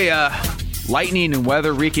 Boy, lightning and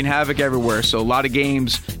weather wreaking havoc everywhere. So a lot of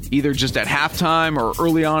games either just at halftime or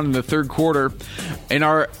early on in the third quarter. In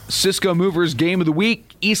our Cisco Movers game of the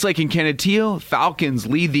week, Eastlake and Canutillo, Falcons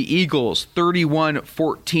lead the Eagles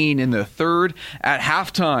 31-14 in the third. At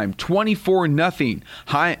halftime, 24-0.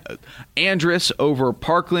 Andress over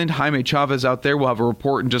Parkland. Jaime Chavez out there. We'll have a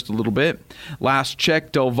report in just a little bit. Last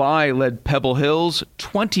check, Del Valle led Pebble Hills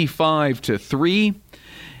 25-3.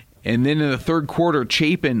 And then in the third quarter,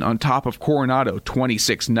 Chapin on top of Coronado,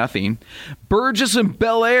 26-0. Burgess and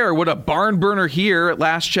Bel Air, what a barn burner here.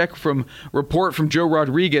 Last check from report from Joe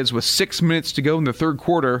Rodriguez with 6 minutes to go in the third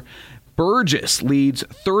quarter. Burgess leads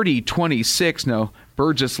 30-26. No,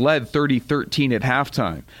 Burgess led 30-13 at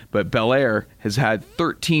halftime, but Bel Air has had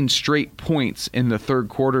 13 straight points in the third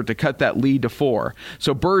quarter to cut that lead to 4.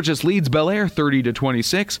 So Burgess leads Bel Air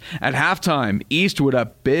 30-26. At halftime, Eastwood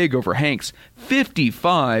up big over Hanks,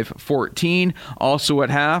 55-14. Also at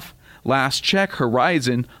half, last check,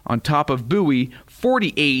 Horizon on top of Bowie,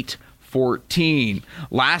 48-14.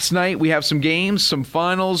 Last night, we have some games, some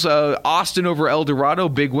finals. Austin over El Dorado,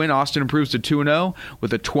 big win. Austin improves to 2-0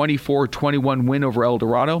 with a 24-21 win over El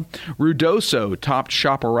Dorado. Ruidoso topped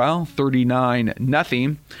Chaparral,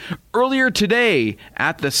 39-0. Earlier today,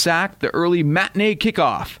 at the SAC, the early matinee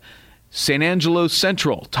kickoff, San Angelo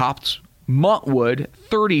Central topped Montwood,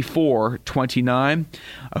 34-29.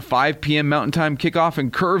 A 5 p.m. Mountain Time kickoff in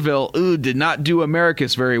Kerrville did not do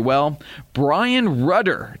Americus very well. Brian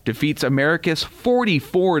Rudder defeats Americus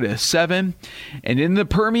 44-7. And in the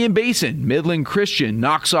Permian Basin, Midland Christian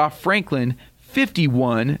knocks off Franklin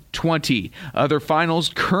 51-20. Other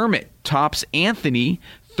finals, Kermit tops Anthony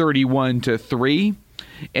 31-3.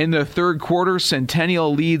 In the third quarter,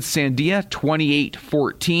 Centennial leads Sandia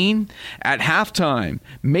 28-14. At halftime,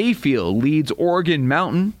 Mayfield leads Oregon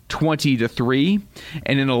Mountain 20-3.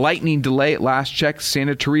 And in a lightning delay at last check,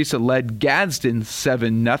 Santa Teresa led Gadsden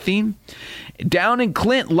 7-0. Down in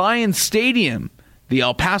Clint Lions Stadium, the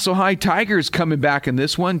El Paso High Tigers coming back in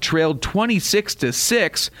this one, trailed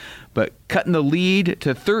 26-6. But cutting the lead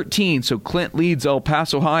to 13, so Clint leads El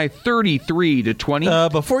Paso High 33-20.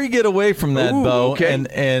 Before you get away from that, Bo, okay.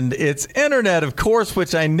 and it's internet, of course,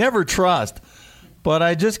 which I never trust, but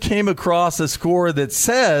I just came across a score that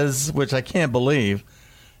says, which I can't believe,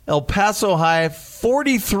 El Paso High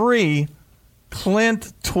 43,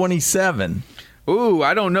 Clint 27. Ooh,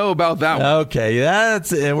 I don't know about that one.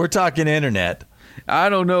 Okay, we're talking internet. I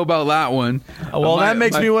don't know about that one. Well, that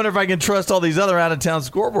makes me wonder if I can trust all these other out-of-town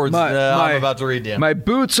scoreboards I'm about to read you. My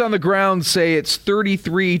boots on the ground say it's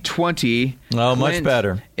 33-20. Oh, much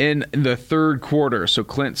better. In the third quarter. So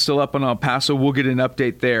Clint's still up on El Paso. We'll get an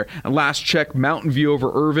update there. And last check, Mountain View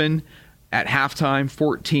over Irvin. at halftime,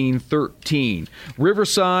 14-13.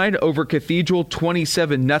 Riverside over Cathedral,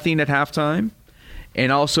 27-0 at halftime.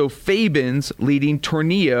 And also Fabens leading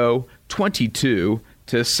Tornillo,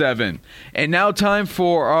 22-7. And now time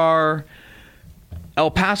for our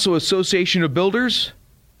El Paso Association of Builders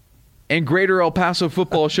and Greater El Paso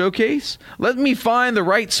Football Showcase. Let me find the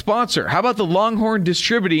right sponsor. How about the Longhorn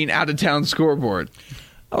Distributing Out-of-Town Scoreboard?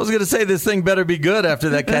 I was going to say this thing better be good after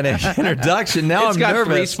that kind of introduction. Now I'm nervous. It's got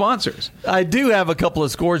 3 sponsors. I do have a couple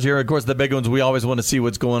of scores here. Of course, the big ones, we always want to see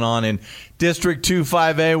what's going on in District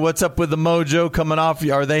 2-5A. What's up with the Mojo coming off?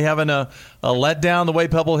 Are they having a letdown the way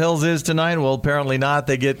Pebble Hills is tonight? Well, apparently not.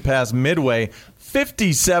 They get past Midway,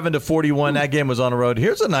 57-41. That game was on the road.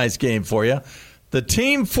 Here's a nice game for you. The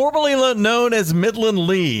team formerly known as Midland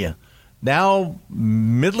Lee, now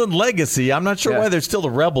Midland Legacy. I'm not sure why they're still the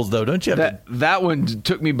Rebels, though. Don't you have that one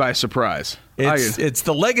took me by surprise. It's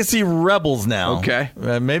the Legacy Rebels now. Okay.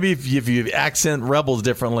 Maybe if you accent Rebels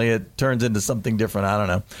differently, it turns into something different. I don't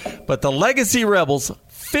know. But the Legacy Rebels,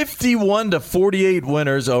 51-48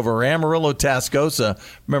 winners over Amarillo Tascosa.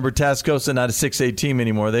 Remember, Tascosa not a 6A team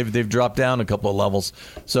anymore. They've dropped down a couple of levels.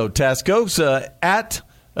 So Tascosa at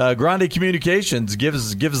Grande Communications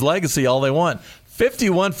gives Legacy all they want.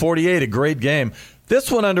 51-48, a great game.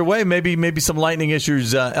 This one underway, maybe some lightning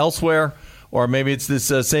issues elsewhere, or maybe it's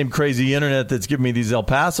this same crazy internet that's giving me these El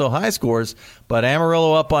Paso high scores. But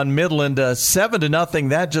Amarillo up on Midland, 7-0.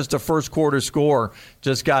 That just a first quarter score.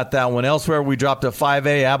 Just got that one. Elsewhere, we dropped a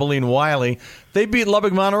 5A, Abilene Wiley. They beat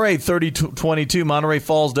Lubbock Monterey 30-22. Monterey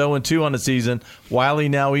falls to 0-2 on the season. Wiley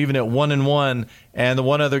now even at 1-1. And the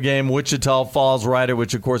one other game, Wichita Falls Rider,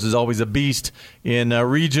 which of course is always a beast in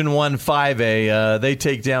Region 1 5A. They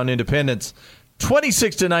take down Independence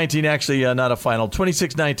 26-19. Actually, not a final.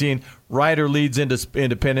 26-19. Rider leads into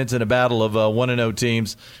Independence in a battle of 1-0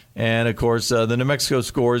 teams. And of course, the New Mexico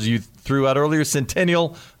scores you threw out earlier.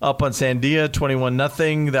 Centennial up on Sandia,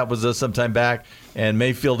 21-0. That was some time back. And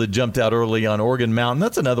Mayfield had jumped out early on Oregon Mountain.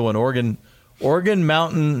 That's another one. Oregon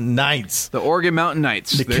Mountain Knights. The Oregon Mountain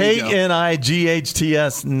Knights. The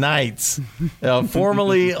KNIGHTS Knights.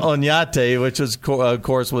 Formerly Oñate, which was, of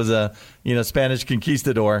course was a Spanish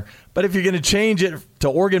conquistador. But if you're going to change it to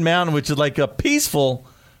Oregon Mountain, which is like a peaceful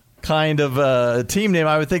kind of team name,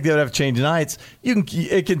 I would think they would have to change Knights.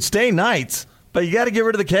 It can stay Knights, but you got to get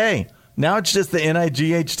rid of the K. Now it's just the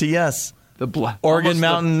NIGHTS. Oregon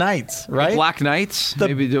Mountain Knights, right? The Black Knights.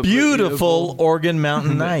 The beautiful Oregon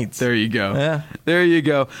Mountain Knights. There you go. Yeah. There you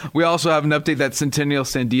go. We also have an update that Centennial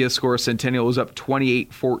Sandia score. Centennial was up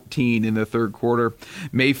 28-14 in the third quarter.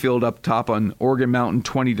 Mayfield up top on Oregon Mountain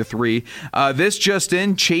 20-3. This just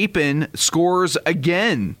in, Chapin scores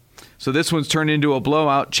again. So this one's turned into a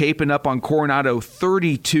blowout. Chapin up on Coronado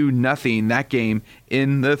 32-0. That game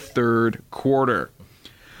in the third quarter.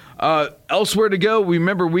 Elsewhere to go,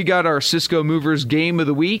 remember we got our Cisco Movers Game of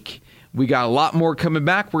the Week. We got a lot more coming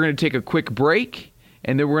back. We're going to take a quick break,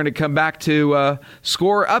 and then we're going to come back to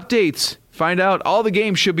score updates. Find out all the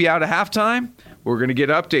games should be out at halftime. We're going to get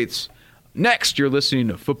updates. Next, you're listening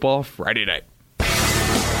to Football Friday Night.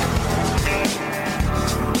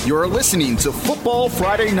 You're listening to Football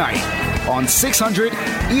Friday Night on 600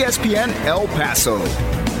 ESPN El Paso.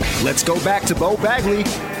 Let's go back to Bo Bagley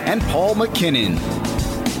and Paul McKinnon.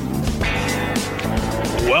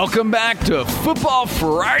 Welcome back to Football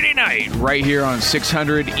Friday Night right here on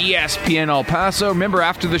 600 ESPN El Paso. Remember,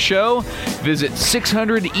 after the show, visit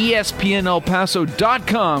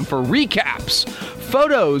 600ESPNElPaso.com for recaps,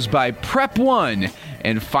 photos by Prep One,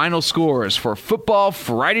 and final scores for Football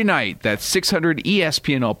Friday Night. That's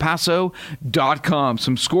 600ESPNElPaso.com.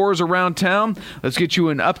 Some scores around town. Let's get you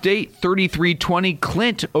an update. 33-20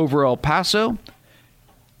 Clint over El Paso.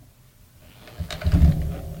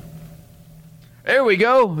 There we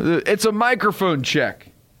go. It's a microphone check.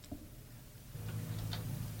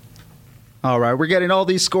 All right, we're getting all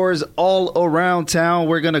these scores all around town.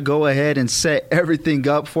 We're going to go ahead and set everything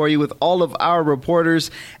up for you with all of our reporters.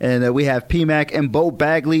 And we have PMAC and Bo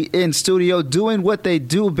Bagley in studio doing what they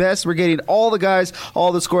do best. We're getting all the guys,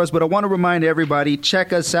 all the scores. But I want to remind everybody,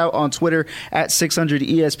 check us out on Twitter at 600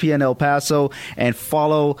 ESPN El Paso and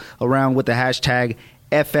follow around with the hashtag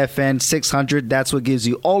FFN600. That's what gives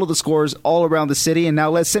you all of the scores all around the city. And now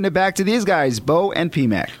let's send it back to these guys, Bo and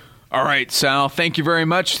PMAC. All right, Sal, thank you very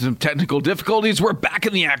much. Some technical difficulties. We're back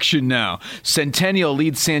in the action now. Centennial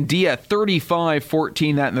leads Sandia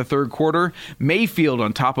 35-14, that in the third quarter. Mayfield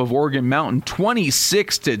on top of Oregon Mountain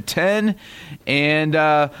 26-10. And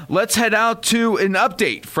let's head out to an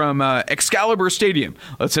update from Excalibur Stadium.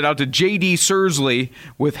 Let's head out to J.D. Sursley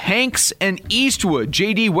with Hanks and Eastwood.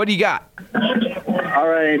 J.D., what do you got? All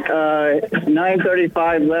right,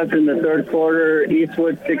 9:35 left in the third quarter.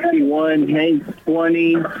 Eastwood 61, Hanks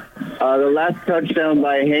 20. The last touchdown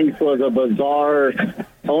by Hanks was a bizarre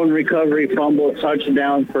own recovery fumble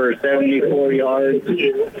touchdown for 74 yards.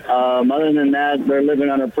 Other than that, they're living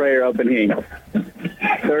on a prayer up in Hanks.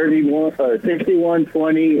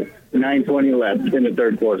 61-20, 9:20 left in the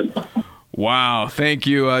third quarter. Wow. Thank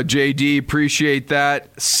you, JD. Appreciate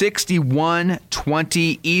that.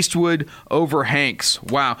 61-20 Eastwood over Hanks.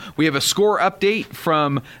 Wow. We have a score update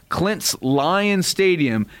from Clint's Lion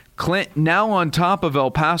Stadium. Clint now on top of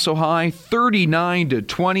El Paso High,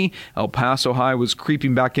 39-20. El Paso High was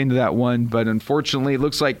creeping back into that one, but unfortunately, it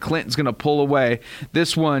looks like Clinton's going to pull away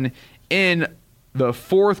this one in the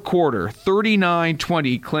fourth quarter.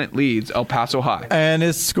 39-20, Clint leads El Paso High. And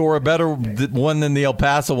this score a better one than the El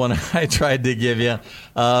Paso one I tried to give you.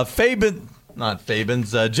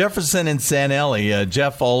 Jefferson and San Eli.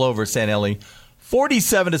 Jeff all over San Eli.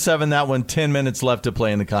 47-7, that one, 10 minutes left to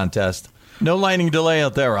play in the contest. No lightning delay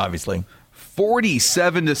out there, obviously.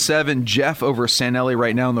 47-7, Jeff over San Eli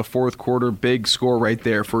right now in the fourth quarter. Big score right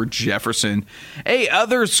there for Jefferson. Hey,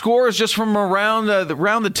 other scores just from around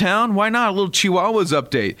the town. Why not a little Chihuahuas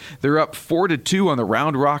update? They're up 4-2 on the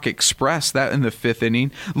Round Rock Express. That in the fifth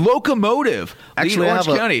inning. Locomotive lead Orange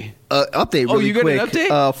County. Update really quick. You got an update?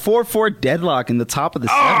 4-4 deadlock in the top of the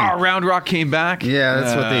seventh. Round Rock came back. Yeah,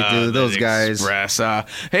 that's what they do, those guys. Express.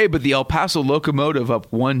 Hey, but the El Paso Locomotive up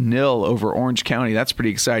 1-0 over Orange County. That's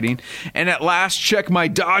pretty exciting. And at last check, my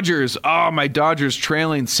Dodgers. My Dodgers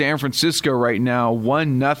trailing San Francisco right now,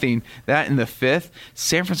 1-0. That in the fifth.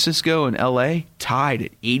 San Francisco and L.A. tied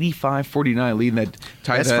at 85-49, leading that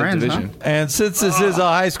division. Huh? And since this is a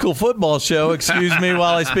high school football show, excuse me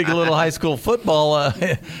while I speak a little high school football.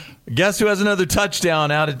 Guess who has another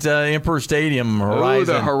touchdown out at Emperor Stadium?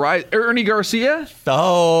 Horizon. The Horizon. Ernie Garcia?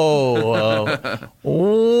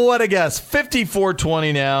 What a guess.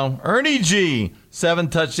 54-20 now. Ernie G. 7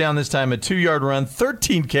 touchdown this time, a 2-yard run,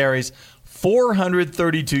 13 carries,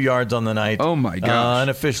 432 yards on the night. Oh, my gosh.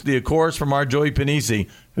 Unofficially, of course, from our Joey Panisi,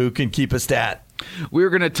 who can keep a stat. We're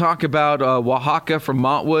going to talk about Oaxaca from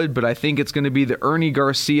Montwood, but I think it's going to be the Ernie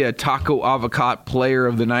Garcia Taco Avocado player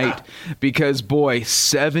of the night because, boy,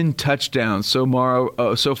 7 touchdowns so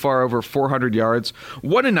far over 400 yards.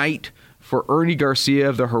 What a night for Ernie Garcia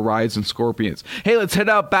of the Horizon Scorpions. Hey, let's head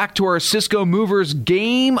out back to our Cisco Movers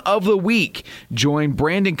Game of the Week. Join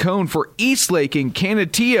Brandon Cohn for Eastlake and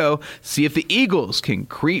Canutillo. See if the Eagles can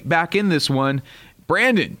creep back in this one.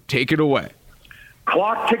 Brandon, take it away.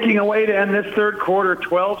 Clock ticking away to end this third quarter,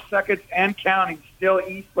 12 seconds and counting. Still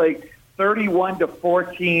Eastlake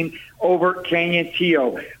 31-14 over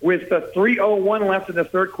Canutillo. With the 3:01 left in the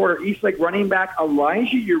third quarter, Eastlake running back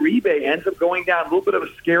Elijah Uribe ends up going down. A little bit of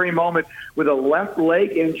a scary moment with a left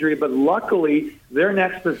leg injury, but luckily their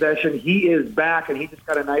next possession, he is back, and he just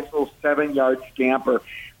got a nice little 7-yard scamper.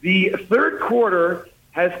 The third quarter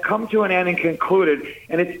has come to an end and concluded,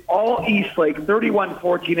 and it's all Eastlake,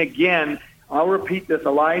 31-14 again. I'll repeat this.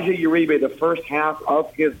 Elijah Uribe, the first half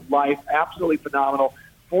of his life, absolutely phenomenal.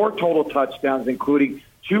 4 total touchdowns, including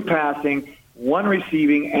 2 passing, 1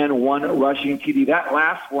 receiving, and 1 rushing TD. That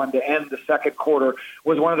last one to end the second quarter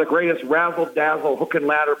was one of the greatest razzle-dazzle hook and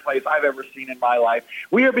ladder plays I've ever seen in my life.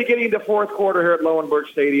 We are beginning the fourth quarter here at Lowenberg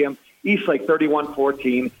Stadium. Eastlake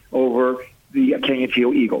 31-14 over the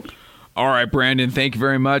Canutillo Eagles. All right, Brandon, thank you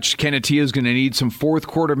very much. Canutillo is going to need some fourth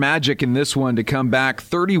quarter magic in this one to come back.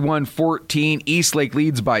 31-14. Eastlake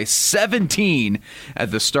leads by 17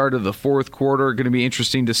 at the start of the fourth quarter. Going to be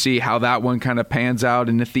interesting to see how that one kind of pans out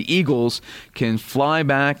and if the Eagles can fly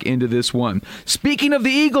back into this one. Speaking of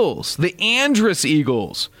the Eagles, the Andress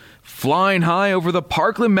Eagles flying high over the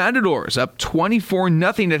Parkland Matadors, up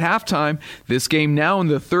 24-0 at halftime. This game now in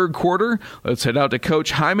the third quarter. Let's head out to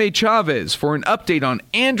Coach Jaime Chavez for an update on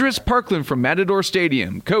Andress Parkland from Matador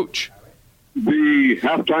Stadium. Coach. The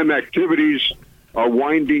halftime activities are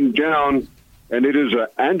winding down, and it is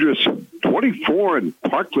Andress 24 and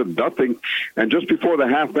Parkland nothing. And just before the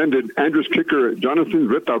half ended, Andress kicker Jonathan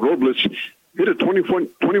Rita Robles hit a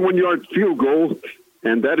 21-yard field goal,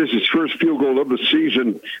 and that is his first field goal of the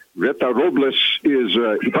season. Rita Robles is,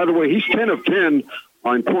 by the way, he's 10 of 10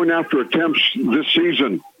 on point-after attempts this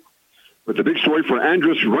season. But the big story for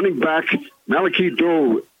Andress, running back Malachi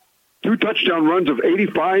Doe, 2 touchdown runs of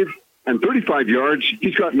 85 and 35 yards.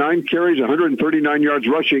 He's got 9 carries, 139 yards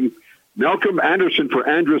rushing. Malcolm Anderson for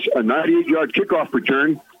Andress, a 98-yard kickoff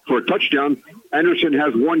return for a touchdown. Anderson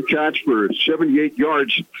has 1 catch for 78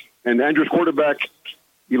 yards. And Andress quarterback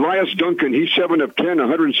Elias Duncan, he's 7 of 10,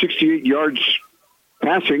 168 yards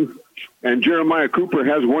passing. and Jeremiah Cooper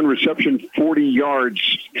has 1 reception, 40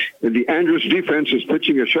 yards. And the Andrus defense is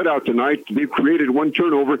pitching a shutout tonight. They've created 1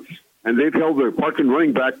 turnover, and they've held their Parkland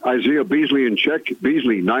running back, Isaiah Beasley, in check.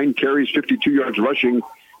 Beasley, 9 carries, 52 yards rushing.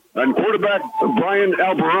 And quarterback Brian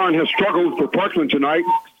Albaran has struggled for Parkland tonight.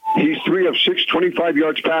 He's 3 of 6, 25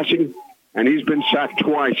 yards passing, and he's been sacked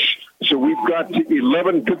twice. So we've got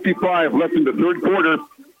 11:55 left in the third quarter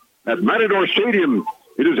at Matador Stadium.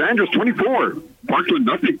 It is Andrus 24, Parkland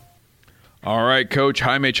nothing. All right, Coach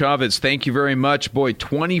Jaime Chavez, thank you very much. Boy,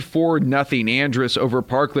 24-0 Andrus over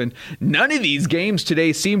Parkland. None of these games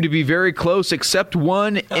today seem to be very close except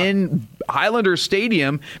one in Highlander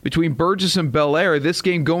Stadium between Burgess and Bel Air. This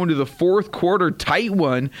game going to the fourth quarter, tight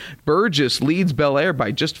one. Burgess leads Bel Air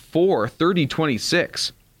by just 4,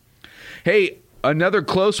 30-26. Hey, another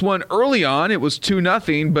close one early on. It was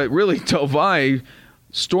 2-0, but really Del Valle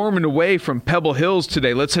storming away from Pebble Hills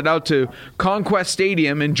today. Let's head out to Conquest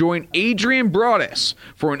Stadium and join Adrian Broadus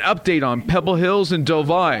for an update on Pebble Hills and Del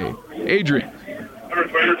Valle. Adrian.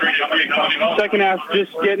 Second half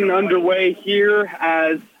just getting underway here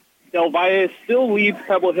as Del Valle still leads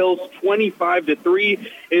Pebble Hills 25-3.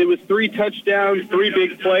 It was 3 touchdowns, 3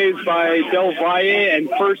 big plays by Del Valle, and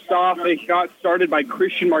first off, it got started by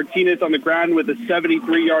Christian Martinez on the ground with a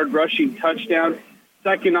 73-yard rushing touchdown.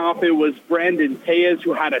 Second off, it was Brandon Tejas,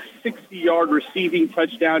 who had a 60-yard receiving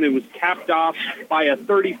touchdown and was capped off by a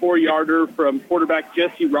 34-yarder from quarterback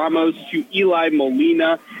Jesse Ramos to Eli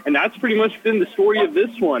Molina. And that's pretty much been the story of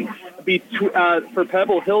this one. For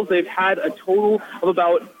Pebble Hills, they've had a total of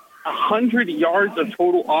about 100 yards of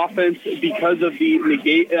total offense because of the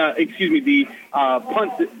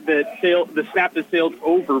punt the snap that sailed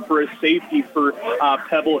over for a safety for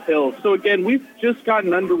Pebble Hills. So again, we've just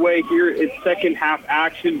gotten underway here. It's second half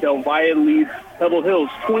action. Del Valle leads Pebble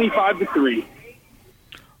Hills 25-3.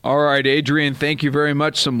 All right, Adrian, thank you very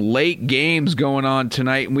much. Some late games going on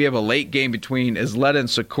tonight, and we have a late game between Isleta and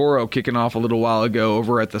Socorro kicking off a little while ago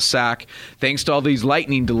over at the SAC. Thanks to all these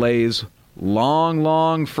lightning delays.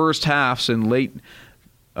 Long first halves and late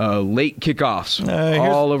kickoffs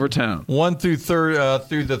all over town. 1 through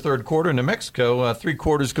the third quarter. New Mexico, 3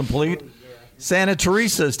 quarters complete. Santa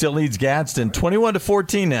Teresa still leads Gadsden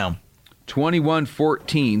 21-14 now.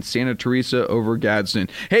 21-14, Santa Teresa over Gadsden.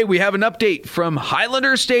 Hey, we have an update from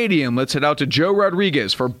Highlander Stadium. Let's head out to Joe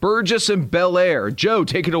Rodriguez for Burgess and Bel Air. Joe,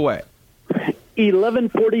 take it away.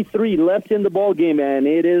 11:43 left in the ball game, and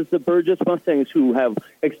it is the Burgess Mustangs who have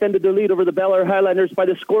extended their lead over the Bel Air Highlanders by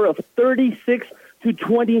the score of 36-26.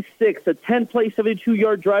 A 10-play,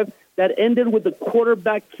 72-yard drive that ended with the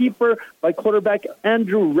quarterback keeper by quarterback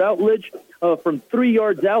Andrew Routledge from 3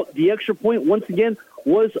 yards out. The extra point, once again,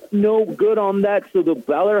 was no good on that, so the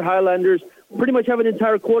Bel Air Highlanders pretty much have an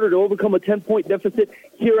entire quarter to overcome a 10-point deficit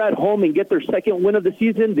here at home and get their second win of the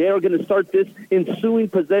season. They are going to start this ensuing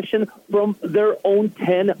possession from their own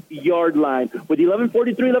 10-yard line. With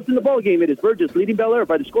 11:43 left in the ball game, it is Burgess leading Bel Air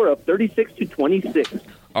by the score of 36-26.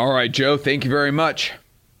 All right, Joe, thank you very much.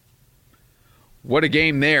 What a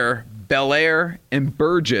game there. Bel Air and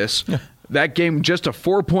Burgess. That game, just a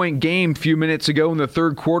 4-point game a few minutes ago in the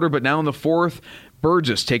third quarter, but now in the fourth,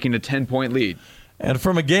 Burgess taking a 10-point lead. And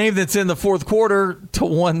from a game that's in the fourth quarter to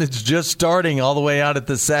one that's just starting all the way out at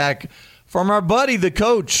the SAC, from our buddy, the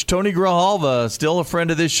coach, Tony Grijalva, still a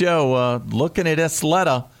friend of this show, looking at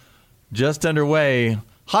Isleta, just underway.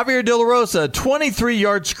 Javier De La Rosa,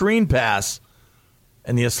 23-yard screen pass,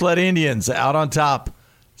 and the Isleta Indians out on top.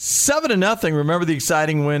 7-0. Remember the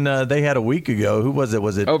exciting win they had a week ago. Who was it?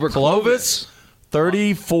 Was it over Clovis?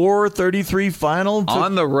 34-33 final.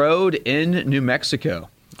 On the road in New Mexico.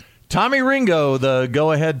 Tommy Ringo, the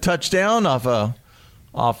go-ahead touchdown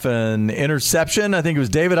off an interception. I think it was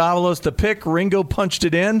David Avalos the pick. Ringo punched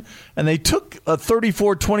it in, and they took a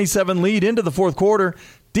 34-27 lead into the fourth quarter.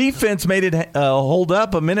 Defense made it hold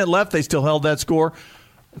up. A minute left. They still held that score.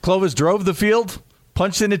 Clovis drove the field,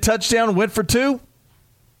 punched in a touchdown, went for 2.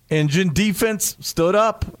 Engine defense stood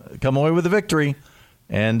up, come away with a victory,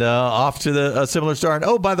 and off to a similar start.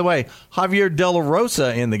 Oh, by the way, Javier De La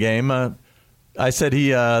Rosa in the game. I said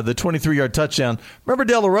the 23-yard touchdown. Remember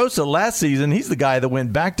De La Rosa last season? He's the guy that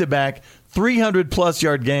went back-to-back 300-plus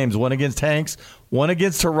yard games, one against Hanks, one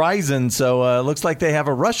against Horizon. So it looks like they have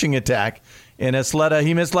a rushing attack in Isleta.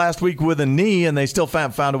 He missed last week with a knee, and they still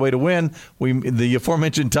found a way to win. The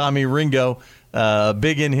aforementioned Tommy Ringo,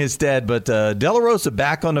 big in his stead. But De La Rosa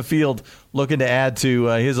back on the field looking to add to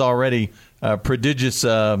his already prodigious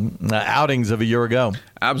outings of a year ago.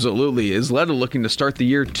 Absolutely. Isleta looking to start the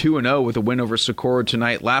year 2-0 with a win over Socorro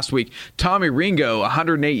tonight. Last week, Tommy Ringo,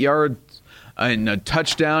 108 yards and a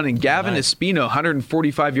touchdown. And Gavin Espino,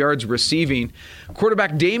 145 yards receiving.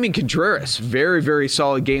 Quarterback Damon Contreras, very, very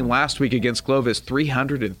solid game last week against Clovis,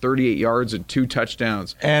 338 yards and 2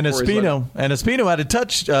 touchdowns. And Espino had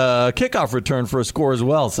a kickoff return for a score as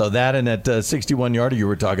well. So that and that 61-yarder you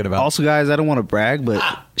were talking about. Also, guys, I don't want to brag, but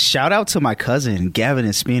shout out to my cousin, Gavin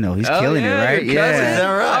Espino. He's killing it, right? Yeah. Is that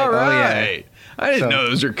right? All right. Yeah. I didn't know it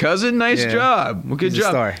was your cousin. Nice job. Well, good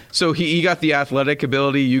job. Star. So he got the athletic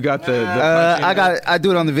ability. You got the I do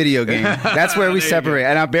it on the video game. That's where we separate,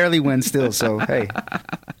 and I barely win still. So hey.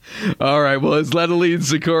 All right. Well, it's led to lead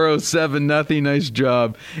Socorro 7-0. Nice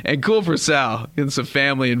job. And cool for Sal. Getting some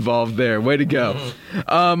family involved there. Way to go.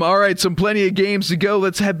 All right. Some plenty of games to go.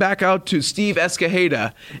 Let's head back out to Steve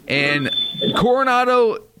Escajeda and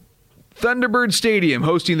Coronado Thunderbird Stadium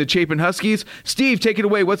hosting the Chapin Huskies. Steve, take it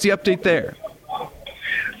away. What's the update there?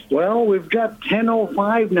 Well, we've got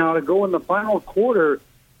 10:05 now to go in the final quarter,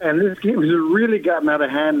 and this game has really gotten out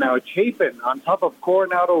of hand now. Chapin on top of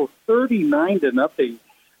Coronado 39-0.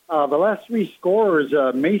 The last 3 scorers,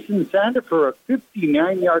 Mason Sandifer, a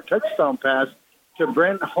 59-yard touchdown pass to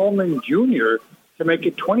Brent Holman Jr. to make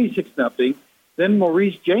it 26-0. Then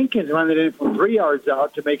Maurice Jenkins ran it in from 3 yards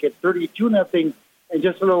out to make it 32-0. And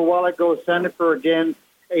just a little while ago, Sandifer again,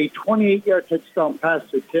 a 28-yard touchdown pass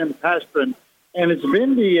to Tim Pastrin. And it's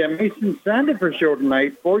been the Mason Sandifer show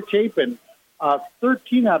tonight for Chapin.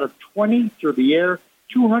 13 out of 20 through the air,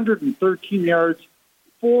 213 yards,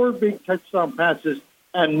 4 big touchdown passes,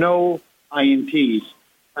 and no INTs.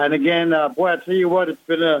 And again, boy, I tell you what, it's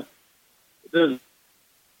been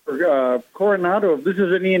Coronado, if this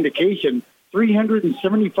is any indication,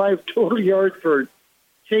 375 total yards for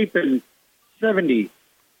Chapin, 70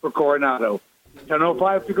 for Coronado.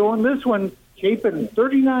 10:05 to go in this one. Chapin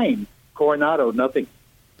 39, Coronado nothing.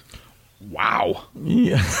 Wow.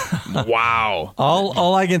 Yeah. Wow.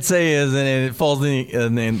 All I can say is, and it falls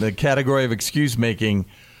in the category of excuse making,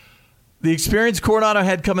 the experience Coronado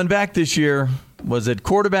had coming back this year was at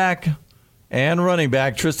quarterback and running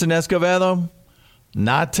back. Tristan Escovedo,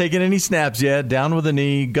 not taking any snaps yet, down with a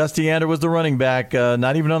knee. Gus Deander was the running back,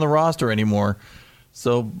 not even on the roster anymore.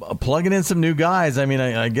 So plugging in some new guys, I mean,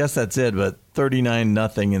 I guess that's it, but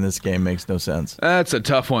 39-0 in this game makes no sense. That's a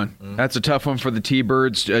tough one. That's a tough one for the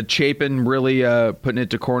T-Birds. Chapin really putting it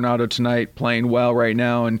to Coronado tonight, playing well right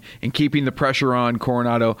now and keeping the pressure on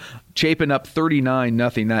Coronado. Chapin up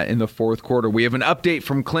 39-0 in the fourth quarter. We have an update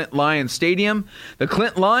from Clint Lions Stadium. The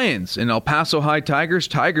Clint Lions and El Paso High Tigers.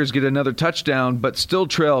 Tigers get another touchdown, but still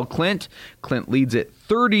trail Clint. Clint leads it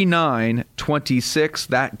 39-26,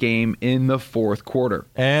 that game in the fourth quarter.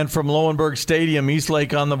 And from Lowenberg Stadium,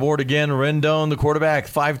 Eastlake on the board again. Rendon, the quarterback,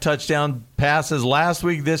 5 touchdown passes last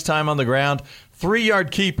week, this time on the ground.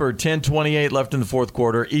 3-yard keeper, 10:28 left in the fourth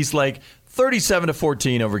quarter. Eastlake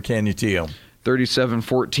 37-14 over Canutillo.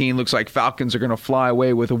 37-14. Looks like Falcons are going to fly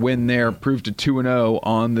away with a win there, improved to 2-0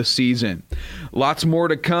 on the season. Lots more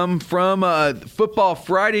to come from Football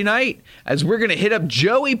Friday night as we're going to hit up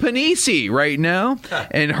Joey Panisi right now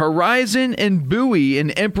and Horizon and Bowie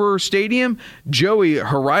in Emperor Stadium. Joey,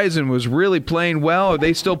 Horizon was really playing well. Are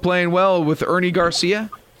they still playing well with Ernie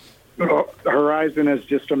Garcia? Horizon is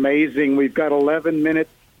just amazing. We've got 11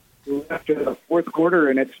 minutes left in the fourth quarter,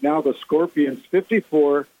 and it's now the Scorpions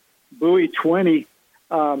 54, Bowie 20.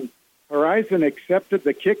 Horizon accepted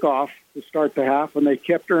the kickoff to start the half, and they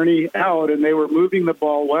kept Ernie out, and they were moving the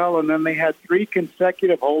ball well, and then they had 3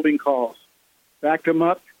 consecutive holding calls. Backed him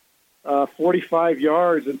up 45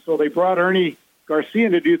 yards, and so they brought Ernie Garcia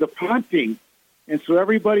to do the punting. And so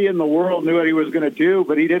everybody in the world knew what he was going to do,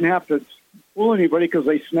 but he didn't have to fool anybody because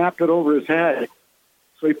they snapped it over his head.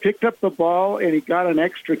 So he picked up the ball, and he got an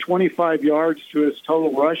extra 25 yards to his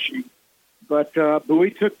total rushing. But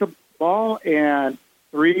Bowie took the ball, and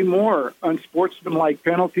 3 more unsportsmanlike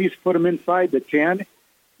penalties put him inside the 10.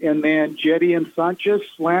 And then Jetty and Sanchez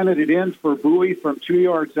slanted it in for Bowie from 2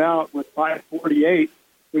 yards out with 5:48,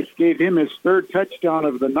 which gave him his 3rd touchdown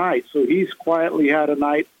of the night. So he's quietly had a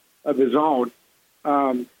night of his own.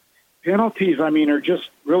 Penalties, I mean, are just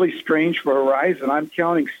really strange for Horizon. I'm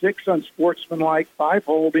counting 6 unsportsmanlike, 5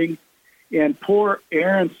 holding, and poor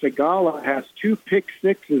Aaron Segala has 2 pick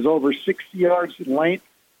sixes over 60 yards in length,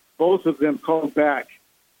 both of them called back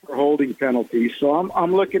for holding penalties. So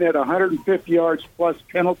I'm looking at 150 yards plus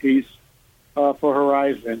penalties for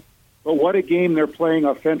Horizon. But what a game they're playing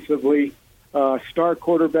offensively. Star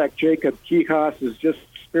quarterback Jacob Quijas is just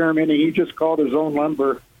experimenting. He just called his own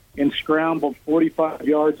number and scrambled 45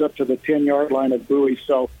 yards up to the 10-yard line of Bowie.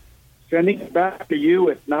 So sending it back to you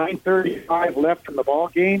with 9:35 left in the ball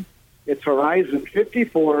game, it's Horizon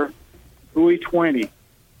 54, Bowie 20.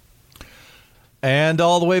 And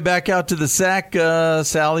all the way back out to the sack,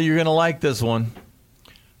 Sally, you're going to like this one.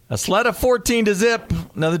 Athleta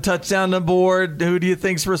 14-0. Another touchdown on the board. Who do you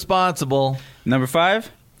think's responsible? Number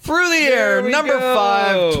 5? Through the air, number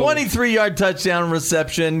 5, 23-yard touchdown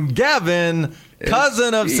reception. Gavin,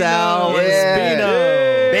 cousin of Sal,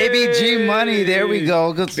 Espino. Baby G Money, there we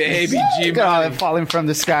go. Baby G Money. Falling from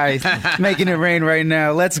the sky, making it rain right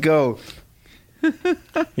now. Let's go.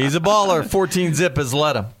 He's a baller. 14-0 is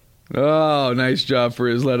Letta. Oh, nice job for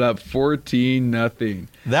his let up. 14-0.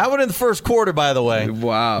 That one in the first quarter, by the way.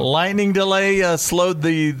 Wow. Lightning delay slowed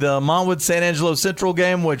the Monwood San Angelo Central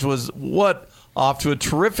game, which was off to a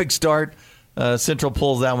terrific start. Central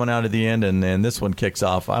pulls that one out at the end, and this one kicks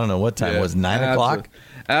off. I don't know what time it was, 9 o'clock?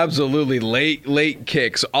 Absolutely. Late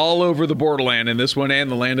kicks all over the borderland in this one and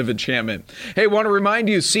the land of enchantment. Hey, want to remind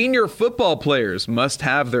you, senior football players must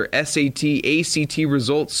have their SAT, ACT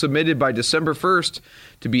results submitted by December 1st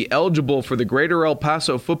to be eligible for the Greater El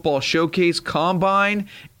Paso Football Showcase Combine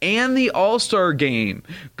and the All-Star Game.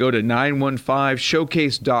 Go to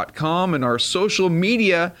 915showcase.com and our social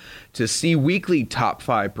media to see weekly top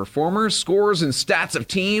 5 performers, scores, and stats of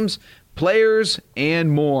teams, players,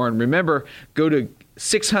 and more. And remember, go to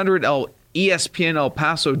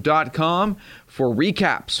 600ESPNElPaso.com for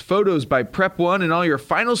recaps, photos by Prep One, and all your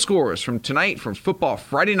final scores from tonight from Football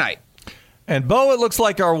Friday Night. And, Bo, it looks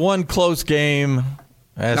like our one close game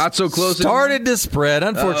has not so close. Started to spread,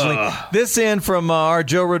 unfortunately. This in from our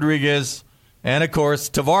Joe Rodriguez. And, of course,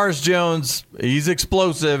 Tavares Jones, he's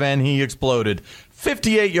explosive, and he exploded.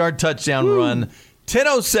 58-yard touchdown run.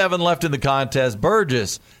 10:07 left in the contest.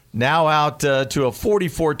 Burgess now out to a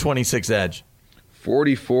 44-26 edge.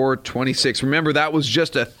 44-26. Remember, that was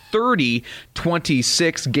just a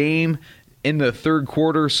 30-26 game in the third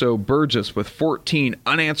quarter, so Burgess with 14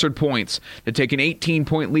 unanswered points to take an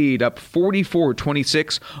 18-point lead, up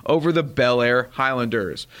 44-26 over the Bel Air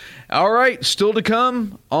Highlanders. All right, still to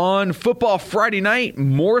come on Football Friday Night,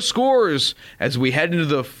 more scores as we head into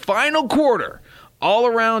the final quarter all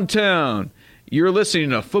around town. You're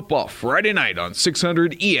listening to Football Friday Night on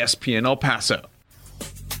 600 ESPN El Paso.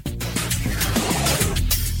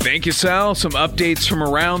 Thank you, Sal. Some updates from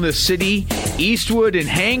around the city. Eastwood and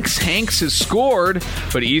Hanks. Hanks has scored,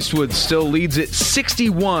 but Eastwood still leads it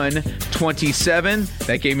 61-27.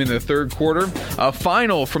 That game in the third quarter. A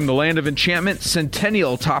final from the land of enchantment.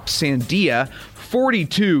 Centennial tops Sandia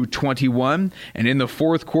 42-21. And in the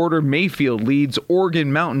fourth quarter, Mayfield leads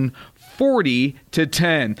Oregon Mountain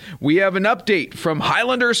 40-10. We have an update from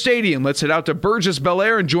Highlander Stadium. Let's head out to Burgess Bel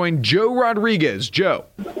Air and join Joe Rodriguez. Joe.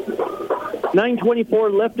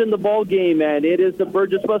 9:24 left in the ball game, and it is the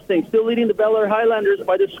Burgess Mustangs still leading the Bel Air Highlanders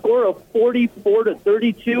by the score of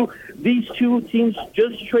 44-32. These two teams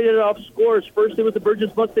just traded off scores. First, it was the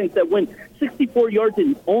Burgess Mustangs that went 64 yards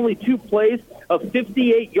in only 2 plays, a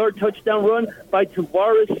 58-yard touchdown run by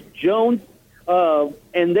Tavares Jones.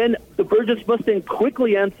 And then the Burgess Mustangs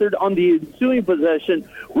quickly answered on the ensuing possession.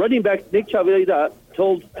 Running back Nick Chaveda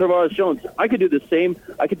told Tavares Jones, I could do the same.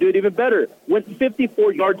 I could do it even better. Went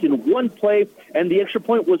 54 yards in 1 play, and the extra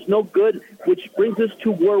point was no good, which brings us to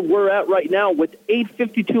where we're at right now with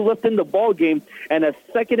 8:52 left in the ball game and a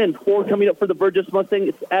 2nd and 4 coming up for the Burgess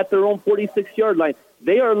Mustangs at their own 46-yard line.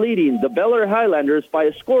 They are leading the Bel Air Highlanders by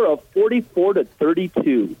a score of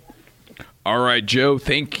 44-32. All right, Joe,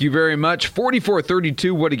 thank you very much.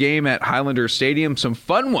 44-32, what a game at Highlander Stadium. Some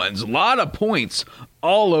fun ones, a lot of points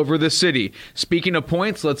all over the city. Speaking of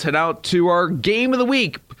points, let's head out to our Game of the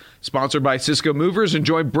Week, sponsored by Cisco Movers, and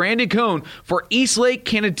join Brandon Cohn for Eastlake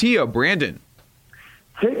Canutillo. Brandon.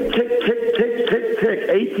 Tick, tick, tick, tick, tick, tick.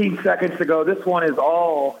 18 seconds to go. This one is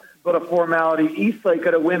all but a formality. Eastlake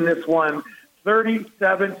going to win this one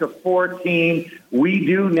 37-14. We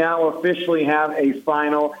do now officially have a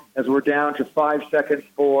final as we're down to 5 seconds.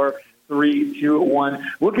 4, 3, 2, 1.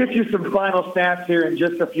 We'll get you some final stats here in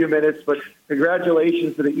just a few minutes, but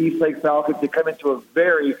congratulations to the Eastlake Falcons to come into a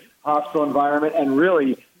very hostile environment and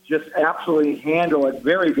really just absolutely handle a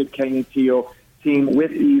very good Canutillo team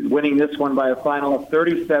with ease, winning this one by a final of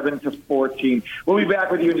 37-14. We'll be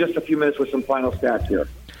back with you in just a few minutes with some final stats here.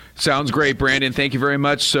 Sounds great, Brandon. Thank you very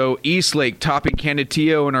much. So Eastlake topping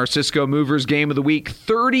Canutillo in our Cisco Movers Game of the Week,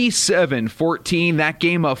 37-14. That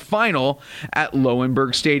game a final at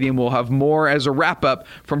Lowenberg Stadium. We'll have more as a wrap-up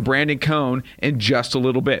from Brandon Cohn in just a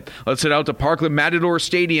little bit. Let's head out to Parkland Matador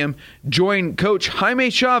Stadium. Join Coach Jaime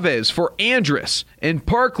Chavez for Andress in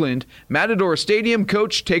Parkland Matador Stadium.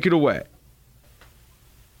 Coach, take it away.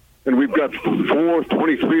 And we've got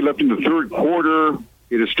 4:23 left in the third quarter.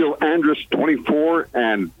 It is still Andress 24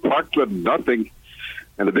 and Parkland nothing.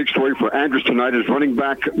 And the big story for Andress tonight is running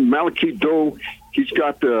back Malachi Doe. He's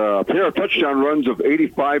got a pair of touchdown runs of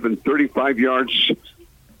 85 and 35 yards,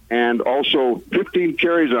 and also 15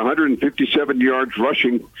 carries, 157 yards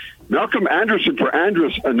rushing. Malcolm Anderson for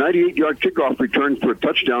Andress, a 98-yard kickoff return for a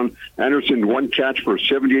touchdown. Anderson, one catch for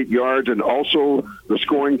 78 yards, and also the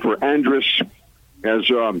scoring for Andress as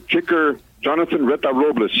kicker Jonathan Reta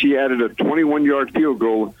Robles. He added a 21-yard field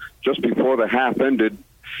goal just before the half ended.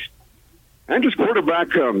 Andress quarterback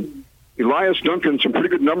Elias Duncan, some pretty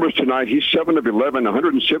good numbers tonight. He's 7 of 11,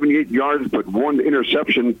 178 yards, but 1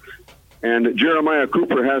 interception. And Jeremiah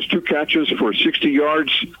Cooper has 2 catches for 60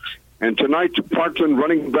 yards. And tonight, Parkland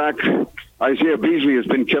running back Isaiah Beasley has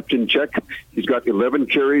been kept in check. He's got 11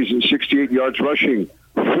 carries and 68 yards rushing.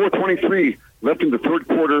 4:23 left in the third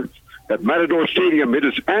quarter at Matador Stadium. It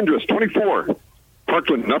is Andress 24,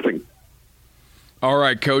 Parkland nothing. All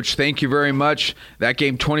right, Coach, thank you very much. That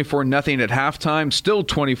game 24-0 at halftime, still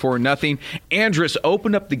 24-0. Andress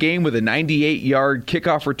opened up the game with a 98-yard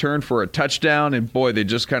kickoff return for a touchdown, and boy, they're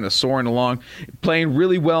just kind of soaring along, playing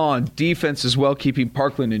really well on defense as well, keeping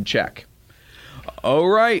Parkland in check. All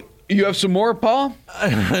right, you have some more, Paul?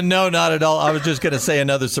 No, not at all. I was just going to say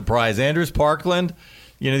another surprise. Andress, Parkland,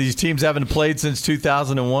 these teams haven't played since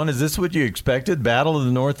 2001. Is this what you expected, Battle of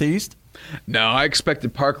the Northeast? No, I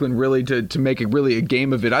expected Parkland really to make a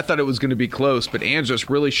game of it. I thought it was going to be close, but Andress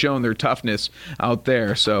really showing their toughness out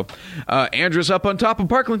there. So Andress up on top of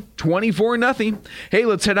Parkland, 24-0. Hey,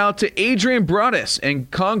 let's head out to Adrian Broadus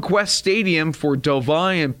and Conquest Stadium for Del Valle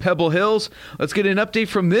and Pebble Hills. Let's get an update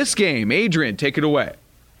from this game. Adrian, take it away.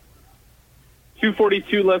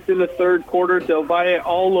 2:42 left in the third quarter. Del Valle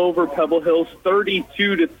all over Pebble Hills,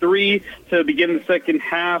 32-3 to begin the second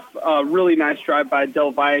half. Really nice drive by Del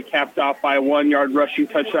Valle, capped off by a 1-yard rushing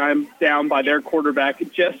touchdown down by their quarterback,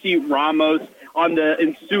 Jesse Ramos. On the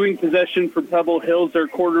ensuing possession for Pebble Hills, their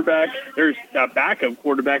backup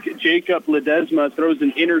quarterback, Jacob Ledesma, throws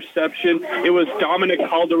an interception. It was Dominic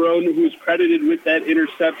Calderon who was credited with that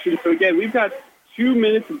interception. So, again, we've got 2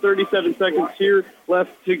 minutes and 37 seconds here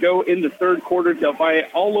left to go in the third quarter. Del Valle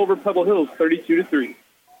all over Pebble Hills, 32-3.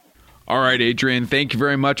 All right, Adrian, thank you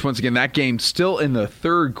very much. Once again, that game still in the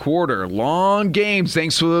third quarter. Long games.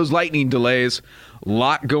 Thanks for those lightning delays. A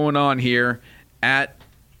lot going on here at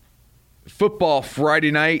Football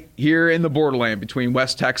Friday night here in the borderland between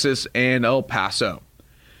West Texas and El Paso.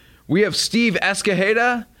 We have Steve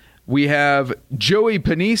Escajeda. We have Joey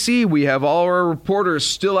Panisi. We have all our reporters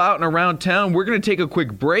still out and around town. We're going to take a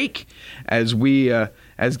quick break as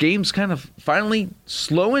as games kind of finally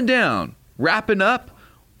slowing down, wrapping up.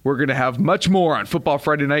 We're going to have much more on Football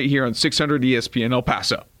Friday night here on 600 ESPN El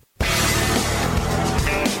Paso.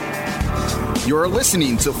 You're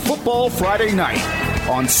listening to Football Friday night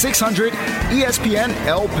on 600 ESPN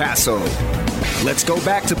El Paso. Let's go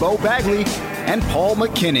back to Bo Bagley and Paul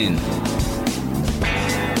McKinnon.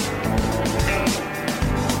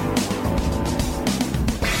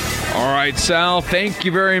 All right, Sal, thank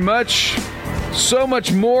you very much. So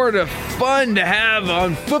much more fun to have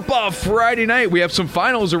on Football Friday night. We have some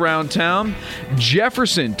finals around town.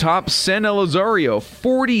 Jefferson tops San Elizario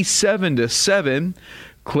 47-7.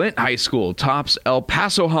 Clint High School tops El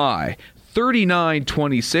Paso High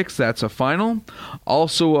 39-26. That's a final.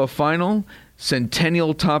 Also a final.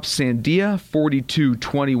 Centennial tops Sandia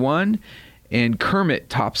 42-21. And Kermit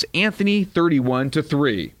tops Anthony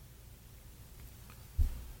 31-3.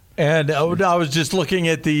 And I was just looking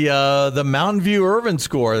at the Mountain View Irvin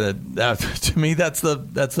score. That to me, that's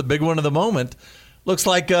the big one of the moment. Looks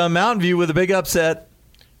like Mountain View with a big upset,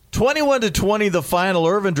 21-20. The final.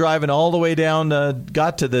 Irvin driving all the way down,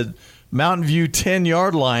 got to the Mountain View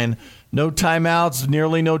 10-yard line. No timeouts,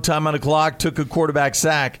 nearly no time on the clock. Took a quarterback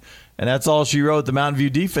sack, and that's all she wrote. The Mountain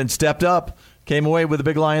View defense stepped up, came away with a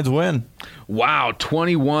big Lions win. Wow,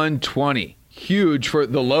 21-20. Huge for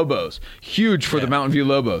the Lobos. Huge for the Mountain View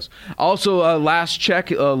Lobos. Also, last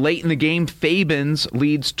check, late in the game, Fabens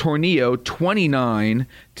leads Tornillo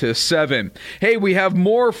 29-7. Hey, we have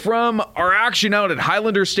more from our action out at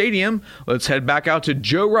Highlander Stadium. Let's head back out to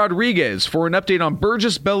Joe Rodriguez for an update on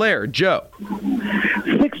Burgess Bel-Air. Joe.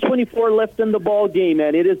 6:24 left in the ball game,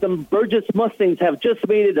 and it is the Burgess Mustangs have just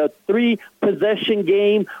made it a 3-possession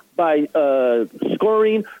game by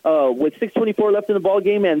scoring with 6:24 left in the ball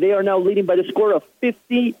game, and they are now leading by the score of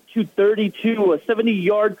 50-32, a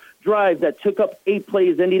 70-yard drive that took up 8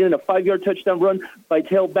 plays, ending in a 5-yard touchdown run by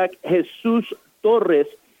tailback Jesus Torres.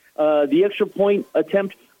 The extra point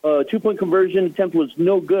attempt, 2-point conversion attempt was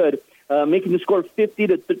no good, making the score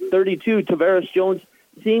 50-32. Tavares Jones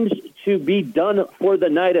seems to be done for the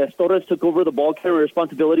night as Torres took over the ball carrier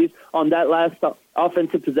responsibilities on that last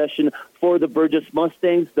offensive possession for the Burgess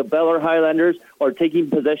Mustangs. The Bel Air Highlanders are taking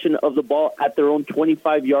possession of the ball at their own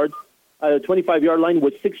 25-yard line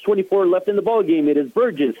with 6:24 left in the ball game. It is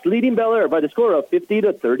Burgess leading Bel Air by the score of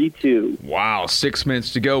 50-32. Wow, 6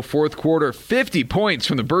 minutes to go, fourth quarter, 50 points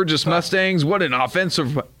from the Burgess Mustangs. What an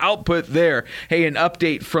offensive output there. Hey, an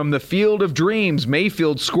update from the Field of Dreams.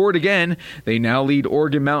 Mayfield scored again. They now lead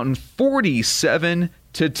Oregon Mountain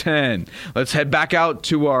 47-10. Let's head back out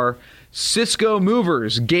to our Cisco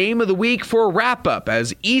Movers game of the week for a wrap-up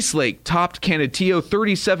as Eastlake topped Canutillo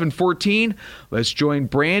 37-14. Let's join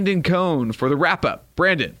Brandon Cohn for the wrap-up.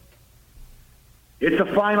 Brandon. It's a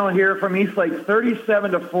final here from Eastlake,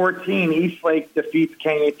 37-14. Eastlake defeats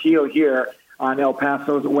Canutillo here on El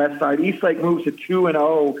Paso's west side. Eastlake moves to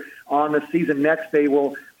 2-0 on the season. Next, they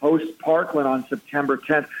will host Parkland on September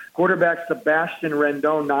 10th. Quarterback Sebastian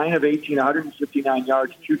Rendon, 9 of 18, 159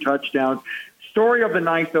 yards, 2 touchdowns. Story of the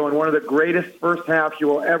night, though, and one of the greatest first halves you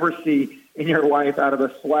will ever see in your life out of a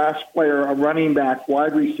slash player, a running back,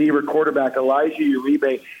 wide receiver, quarterback, Elijah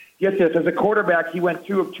Uribe. Get this, as a quarterback, he went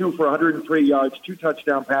 2 of 2 for 103 yards, 2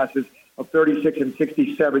 touchdown passes of 36 and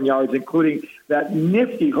 67 yards, including that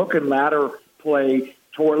nifty hook and lateral play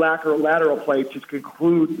to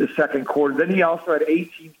conclude the second quarter. Then he also had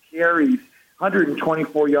 18 carries,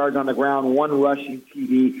 124 yards on the ground, 1 rushing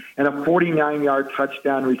TD, and a 49-yard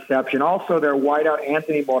touchdown reception. Also, their wideout,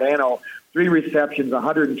 Anthony Moreno, 3 receptions,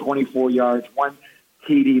 124 yards, 1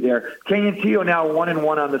 TD there. Canutillo now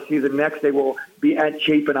 1-1 on the season. Next, they will be at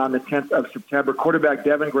Chapin on the 10th of September. Quarterback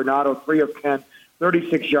Devin Granado, 3 of 10,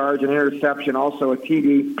 36 yards, an interception, also a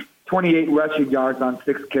TD, 28 rushing yards on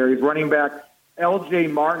 6 carries. Running back L.J.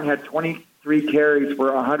 Martin had 23 carries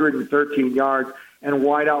for 113 yards. And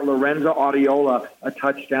wideout Lorenzo Audiola, a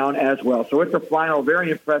touchdown as well. So it's a final,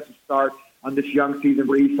 very impressive start on this young season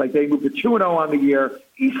for Eastlake. They moved to 2-0 on the year.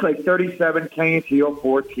 Eastlake 37, Canutillo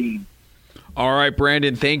 14. All right,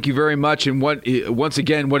 Brandon, thank you very much. And once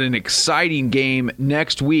again, what an exciting game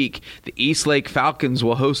next week. The Eastlake Falcons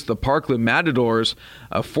will host the Parkland Matadors,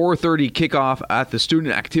 a 4:30 kickoff at the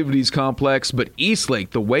Student Activities Complex. But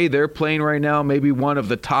Eastlake, the way they're playing right now, may be one of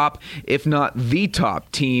the top, if not the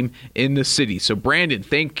top team in the city. So, Brandon,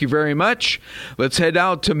 thank you very much. Let's head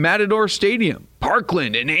out to Matador Stadium,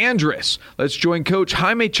 Parkland and Andress. Let's join Coach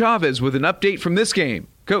Jaime Chavez with an update from this game.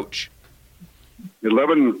 Coach.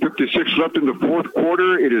 11:56 left in the fourth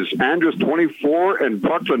quarter. It is Andress 24 and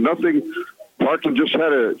Parkland nothing. Parkland just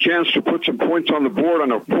had a chance to put some points on the board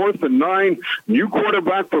on a 4th and 9. New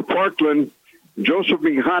quarterback for Parkland, Joseph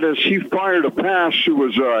Mijares. He fired a pass. It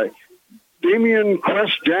was Damian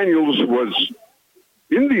Crest Daniels was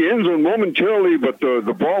in the end zone momentarily, but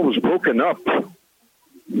the ball was broken up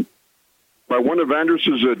by one of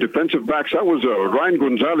Andress's defensive backs. That was Ryan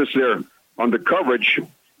Gonzalez there on the coverage.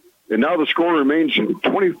 And now the score remains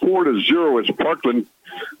 24-0 as Parkland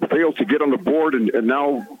failed to get on the board, and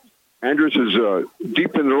now Andress is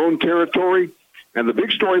deep in their own territory. And the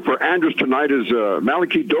big story for Andress tonight is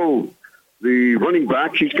Maliki Doe, the running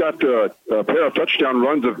back. He's got a pair of touchdown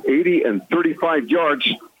runs of 80 and 35 yards,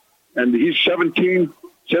 and he's 17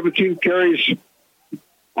 carries,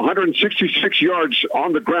 166 yards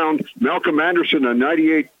on the ground. Malcolm Anderson, a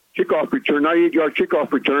 98-yard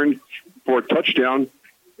kickoff return for a touchdown.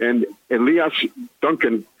 And Elias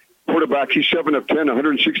Duncan, quarterback, he's 7 of 10,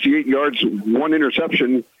 168 yards, 1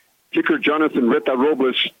 interception. Kicker Jonathan Reta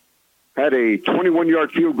Robles had a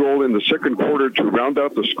 21-yard field goal in the second quarter to round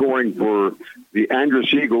out the scoring for the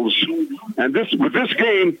Andress Eagles. And with this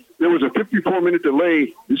game, there was a 54-minute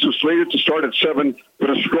delay. This was slated to start at 7, but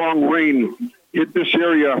a strong rain hit this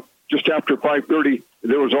area just after 5:30.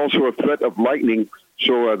 There was also a threat of lightning,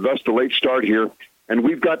 so thus the late start here. And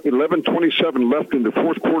we've got 11:27 left in the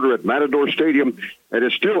fourth quarter at Matador Stadium. It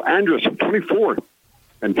is still Andress 24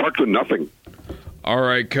 and Parkland nothing. All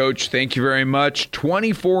right, Coach, thank you very much.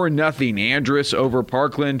 24-0 Andress over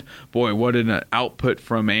Parkland. Boy, what an output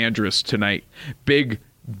from Andress tonight. Big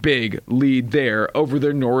lead there over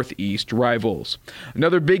their Northeast rivals.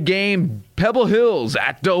 Another big game, Pebble Hills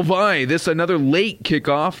at Del Valle. This another late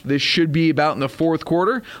kickoff. This should be about in the fourth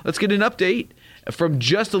quarter. Let's get an update from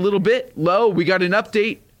just a little bit low. We got an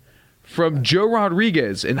update from Joe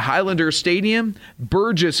Rodriguez in Highlander Stadium.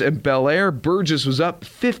 Burgess and Bel Air. Burgess was up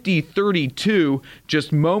 50-32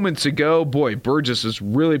 just moments ago. Boy, Burgess is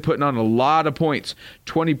really putting on a lot of points.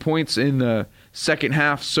 20 points in the second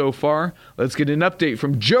half so far. Let's get an update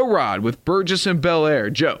from Joe Rod with Burgess and Bel Air.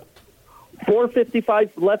 Joe.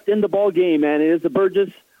 4:55 left in the ball game, and it is the Burgess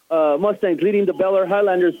Mustangs leading the Bel Air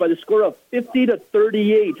Highlanders by the score of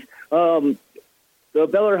 50-38. the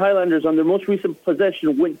Bel Air Highlanders, on their most recent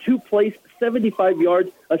possession, went 2 plays, 75 yards,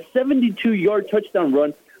 a 72-yard touchdown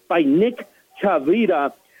run by Nick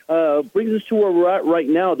Chavira. Brings us to where we're at right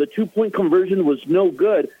now. The 2-point conversion was no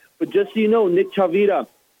good, but just so you know, Nick Chavira,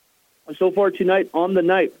 so far tonight on the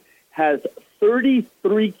night, has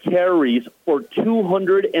 33 carries for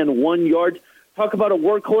 201 yards. Talk about a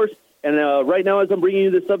workhorse. And right now, as I'm bringing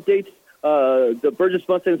you this update, the Burgess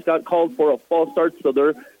Mustangs got called for a false start, so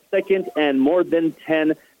they're second and more than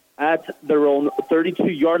 10 at their own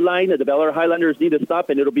 32-yard line. The Bel Air Highlanders need to stop,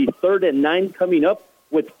 and it'll be 3rd and 9 coming up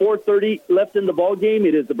with 4:30 left in the ball game.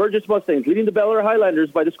 It is the Burgess Mustangs leading the Bel Air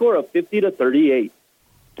Highlanders by the score of 50-38.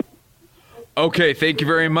 Okay, thank you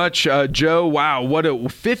very much, Joe. Wow, what a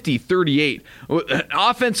 50-38. An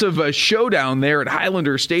offensive showdown there at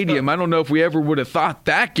Highlander Stadium. I don't know if we ever would have thought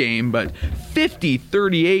that game, but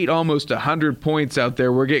 50-38, almost 100 points out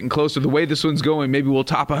there. We're getting closer. The way this one's going, maybe we'll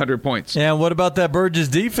top 100 points. Yeah, and what about that Burgess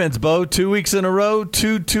defense, Bo? 2 weeks in a row,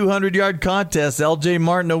 2 200-yard contests. L.J.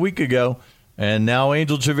 Martin a week ago, and now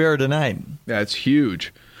Angel Chavira tonight. That's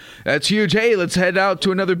huge. That's huge. Hey, let's head out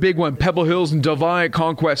to another big one. Pebble Hills and Del Valle at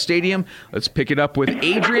Conquest Stadium. Let's pick it up with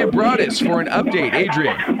Adrian Broadus for an update.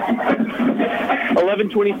 Adrian.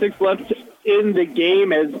 11:26 left in the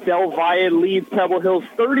game as Del Valle leads Pebble Hills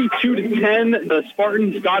 32-10. The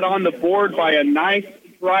Spartans got on the board by a nice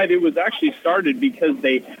drive. It was actually started because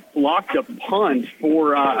they blocked a punt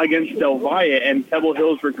for against Del Valle, and Pebble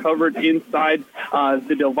Hills recovered inside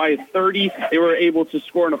the Del Valle 30. They were able to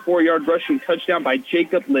score on a 4-yard rushing touchdown by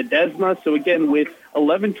Jacob Ledesma. So again, with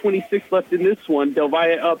 11:26 left in this one, Del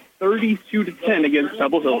Valle up 32-10 against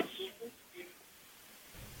Pebble Hills.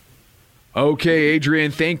 Okay,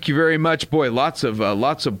 Adrian, thank you very much. Boy, lots of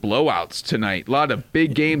blowouts tonight. A lot of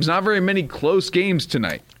big games. Not very many close games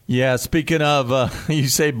tonight. Yeah, speaking of, you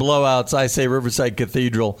say blowouts, I say Riverside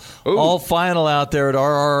Cathedral. Ooh. All final out there at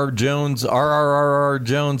RRR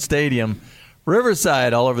Jones Stadium.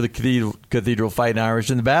 Riverside all over the Cathedral fighting Irish.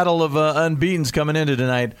 And the battle of unbeatens coming into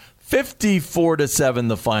tonight, 54-7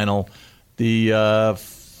 the final. The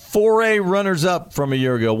 4A runners-up from a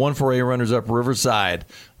year ago, 1 4A runners-up Riverside.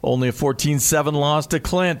 Only a 14-7 loss to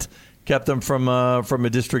Clint. Kept them from a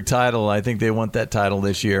district title. I think they want that title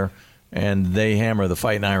this year. And they hammer the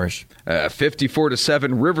Fighting Irish.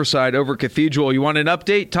 54-7 Riverside over Cathedral. You want an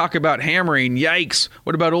update? Talk about hammering. Yikes.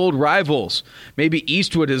 What about old rivals? Maybe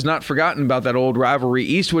Eastwood has not forgotten about that old rivalry.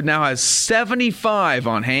 Eastwood now has 75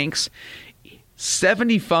 on Hanks.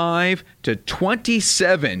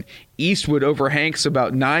 75-27. Eastwood over Hanks,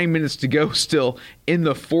 about 9 minutes to go still in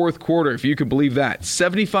the fourth quarter, if you could believe that.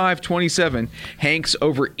 75-27, Hanks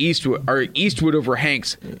over Eastwood, or Eastwood over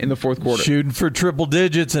Hanks in the fourth quarter. Shooting for triple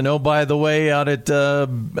digits, and oh, by the way, out at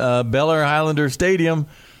Bel Air Highlander Stadium,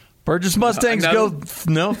 Burgess Mustangs go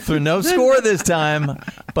no score this time,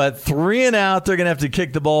 but 3 and out. They're going to have to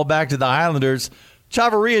kick the ball back to the Highlanders.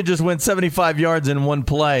 Chavarria just went 75 yards in one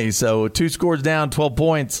play, so 2 scores down, 12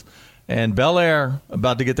 points. And Bel Air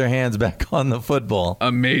about to get their hands back on the football.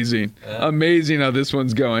 Amazing. Amazing how this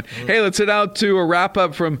one's going. Hey, let's head out to a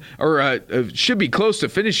wrap-up from, should be close to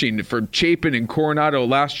finishing for Chapin and Coronado.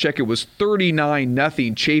 Last check, it was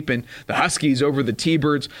 39-0 Chapin. The Huskies over the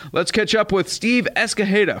T-Birds. Let's catch up with Steve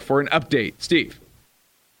Escajeda for an update. Steve.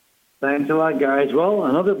 Thanks a lot, guys. Well,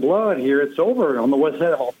 another blowout here. It's over on the west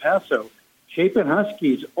side of El Paso. Chapin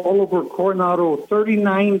Huskies all over Coronado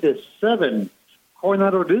 39-7.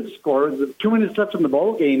 Coronado did score. 2 minutes left in the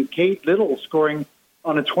ball game. Kate Little scoring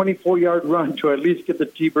on a 24-yard run to at least get the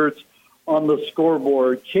T-Birds on the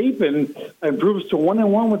scoreboard. Chapin improves to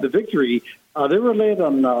 1-1 with the victory. They were led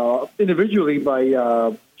on individually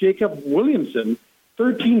by Jacob Williamson.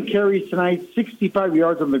 13 carries tonight, 65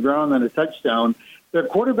 yards on the ground and a touchdown. Their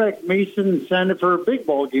quarterback, Mason Sandifer, big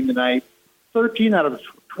ball game tonight. 13 out of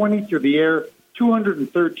 20 through the air,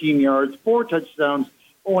 213 yards, 4 touchdowns.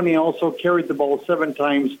 Only also carried the ball 7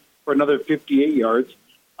 times for another 58 yards.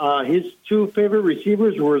 His 2 favorite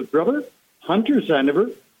receivers were his brother, Hunter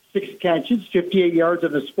Sandifer, 6 catches, 58 yards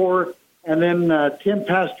and a score. And then Tim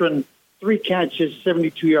Pastron, 3 catches,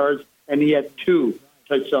 72 yards, and he had 2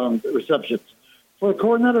 touchdown receptions. For the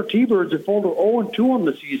Coronado T-Birds, it folded 0-2 on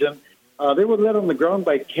the season. They were led on the ground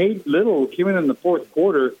by Kate Little, came in the fourth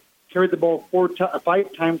quarter, carried the ball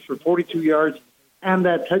 5 times for 42 yards and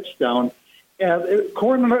that touchdown.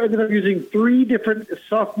 Coronado ended up using 3 different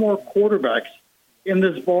sophomore quarterbacks in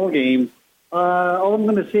this ball game. All I'm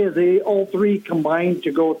going to say is they all 3 combined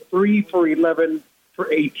to go 3 for 11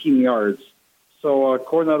 for 18 yards. So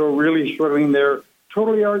Coronado really struggling there.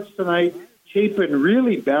 Total yards tonight, Chapin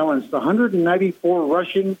really balanced. 194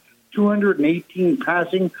 rushing, 218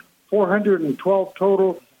 passing, 412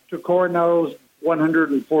 total to Coronado's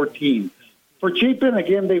 114. For Chapin,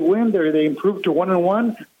 again, they win. They improved to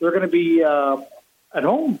 1-1. They're going to be at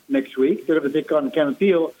home next week. They're going to take on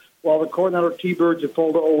Canantillo, while the Coronado T-Birds, if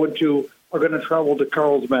fall to 0-2, are going to travel to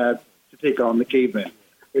Carlsbad to take on the Cavemen.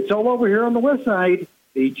 It's all over here on the west side.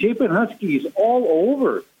 The Chapin Huskies all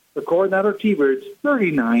over the Coronado T-Birds,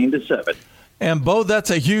 39-7. And, Bo,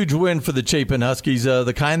 that's a huge win for the Chapin Huskies,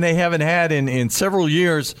 the kind they haven't had in several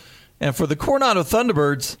years. And for the Coronado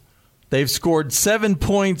Thunderbirds, they've scored 7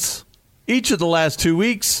 points each of the last 2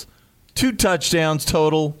 weeks, 2 touchdowns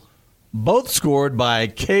total, both scored by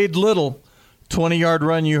Cade Little. 20-yard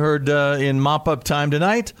run you heard in mop-up time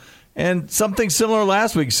tonight. And something similar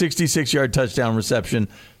last week, 66-yard touchdown reception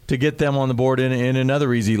to get them on the board in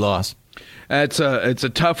another easy loss. It's a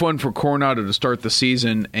tough one for Coronado to start the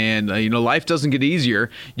season, and life doesn't get easier.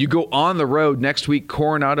 You go on the road next week,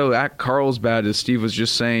 Coronado at Carlsbad, as Steve was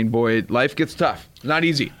just saying. Boy, life gets tough. Not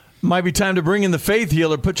easy. Might be time to bring in the faith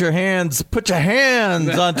healer. Put your hands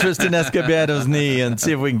on Tristan Escobedo's knee and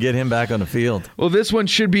see if we can get him back on the field. Well, this one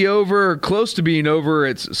should be over, close to being over.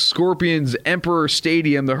 It's Scorpions Emperor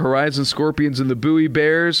Stadium, the Horizon Scorpions and the Bowie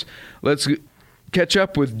Bears. Let's catch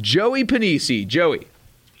up with Joey Panisi. Joey.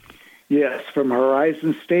 Yes, from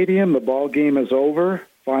Horizon Stadium, the ball game is over.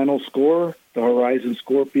 Final score, the Horizon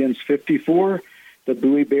Scorpions 54, the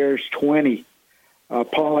Bowie Bears 20.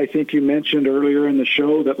 Paul, I think you mentioned earlier in the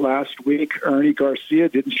show that last week Ernie Garcia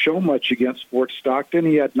didn't show much against Fort Stockton.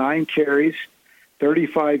 He had 9 carries,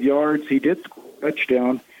 35 yards. He did score a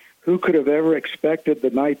touchdown. Who could have ever expected the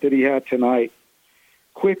night that he had tonight?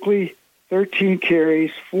 Quickly, 13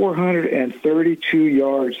 carries, 432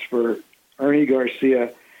 yards for Ernie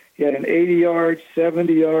Garcia. He had an 80-yard,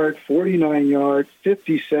 70-yard, 49-yard,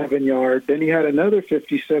 57-yard. Then he had another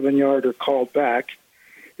 57-yarder called back.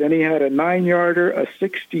 Then he had a 9-yarder, a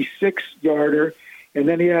 66-yarder, and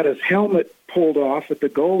then he had his helmet pulled off at the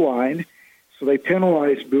goal line. So they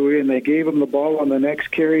penalized Bowie, and they gave him the ball on the next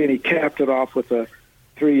carry, and he capped it off with a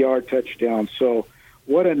 3-yard touchdown. So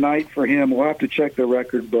what a night for him. We'll have to check the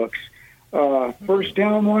record books. First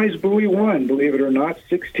down-wise, Bowie won, believe it or not.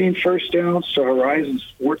 16 first downs to Horizon's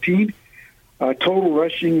 14. Total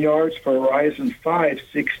rushing yards for Horizon,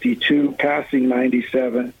 562, passing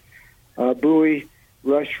 97. Bowie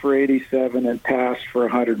rushed for 87 and passed for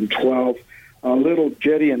 112. Little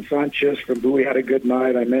Jetty and Sanchez from Bowie had a good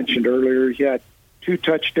night. I mentioned earlier he had 2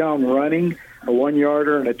 touchdown running, a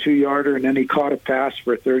 1-yarder and a 2-yarder, and then he caught a pass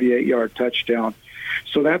for a 38-yard touchdown.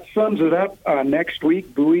 So that sums it up. Next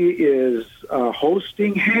week, Bowie is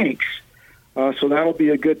hosting Hanks, so that'll be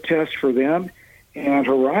a good test for them. And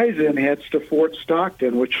Horizon heads to Fort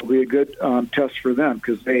Stockton, which will be a good test for them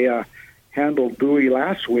because they handled Bowie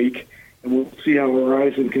last week, and we'll see how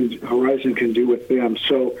Horizon can do with them.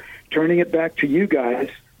 So turning it back to you guys,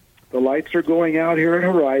 the lights are going out here at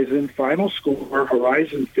Horizon. Final score,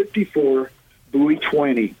 Horizon 54, Bowie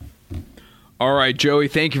 20. All right, Joey,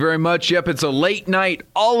 thank you very much. Yep, it's a late night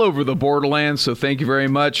all over the borderlands, so thank you very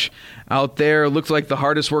much out there. Looks like the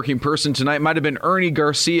hardest working person tonight might have been Ernie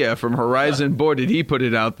Garcia from Horizon. Boy, did he put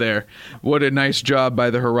it out there. What a nice job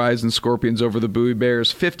by the Horizon Scorpions over the Bowie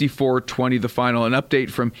Bears. 54-20 the final. An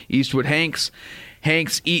update from Eastwood Hanks.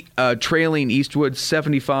 Hanks trailing Eastwood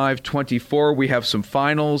 75-24. We have some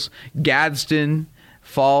finals. Gadsden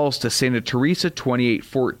falls to Santa Teresa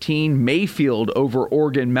 28-14. Mayfield over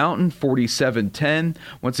Oregon Mountain 47-10.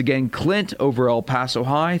 Once again, Clint over El Paso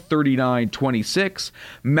High 39-26.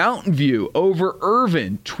 Mountain View over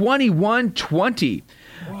Irvin 21-20.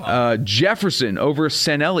 Wow. Jefferson over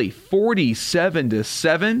Sanelli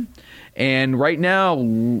 47-7. And right now,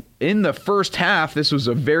 in the first half, this was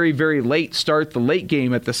a very, very late start. The late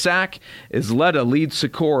game at the SAC Isleta leads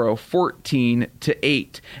Socorro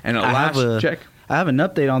 14-8. And at last check. I have an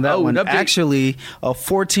update on that one. Actually, a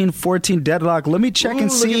 14-14 deadlock. Let me check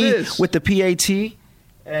and see with the PAT.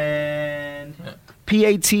 And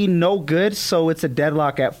PAT no good, so it's a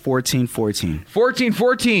deadlock at 14-14.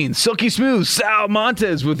 14-14. Silky Smooth. Sal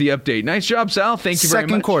Montes with the update. Nice job, Sal. Thank you very much.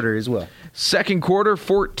 Second quarter as well. Second quarter,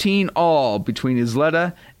 14-all between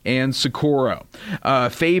Isleta and Socorro.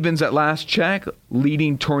 Fabens at last check,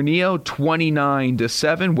 leading Tornillo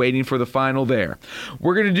 29-7, waiting for the final there.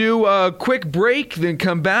 We're going to do a quick break, then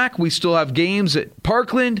come back. We still have games at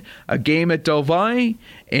Parkland, a game at Del Valle,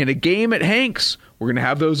 and a game at Hanks. We're going to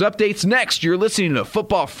have those updates next. You're listening to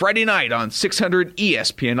Football Friday Night on 600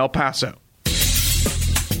 ESPN El Paso.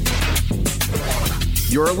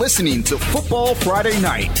 You're listening to Football Friday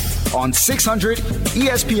Night on 600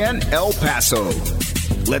 ESPN El Paso.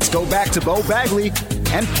 Let's go back to Bo Bagley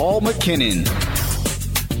and Paul McKinnon.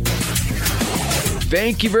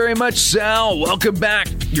 Thank you very much, Sal. Welcome back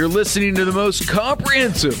You're listening to the most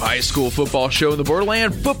comprehensive high school football show in the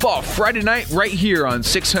borderland, Football Friday Night, right here on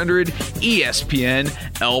 600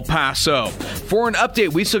 ESPN El Paso. For an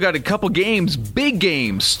update, we still got a couple games, big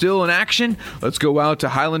games, still in action. Let's go out to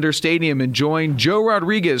Highlander Stadium and join Joe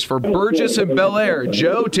Rodriguez for Burgess and Bel Air.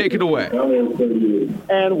 Joe, take it away.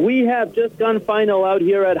 And we have just gone final out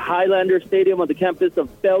here at Highlander Stadium on the campus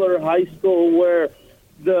of Bel Air High School, where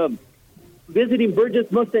the visiting Burgess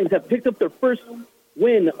Mustangs have picked up their first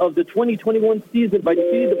win of the 2021 season by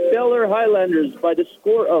defeating the Bel Air Highlanders by the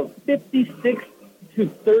score of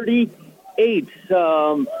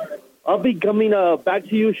 56-38. I'll be coming back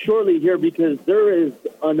to you shortly here because there is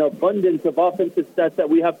an abundance of offensive stats that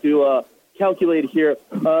we have to calculate here.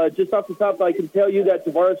 Just off the top, I can tell you that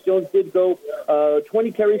Tavares Jones did go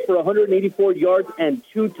 20 carries for 184 yards and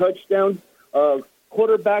 2 touchdowns.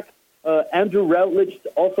 Quarterback Andrew Routledge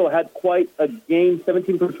also had quite a game,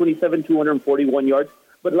 17 for 27, 241 yards.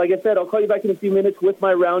 But like I said, I'll call you back in a few minutes with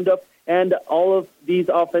my roundup and all of these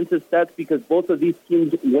offensive stats because both of these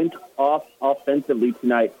teams went off offensively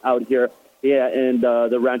tonight out here in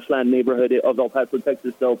the Ranchland neighborhood of El Paso,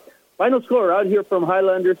 Texas. So final score out here from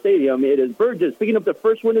Highlander Stadium, it is Burgess picking up the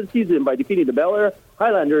first win of the season by defeating the Bel Air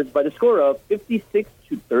Highlanders by the score of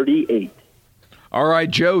 56-38. All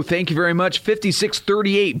right, Joe, thank you very much.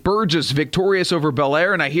 56-38, Burgess victorious over Bel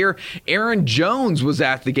Air. And I hear Aaron Jones was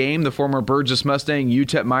at the game, the former Burgess Mustang,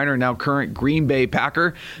 UTEP Miner, now current Green Bay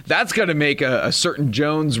Packer. That's got to make a certain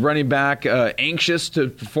Jones running back anxious to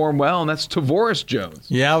perform well, and that's Tavares Jones.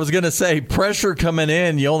 Yeah, I was going to say, pressure coming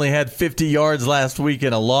in. You only had 50 yards last week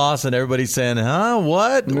in a loss, and everybody's saying,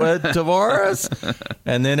 what, Tavares?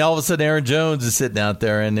 And then all of a sudden, Aaron Jones is sitting out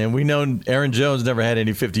there, and we know Aaron Jones never had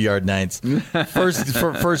any 50-yard nights.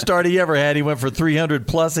 First start he ever had, he went for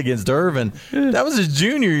 300-plus against Irvin. That was his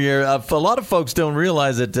junior year. A lot of folks don't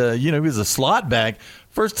realize that, he was a slot back.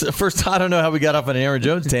 First, I don't know how we got off on an Aaron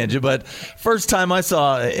Jones tangent, but first time I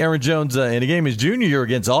saw Aaron Jones in a game his junior year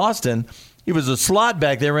against Austin, he was a slot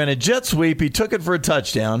back. They ran a jet sweep. He took it for a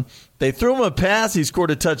touchdown. They threw him a pass. He scored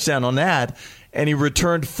a touchdown on that, and he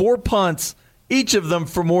returned 4 punts, each of them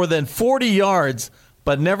for more than 40 yards,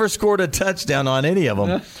 but never scored a touchdown on any of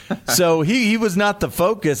them. So he was not the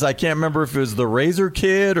focus. I can't remember if it was the Razor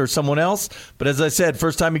Kid or someone else. But as I said,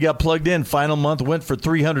 first time he got plugged in, final month went for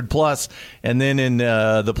 300-plus. And then in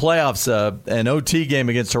the playoffs, an OT game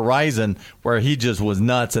against Horizon where he just was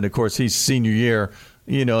nuts. And, of course, he's senior year.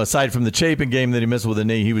 Aside from the Chapin game that he missed with a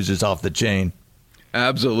knee, he was just off the chain.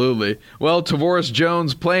 Absolutely. Well, Tavares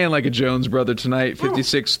Jones playing like a Jones brother tonight,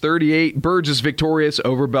 56-38. Burgess victorious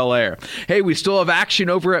over Bel Air. Hey, we still have action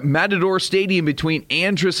over at Matador Stadium between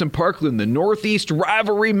Andress and Parkland, the Northeast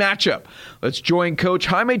rivalry matchup. Let's join Coach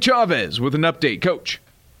Jaime Chavez with an update. Coach.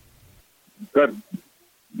 Good.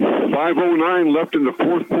 5:09 left in the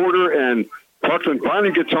fourth quarter, and Parkland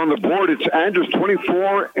finally gets on the board. It's Andress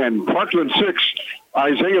 24 and Parkland 6.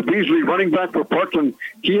 Isaiah Beasley, running back for Parkland,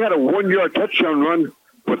 he had a 1-yard touchdown run,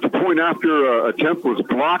 but the point after attempt was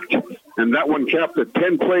blocked, and that one capped a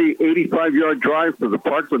 10-play, 85-yard drive for the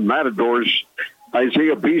Parkland Matadors.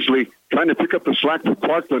 Isaiah Beasley trying to pick up the slack for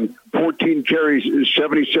Parkland, 14 carries,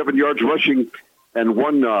 77 yards rushing, and a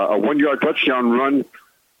 1-yard touchdown run.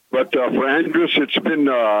 But for Andress, it's been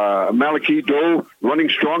Malachi Doe running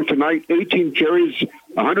strong tonight, 18 carries,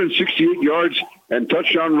 168 yards, and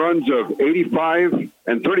touchdown runs of 85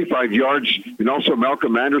 and 35 yards. And also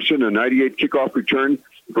Malcolm Anderson, a 98 kickoff return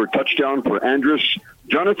for a touchdown for Andress.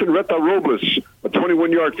 Jonathan Reta Robles, a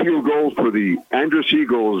 21-yard field goal for the Andress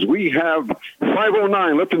Eagles. We have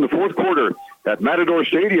 5:09 left in the fourth quarter at Matador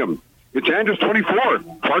Stadium. It's Andress 24,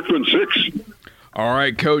 Parkland 6. All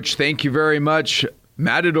right, Coach, thank you very much.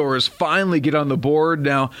 Matadors finally get on the board.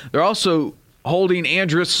 Now, they're also holding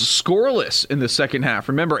Andress scoreless in the second half.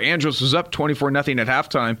 Remember, Andress was up 24-0 at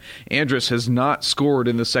halftime. Andress has not scored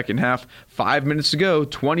in the second half. 5 minutes to go,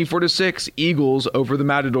 24-6, Eagles over the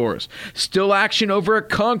Matadors. Still action over at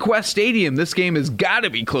Conquest Stadium. This game has got to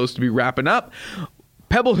be close to be wrapping up.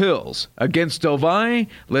 Pebble Hills against Del Valle.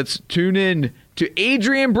 Let's tune in to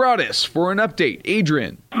Adrian Broadus for an update.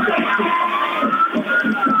 Adrian.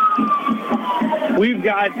 We've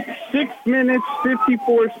got 6 minutes,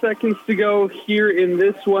 54 seconds to go here in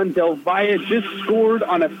this one. Del Valle just scored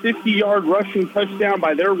on a 50-yard rushing touchdown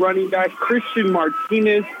by their running back, Christian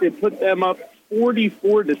Martinez. They put them up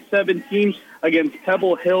 44-17 against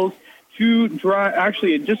Pebble Hills.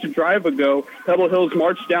 Just a drive ago, Pebble Hills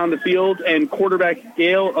marched down the field, and quarterback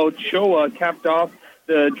Gail Ochoa capped off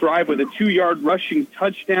the drive with a 2-yard rushing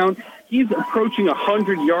touchdown. He's approaching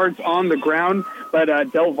 100 yards on the ground, but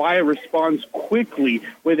Del Valle responds quickly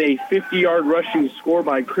with a 50-yard rushing score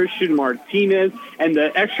by Christian Martinez, and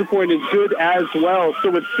the extra point is good as well.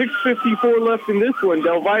 So with 6:54 left in this one,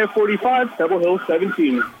 Del Valle 45, Pebble Hill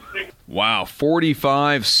 17. Wow,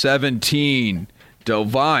 45-17. Del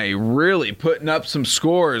Valle really putting up some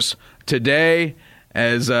scores today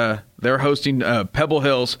as they're hosting Pebble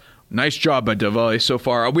Hills. Nice job by Del Valle so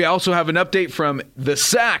far. We also have an update from the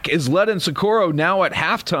SAC. Isleta and Socorro now at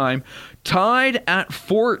halftime, tied at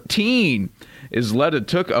 14. Isleta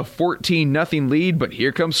took a 14-0 lead, but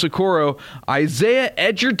here comes Socorro. Isaiah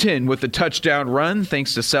Edgerton with a touchdown run.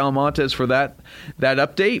 Thanks to Salamontes for that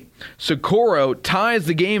update. Socorro ties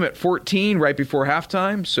the game at 14 right before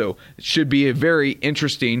halftime, so it should be a very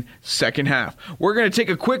interesting second half. We're going to take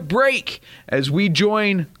a quick break as we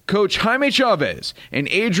join Coach Jaime Chavez and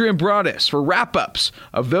Adrian Broadus for wrap-ups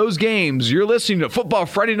of those games. You're listening to Football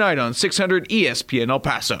Friday Night on 600 ESPN El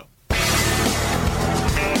Paso.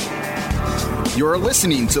 You're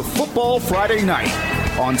listening to Football Friday Night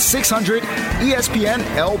on 600 ESPN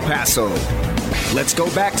El Paso. Let's go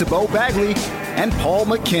back to Bo Bagley and Paul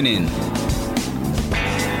McKinnon.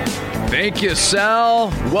 Thank you,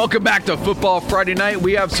 Sal. Welcome back to Football Friday Night.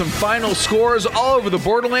 We have some final scores all over the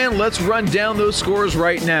borderland. Let's run down those scores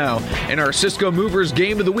right now. In our Cisco Movers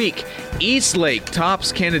Game of the Week, Eastlake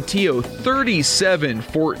tops Canutillo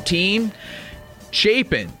 37-14.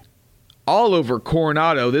 Chapin all over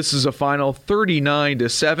Coronado. This is a final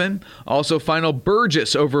 39-7. Also final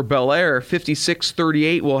Burgess over Bel Air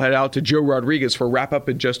 56-38. We'll head out to Joe Rodriguez for wrap up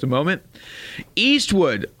in just a moment.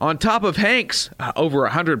 Eastwood on top of Hanks, over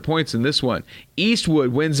 100 points in this one.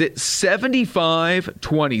 Eastwood wins it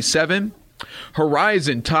 75-27.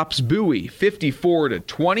 Horizon tops Bowie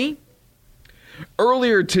 54-20.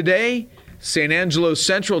 Earlier today, San Angelo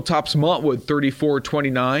Central tops Montwood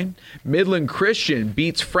 34-29. Midland Christian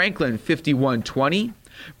beats Franklin 51-20.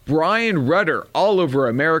 Brian Rudder all over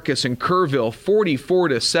Americus and Kerrville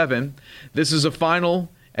 44-7. This is a final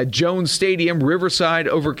at Jones Stadium. Riverside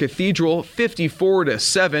over Cathedral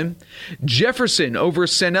 54-7. Jefferson over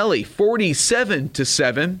Sanelli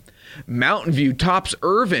 47-7. Mountain View tops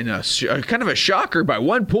Irvin, kind of a shocker by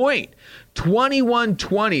 1 point.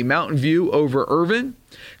 21-20 Mountain View over Irvin.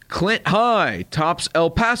 Clint High tops El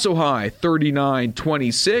Paso High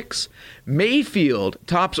 39-26. Mayfield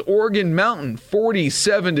tops Oregon Mountain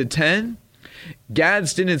 47-10.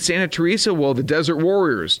 Gadsden and Santa Teresa, well, the Desert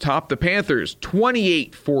Warriors top the Panthers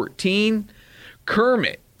 28-14.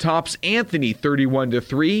 Kermit tops Anthony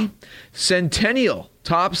 31-3. Centennial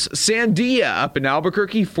tops Sandia up in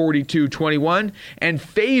Albuquerque 42-21. And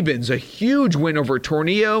Fabens, a huge win over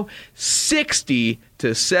Tornillo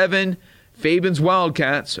 60-7. Fabens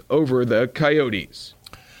Wildcats over the Coyotes.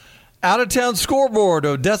 Out-of-town scoreboard,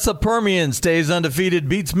 Odessa Permian stays undefeated,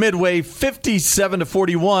 beats Midway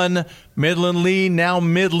 57-41. Midland Lee, now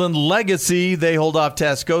Midland Legacy. They hold off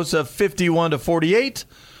Tascosa 51-48.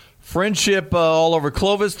 Friendship all over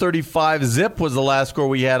Clovis, 35-zip was the last score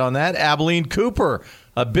we had on that. Abilene Cooper,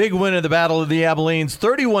 a big win in the Battle of the Abilenes,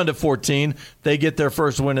 31-14. They get their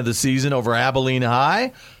first win of the season over Abilene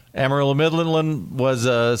High. Amarillo Midland was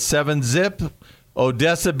a 7-zip.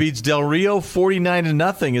 Odessa beats Del Rio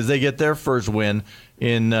 49-0 as they get their first win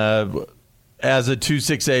in as a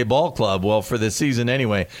 2-6A ball club. Well, for this season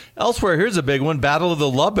anyway. Elsewhere, here's a big one. Battle of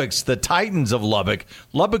the Lubbocks, the Titans of Lubbock.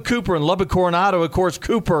 Lubbock Cooper and Lubbock Coronado. Of course,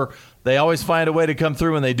 Cooper, they always find a way to come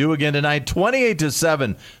through, and they do again tonight.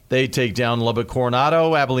 28-7, they take down Lubbock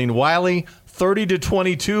Coronado. Abilene Wiley,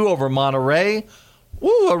 30-22 over Monterey.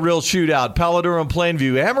 Woo, a real shootout. Palo Duro and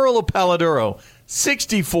Plainview. Amarillo Palo Duro,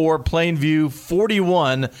 64, Plainview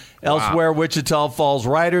 41. Elsewhere, Wichita Falls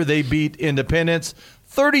Rider, they beat Independence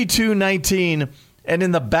 32-19. And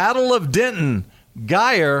in the Battle of Denton,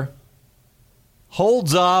 Geyer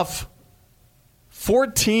holds off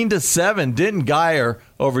 14-7. Denton Geyer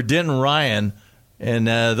over Denton Ryan. And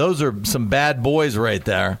those are some bad boys right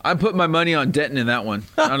there. I'm putting my money on Denton in that one.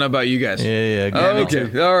 I don't know about you guys. Yeah.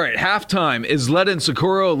 Okay. All right. Halftime is Isleta and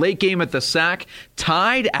Socorro. Late game at the SAC.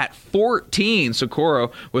 Tied at 14.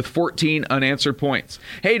 Socorro with 14 unanswered points.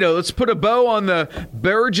 Hey, let's put a bow on the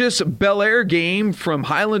Burgess Bel Air game from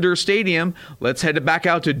Highlander Stadium. Let's head back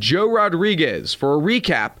out to Joe Rodriguez for a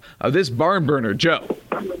recap of this barn burner. Joe.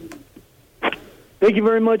 Thank you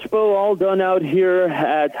very much, Bo. All done out here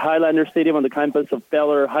at Highlander Stadium on the campus of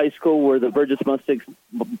Bel Air High School, where the Burgess Mustangs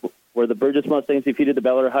defeated the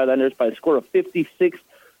Bel Air Highlanders by a score of 56-38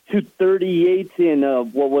 in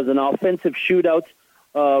what was an offensive shootout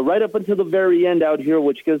right up until the very end out here,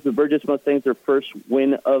 which gives the Burgess Mustangs their first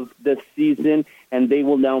win of the season, and they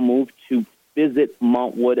will now move to visit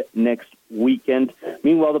Montwood next weekend.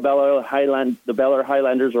 Meanwhile, the Bel Air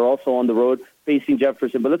Highlanders are also on the road facing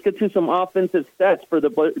Jefferson. But let's get to some offensive stats for the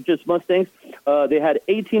Burgess Mustangs. They had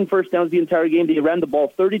 18 first downs the entire game. They ran the ball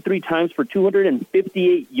 33 times for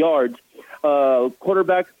 258 yards.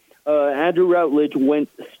 Quarterback Andrew Routledge went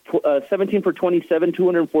 17 for 27,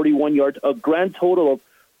 241 yards, a grand total of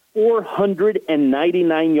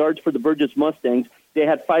 499 yards for the Burgess Mustangs. They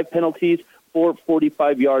had 5 penalties for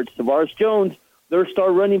 45 yards. Tavares Jones, their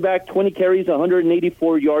star running back, 20 carries,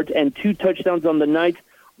 184 yards, and 2 touchdowns on the night,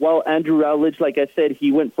 while Andrew Routledge, like I said,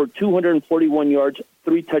 he went for 241 yards,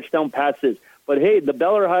 3 touchdown passes. But, hey, the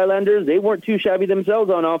Bel Air Highlanders, they weren't too shabby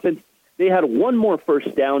themselves on offense. They had 1 more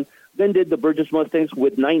first down than did the Burgess Mustangs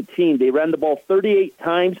with 19. They ran the ball 38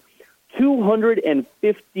 times,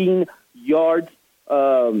 215 yards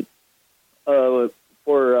for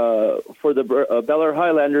the Bel Air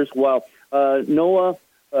Highlanders, while Noah,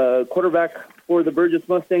 quarterback for the Burgess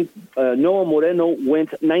Mustangs, Noah Moreno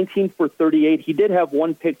went 19 for 38. He did have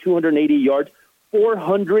 1 pick, 280 yards,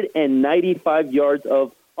 495 yards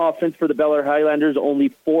of offense for the Bel Air Highlanders, only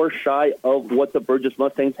 4 shy of what the Burgess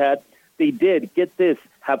Mustangs had. They did, get this,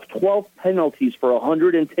 have 12 penalties for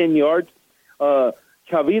 110 yards.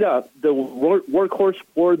 Chavira, the workhorse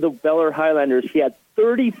for the Bel Air Highlanders, he had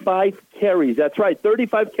 35 carries. That's right,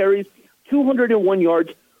 35 carries, 201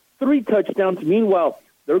 yards, 3 touchdowns. Meanwhile,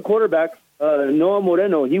 their quarterback, Noah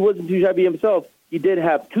Moreno, he wasn't too shabby himself. He did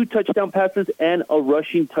have 2 touchdown passes and a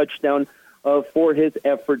rushing touchdown for his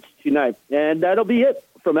efforts tonight. And that'll be it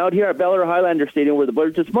from out here at Bel Air Highlander Stadium, where the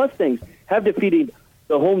Burgess Mustangs have defeated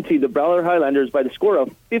the home team, the Bel Air Highlanders, by the score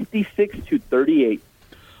of 56-38.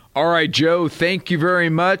 All right, Joe, thank you very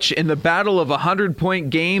much. In the battle of 100-point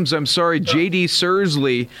games, I'm sorry, J.D.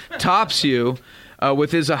 Sursley tops you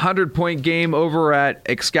with his 100-point game over at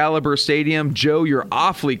Excalibur Stadium. Joe, you're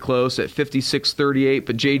awfully close at 56-38,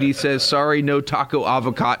 but J.D. says, sorry, no taco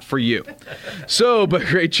avocado for you. So, but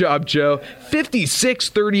great job, Joe.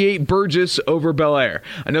 56-38 Burgess over Bel Air.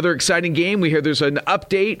 Another exciting game. We hear there's an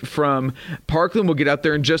update from Parkland. We'll get out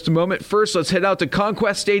there in just a moment. First, let's head out to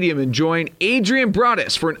Conquest Stadium and join Adrian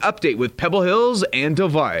Broadus for an update with Pebble Hills and Del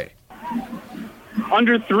Valle.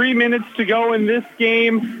 Under 3 minutes to go in this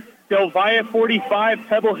game. Del Valle 45,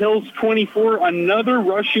 Pebble Hills 24. Another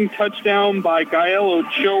rushing touchdown by Gael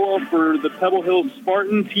Ochoa for the Pebble Hills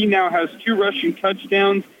Spartans. He now has 2 rushing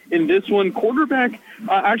touchdowns in this one.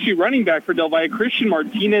 Running back for Del Valle, Christian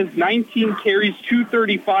Martinez, 19 carries,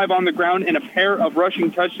 235 on the ground, and a pair of rushing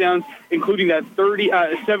touchdowns, including that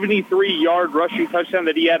 73-yard rushing touchdown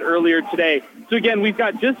that he had earlier today. So again, we've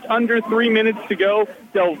got just under 3 minutes to go.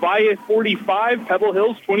 Del Valle 45, Pebble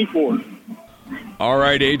Hills 24. All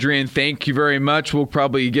right, Adrian, thank you very much. We'll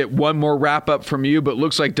probably get one more wrap-up from you, but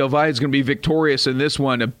looks like Del Valle is going to be victorious in this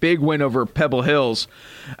one. A big win over Pebble Hills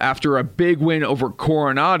after a big win over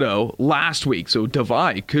Coronado last week. So Del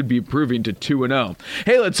Valle could be improving to 2-0.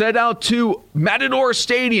 Hey, let's head out to Matador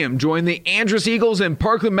Stadium. Join the Andress Eagles and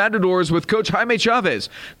Parkland Matadors with Coach Jaime Chavez.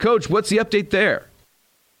 Coach, what's the update there?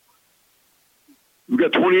 We've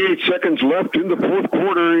got 28 seconds left in the fourth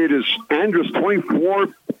quarter. It is Andress 24,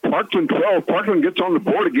 Parkland 12. Parkland gets on the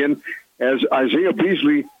board again as Isaiah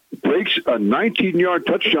Beasley breaks a 19-yard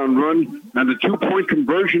touchdown run, and the 2-point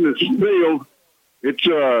conversion has failed. It's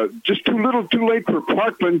just too little too late for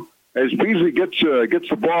Parkland as Beasley gets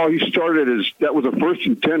the ball. He started that was a 1st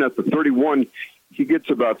and 10 at the 31. He gets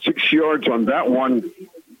about 6 yards on that one,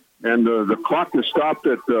 and the clock is stopped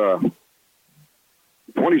at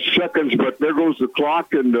 20 seconds, but there goes the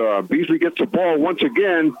clock, and Beasley gets the ball once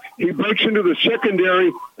again. He breaks into the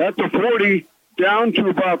secondary at the 40, down to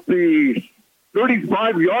about the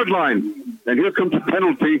 35-yard line, and here comes the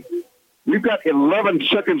penalty. We've got 11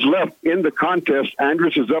 seconds left in the contest.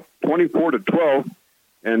 Andress is up 24-12,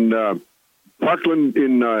 and Parkland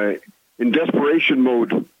in desperation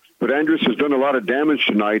mode. But Andress has done a lot of damage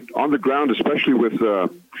tonight on the ground, especially with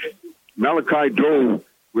Malachi Doe,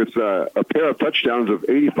 with a pair of touchdowns of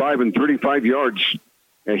 85 and 35 yards.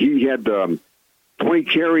 And he had 20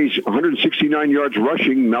 carries, 169 yards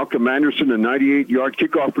rushing. Malcolm Anderson, a 98-yard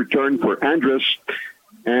kickoff return for Andress.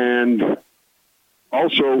 And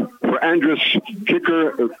also for Andress,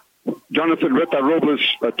 kicker Jonathan Reta Robles,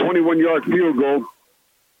 a 21-yard field goal.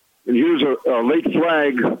 And here's a late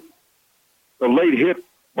flag, a late hit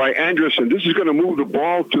by Andress. And this is going to move the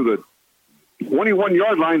ball to the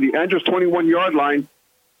 21-yard line, the Andress 21-yard line.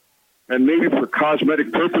 And maybe for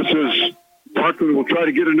cosmetic purposes, Parkland will try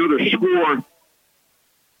to get another score.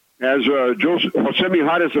 As Jose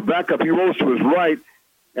Mijares, the backup, he rolls to his right,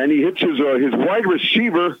 and he hits his wide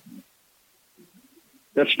receiver,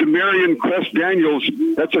 That's Demarion Crest Daniels.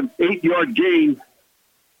 That's an 8-yard gain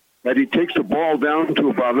that he takes the ball down to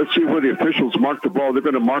about, let's see where the officials mark the ball. They're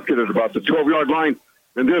going to mark it at about the 12-yard line.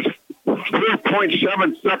 And there's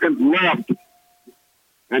 3.7 seconds left.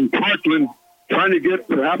 And Parkland trying to get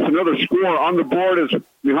perhaps another score on the board as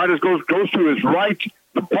Mijares goes to his right.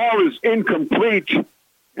 The ball is incomplete.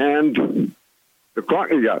 And the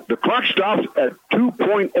clock stops at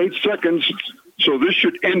 2.8 seconds. So this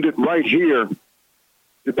should end it right here,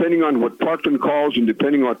 depending on what Parkland calls and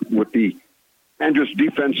depending on what the Andrus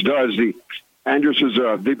defense does. The Andrus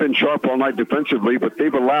they've been sharp all night defensively, but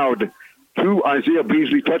they've allowed 2 Isaiah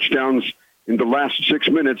Beasley touchdowns in the last 6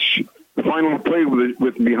 minutes. The final play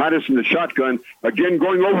with Mijares in the shotgun, again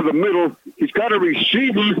going over the middle. He's got a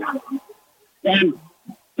receiver, and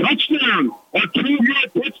touchdown, a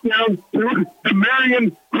 2-yard touchdown to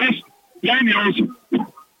Demarion Crest Daniels.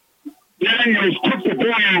 Daniels took the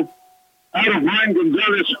ball out of Ryan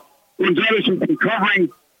Gonzalez. Gonzalez has been covering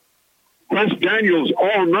Crest Daniels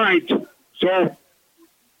all night. So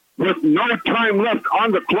with no time left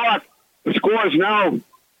on the clock, the score is now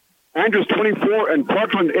Andrus 24 and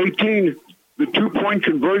Parkland 18. The 2-point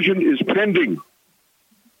conversion is pending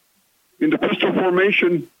in the pistol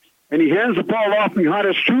formation, and he hands the ball off behind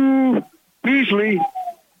us to Beasley.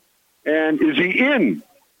 And is he in?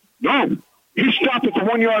 No. He stopped at the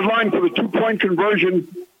 1-yard line for the 2-point conversion.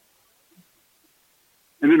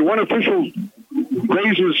 And then one official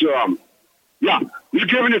raises, you're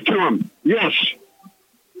giving it to him. Yes.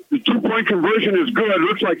 The 2-point conversion is good. It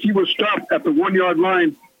looks like he was stopped at the 1-yard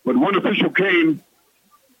line, but one official came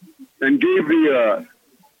and gave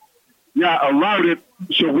allowed it.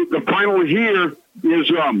 So the final here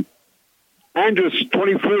is Andrus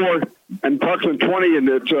 24 and Parkland 20, and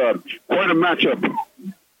it's quite a matchup.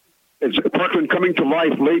 It's Parkland coming to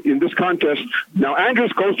life late in this contest. Now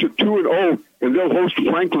Andrus goes to 2-0, and they'll host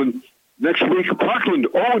Franklin next week. Parkland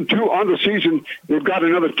 0-2 on the season. They've got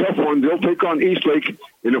another tough one. They'll take on Eastlake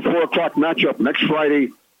in a 4 o'clock matchup next Friday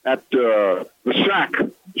at the SAC.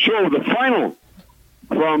 So the final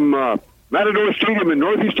from Matador Stadium in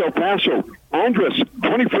Northeast El Paso. Andrus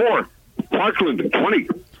 24, Parkland 20.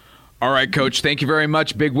 All right, Coach, thank you very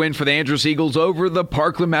much. Big win for the Andrus Eagles over the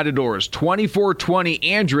Parkland Matadors. 24-20,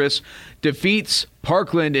 Andrus defeats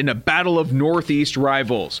Parkland in a battle of Northeast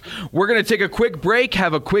rivals. We're going to take a quick break,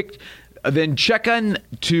 have a quick then check in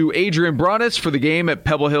to Adrian Broadus for the game at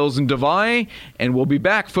Pebble Hills and Divine, and we'll be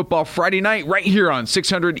back Football Friday night right here on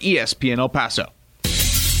 600 ESPN El Paso.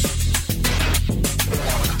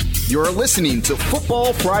 You're listening to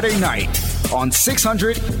Football Friday night on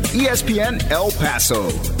 600 ESPN El Paso.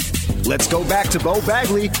 Let's go back to Bo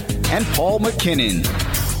Bagley and Paul McKinnon.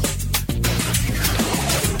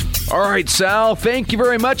 All right, Sal, thank you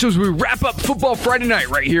very much as we wrap up Football Friday night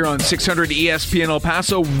right here on 600 ESPN El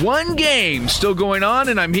Paso. One game still going on,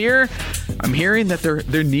 and I'm hearing that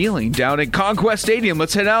they're kneeling down at Conquest Stadium.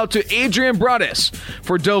 Let's head out to Adrian Broadus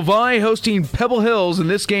for Del Valle hosting Pebble Hills, and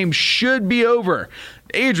this game should be over.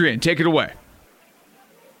 Adrian, take it away.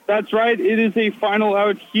 That's right. It is a final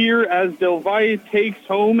out here as Del Valle takes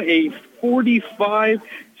home a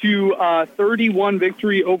 45-31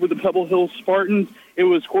 victory over the Pebble Hills Spartans. It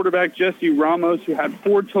was quarterback Jesse Ramos who had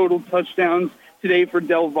 4 total touchdowns today for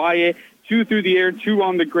Del Valle, 2 through the air, 2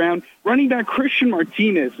 on the ground. Running back Christian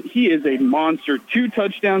Martinez, he is a monster. 2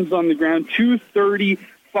 touchdowns on the ground,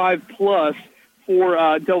 235-plus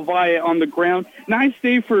for Del Valle on the ground. Nice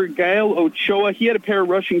day for Gael Ochoa. He had a pair of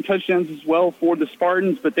rushing touchdowns as well for the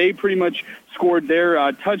Spartans, but they pretty much scored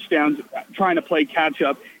their touchdowns trying to play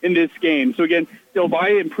catch-up in this game. So, again, Del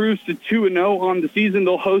Valle improves to 2-0 on the season.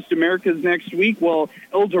 They'll host Americas next week, while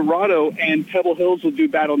El Dorado and Pebble Hills will do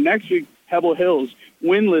battle next week. Pebble Hills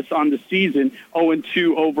winless on the season,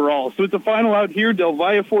 0-2 overall. So it's a final out here, Del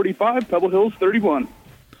Valle 45, Pebble Hills 31.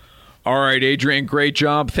 All right, Adrian, great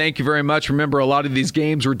job. Thank you very much. Remember, a lot of these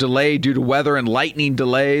games were delayed due to weather and lightning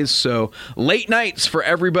delays, so late nights for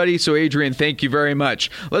everybody. So, Adrian, thank you very much.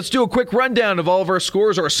 Let's do a quick rundown of all of our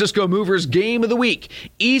scores. Our Cisco Movers game of the week.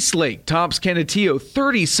 Eastlake tops Canutillo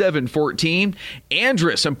 37-14.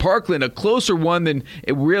 Andrus and Parkland, a closer one than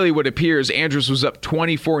it really would appear. Andrus was up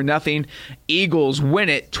 24-0. Eagles win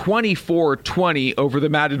it 24-20 over the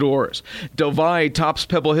Matadors. Del Valle tops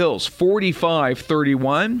Pebble Hills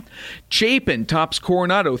 45-31. Chapin tops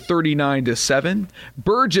Coronado 39-7.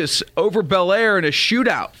 Burgess over Bel Air in a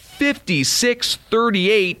shootout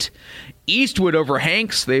 56-38. Eastwood over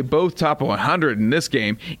Hanks, they both top 100 in this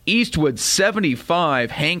game. Eastwood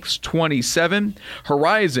 75, Hanks 27.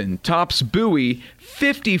 Horizon tops Bowie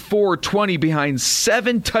 54-20 behind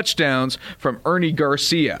 7 touchdowns from Ernie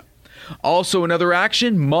Garcia. Also in other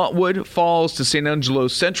action, Montwood falls to San Angelo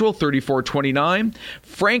Central 34-29.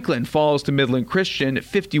 Franklin falls to Midland Christian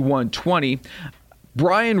 51-20.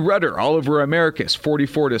 Brian Rudder all over Americus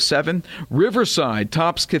 44-7. Riverside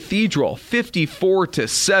tops Cathedral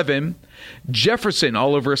 54-7. Jefferson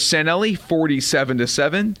all over Sanelli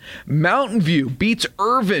 47-7. Mountain View beats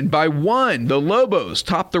Irvin by 1. The Lobos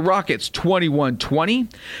top the Rockets 21-20.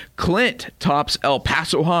 Clint tops El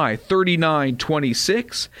Paso High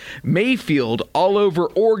 39-26. Mayfield all over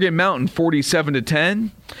Oregon Mountain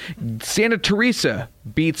 47-10. Santa Teresa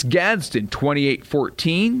beats Gadsden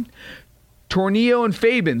 28-14. Tornillo and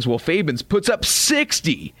Fabens, Fabens puts up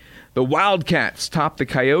 60. The Wildcats top the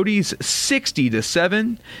Coyotes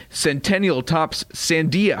 60-7. Centennial tops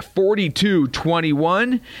Sandia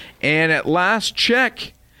 42-21. And at last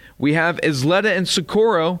check, we have Isleta and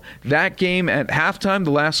Socorro. That game at halftime,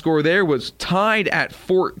 the last score there was tied at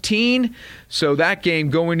 14. So that game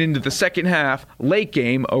going into the second half, late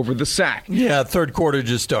game over the Sac. Yeah, third quarter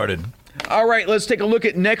just started. All right, let's take a look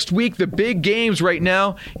at next week, the big games right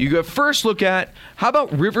now. You go first look at, how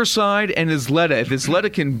about Riverside and Isleta? If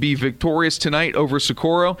Isleta can be victorious tonight over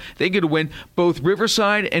Socorro, they get a win. Both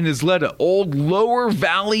Riverside and Isleta, old Lower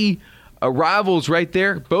Valley rivals right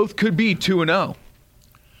there, both could be 2-0.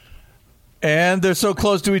 And they're so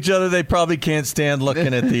close to each other, they probably can't stand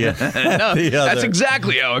looking at the, no, the other. That's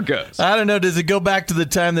exactly how it goes. I don't know. Does it go back to the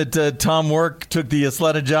time that Tom Work took the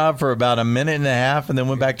Isleta job for about a minute and a half and then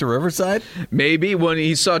went back to Riverside? Maybe when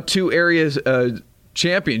he saw two areas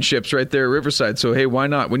championships right there at Riverside. So, hey, why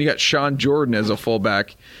not? When you got Sean Jordan as a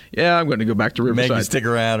fullback, yeah, I'm going to go back to Riverside. Make you stick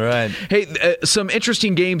around, right? Hey, some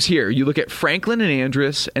interesting games here. You look at Franklin and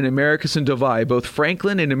Andress and Americus and Delvi. Both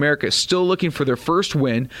Franklin and Americus still looking for their first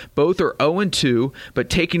win. Both are 0-2, but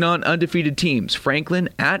taking on undefeated teams. Franklin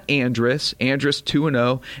at Andress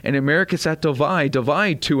 2-0, and Americus at Delvi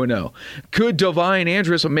 2-0. Could Delvi and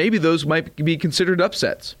Andress, maybe those might be considered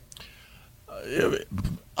upsets?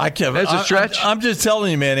 I can't. That's a stretch. I'm just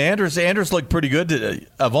telling you, man. Andress looked pretty good today.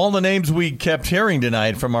 Of all the names we kept hearing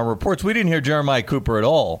tonight from our reports, we didn't hear Jeremiah Cooper at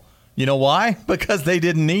all. You know why? Because they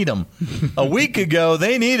didn't need him. A week ago,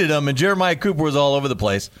 they needed him, and Jeremiah Cooper was all over the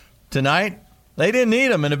place. Tonight, they didn't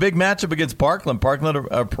need him in a big matchup against Parkland. Parkland,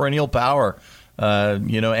 a perennial power.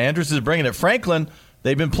 Andress is bringing it. Franklin,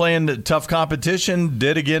 they've been playing tough competition.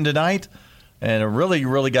 Did again tonight, and really,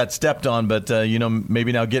 really got stepped on. But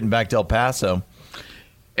maybe now getting back to El Paso.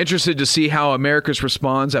 Interested to see how Americus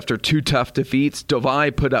responds after two tough defeats.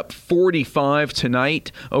 Delvi put up 45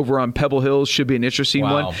 tonight over on Pebble Hills. Should be an interesting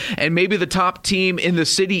one. And maybe the top team in the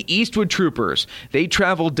city, Eastwood Troopers. They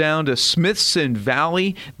traveled down to Smithson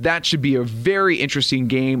Valley. That should be a very interesting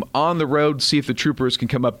game on the road. See if the Troopers can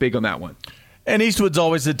come up big on that one. And Eastwood's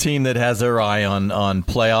always a team that has their eye on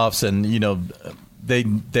playoffs, and They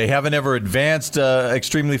haven't ever advanced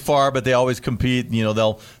extremely far, but they always compete.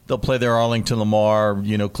 They'll play their Arlington Lamar,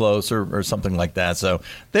 close or something like that. So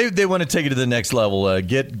they want to take it to the next level,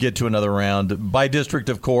 get to another round. By district,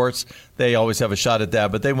 of course, they always have a shot at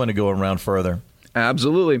that, but they want to go a round further.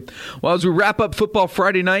 Absolutely. Well, as we wrap up Football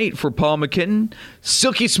Friday night for Paul McKinnon,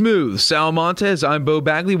 Silky Smooth, Sal Montes, I'm Bo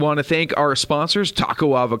Bagley. Want to thank our sponsors,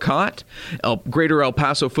 Taco Avocat, Greater El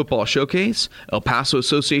Paso Football Showcase, El Paso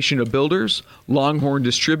Association of Builders, Longhorn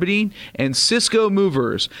Distributing, and Cisco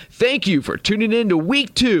Movers. Thank you for tuning in to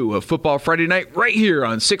Week 2 of Football Friday night right here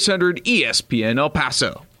on 600 ESPN El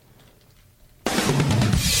Paso.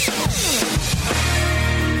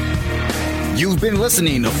 You've been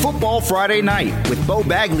listening to Football Friday Night with Bo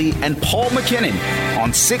Bagley and Paul McKinnon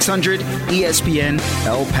on 600 ESPN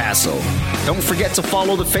El Paso. Don't forget to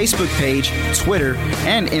follow the Facebook page, Twitter,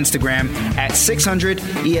 and Instagram at 600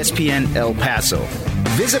 ESPN El Paso.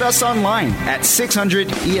 Visit us online at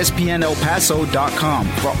 600ESPNElPaso.com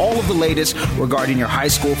for all of the latest regarding your high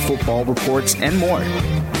school football reports and more.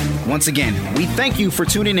 Once again, we thank you for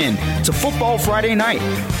tuning in to Football Friday Night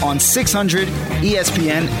on 600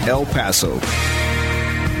 ESPN El Paso.